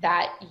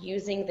that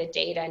using the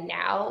data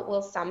now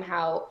will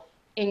somehow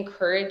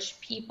encourage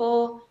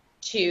people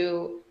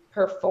to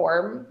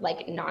perform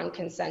like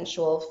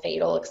non-consensual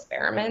fatal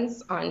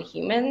experiments on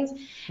humans.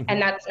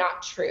 And that's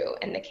not true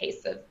in the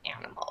case of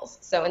animals.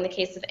 So in the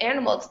case of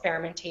animal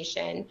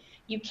experimentation,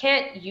 you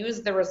can't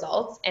use the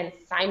results and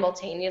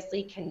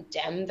simultaneously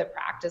condemn the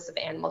practice of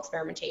animal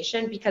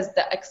experimentation because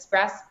the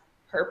express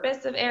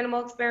purpose of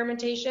animal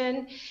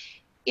experimentation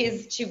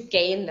is to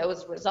gain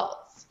those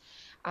results.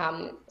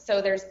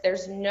 So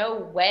there's no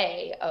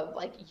way of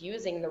like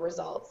using the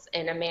results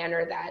in a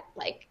manner that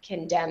like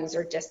condemns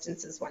or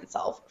distances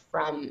oneself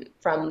from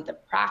the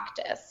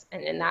practice,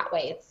 and in that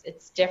way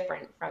it's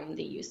different from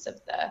the use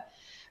of the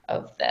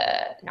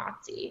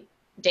Nazi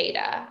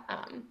data.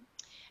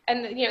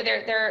 And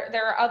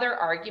there are other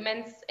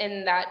arguments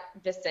in that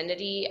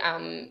vicinity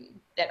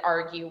that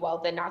argue, well,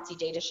 the Nazi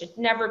data should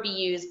never be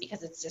used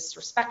because it's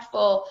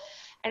disrespectful.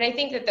 And I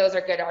think that those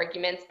are good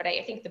arguments, but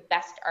I think the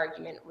best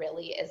argument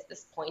really is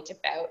this point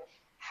about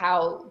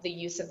how the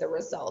use of the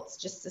results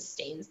just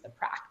sustains the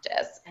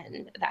practice,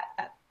 and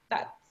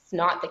that's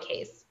not the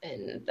case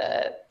in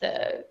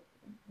the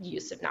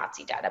use of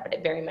Nazi data, but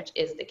it very much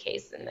is the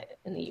case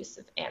in the use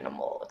of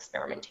animal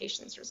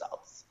experimentation's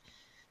results.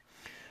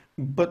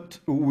 But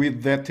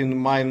with that in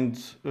mind,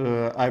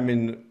 I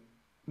mean,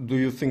 do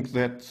you think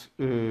that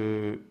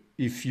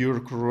if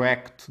you're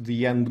correct,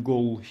 the end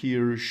goal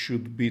here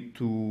should be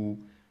to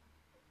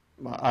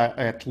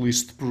at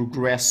least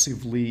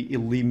progressively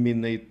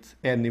eliminate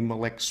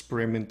animal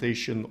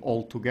experimentation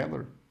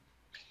altogether?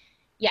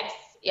 Yes,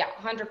 yeah,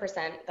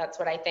 100%. That's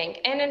what I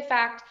think. And in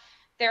fact,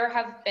 there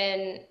have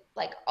been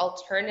like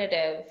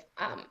alternatives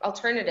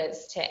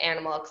to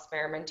animal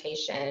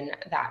experimentation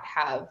that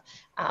have,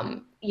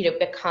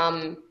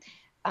 become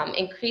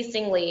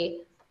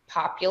increasingly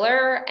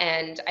popular.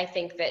 And I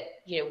think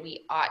that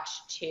we ought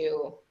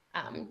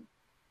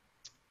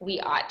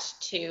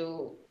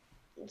to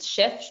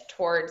shift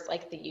towards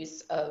like the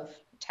use of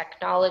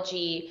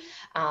technology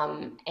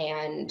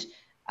and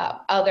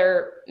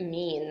other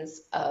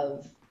means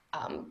of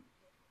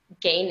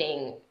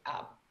gaining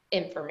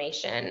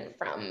information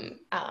from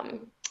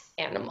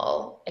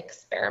animal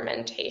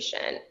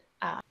experimentation.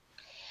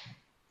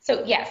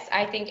 So yes,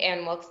 I think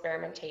animal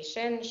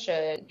experimentation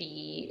should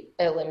be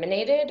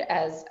eliminated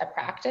as a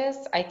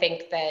practice. I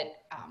think that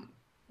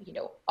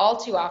all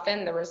too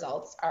often the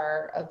results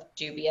are of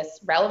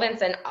dubious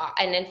relevance, and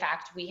in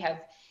fact we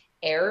have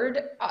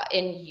erred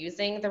in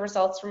using the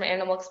results from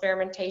animal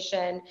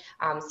experimentation.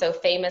 So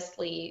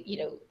famously,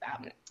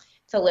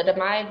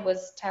 thalidomide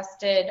was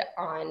tested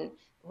on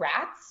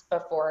rats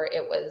before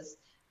it was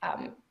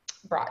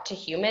brought to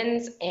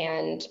humans,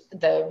 and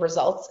the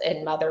results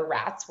in mother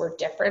rats were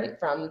different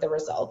from the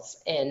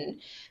results in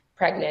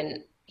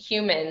pregnant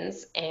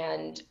humans.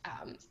 And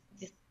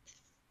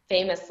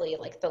famously,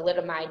 like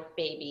thalidomide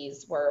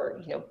babies were,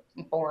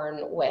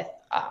 born with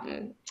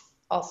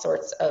all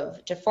sorts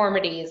of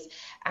deformities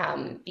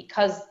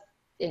because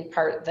in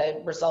part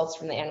the results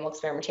from the animal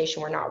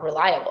experimentation were not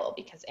reliable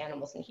because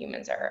animals and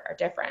humans are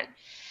different.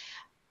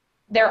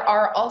 There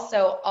are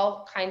also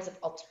all kinds of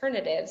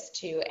alternatives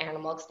to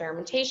animal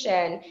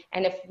experimentation,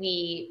 and if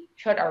we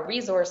put our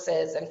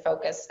resources and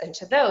focus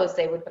into those,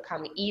 they would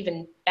become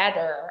even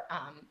better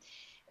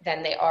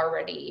than they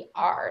already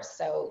are.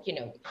 So,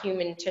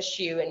 human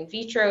tissue in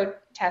vitro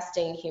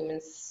testing,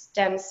 human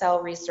stem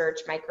cell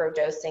research,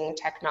 microdosing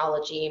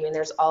technology. I mean,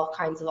 there's all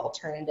kinds of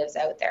alternatives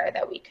out there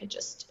that we could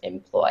just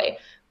employ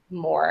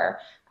more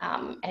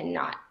and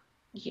not,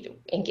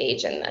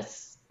 engage in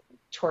this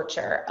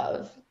torture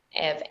of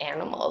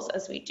animals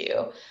as we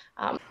do.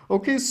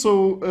 Okay,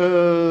 so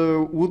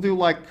would you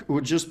like,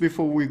 just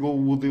before we go,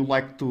 would you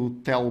like to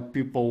tell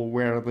people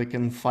where they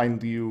can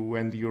find you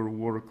and your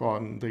work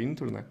on the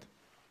internet?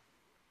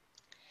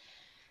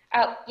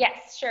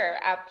 Yes, sure.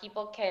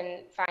 People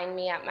can find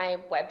me at my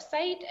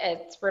website.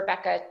 It's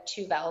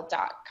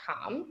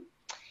RebeccaTuvel.com.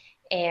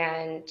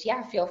 And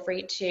yeah, feel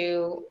free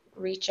to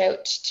reach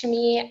out to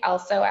me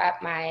also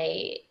at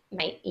my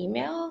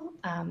email,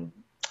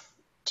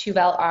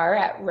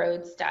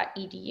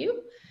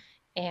 tuvelr@rhodes.edu.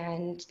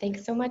 And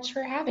thanks so much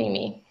for having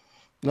me.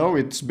 No,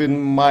 it's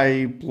been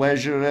my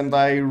pleasure, and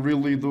I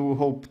really do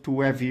hope to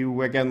have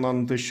you again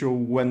on the show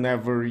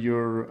whenever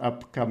your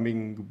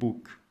upcoming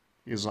book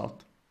is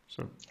out.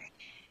 So,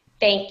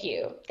 Thank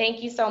you.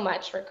 Thank you so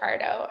much,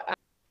 Ricardo.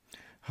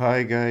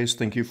 hi guys,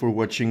 thank you for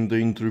watching the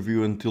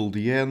interview until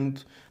the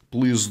end.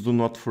 Please do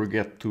not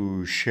forget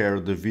to share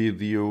the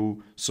video,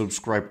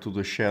 subscribe to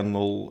the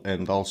channel,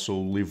 and also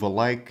leave a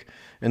like.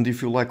 And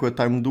if you like what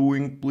I'm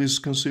doing, please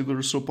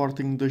consider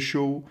supporting the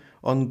show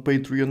on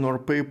Patreon or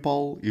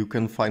PayPal. You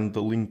can find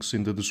the links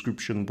in the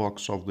description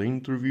box of the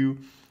interview.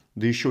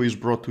 This show is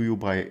brought to you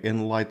by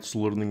Enlights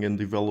Learning and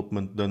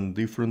Development Done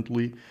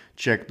Differently.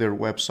 Check their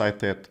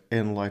website at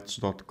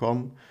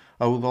enlights.com.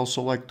 I would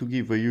also like to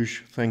give a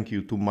huge thank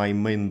you to my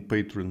main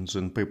patrons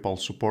and PayPal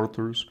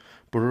supporters: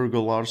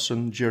 Pererga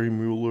Larsen, Jerry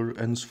Mueller,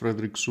 Hans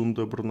Frederick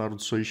Sunda, Bernardo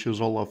Seixas,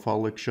 Olaf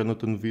Alex,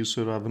 Jonathan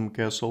Visser, Adam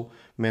Kessel,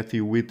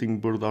 Matthew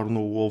Whittingbird,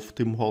 Arno Wolf,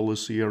 Tim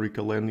Hollacy, Eric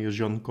Alenia,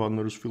 John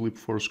Connors, Philip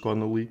Force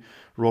Connolly,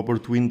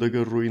 Robert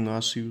Windager, Rui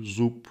Inácio,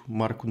 Zup,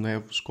 Marco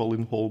Neves,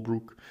 Colin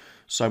Holbrook,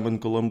 Simon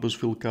Columbus,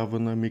 Phil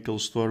Kavanagh, Michael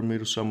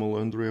Stormir, Samuel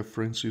Andrea,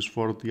 Francis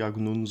Ford, Tiago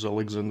Nunes,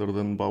 Alexander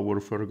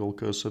Denbauer, Fergal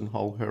Cusson,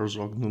 Hal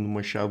Herzog, Nuno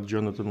Machado,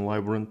 Jonathan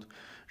Librant,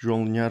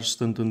 João Linhares,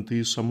 Stanton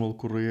T, Samuel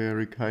Correa,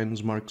 Eric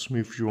Hines, Mark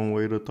Smith, João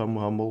Eira, Tom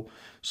Hummel,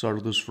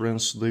 Sardas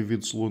France,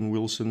 David Sloan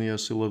Wilson,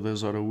 Yacila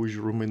Dez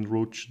Araújo, Romain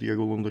Roach,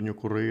 Diego Londoño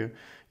Correa,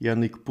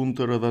 Yannick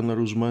Punter, Adana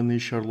Rusmani,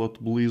 Charlotte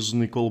Bliss,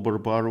 Nicole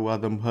Barbaro,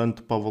 Adam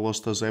Hunt, Pavel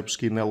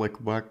Ostazewski,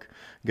 Nelek Bach,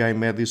 Guy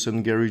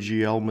Madison, Gary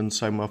G. Elman,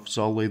 Saima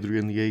Afzal,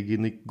 Adrian Yeagy,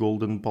 Nick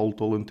Golden, Paulo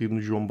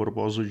Tolentino, João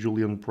Barbosa,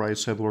 Julian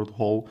Price, Edward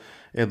Hall,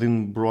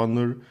 Edin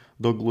Bronner,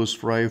 Douglas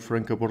Fry,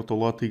 Franca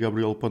Bortolotti,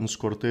 Gabriel Panos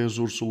Cortez,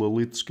 Ursula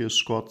Litske,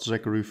 Scott,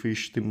 Zachary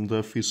Fish, Tim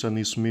Duffy,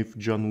 Sunny Smith,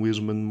 John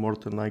Wiseman,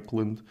 Morten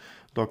Eichland,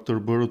 Dr.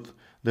 Bird,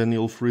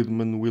 Daniel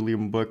Friedman,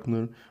 William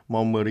Buckner,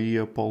 Mau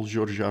Maria, Paul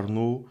George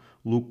Arnaud,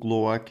 Luke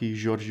Loaki,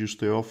 Georgios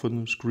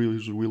Theophanos,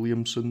 Chris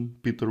Williamson,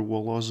 Peter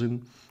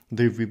Wolozin,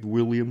 David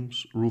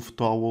Williams, Ruth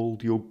Towell,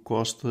 Diogo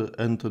Costa,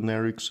 Anton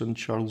Erickson,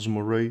 Charles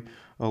Murray,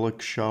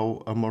 Alex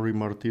Shaw, Amari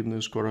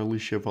Martinez, Coralie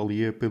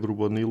Chevalier, Pedro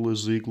Bonilla,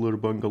 Ziegler,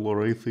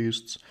 Bangalore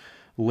Atheists,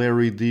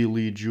 Larry D.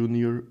 Lee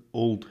Jr.,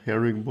 Old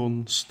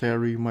Herringbone,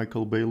 Sterry,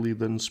 Michael Bailey,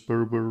 Dan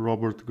Sperber,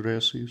 Robert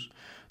Grassis,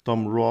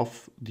 Tom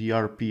Roth,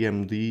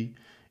 DRPMD,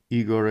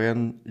 Igor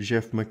N.,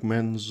 Jeff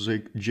McMahon,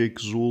 Jake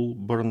Zool,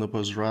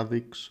 Barnabas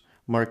Radix,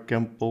 Mark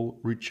Campbell,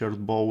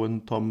 Richard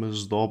Bowen,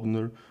 Thomas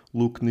Dobner,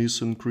 Luke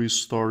Neeson, Chris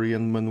Story,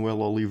 and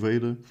Manuel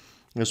Oliveira.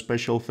 A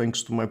special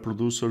thanks to my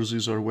producers,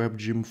 Isar Webb,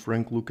 Jim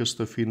Frank, Lucas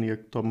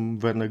Stafiniak, Tom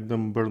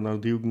Vanagdam,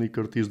 Bernard Hughney,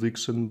 Curtis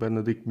Dixon,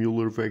 Benedict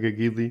Mueller, Vega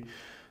Giddy,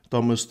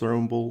 Thomas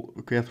Turnbull,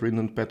 Catherine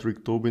and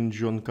Patrick Tobin,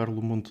 John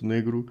Carlo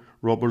Montenegro,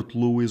 Robert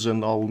Lewis,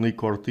 and Al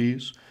Nick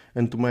Ortiz,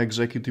 and to my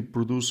executive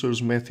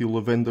producers, Matthew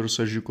Lavender,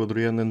 Sergio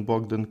Codrian, and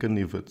Bogdan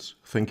Kanivets.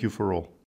 Thank you for all.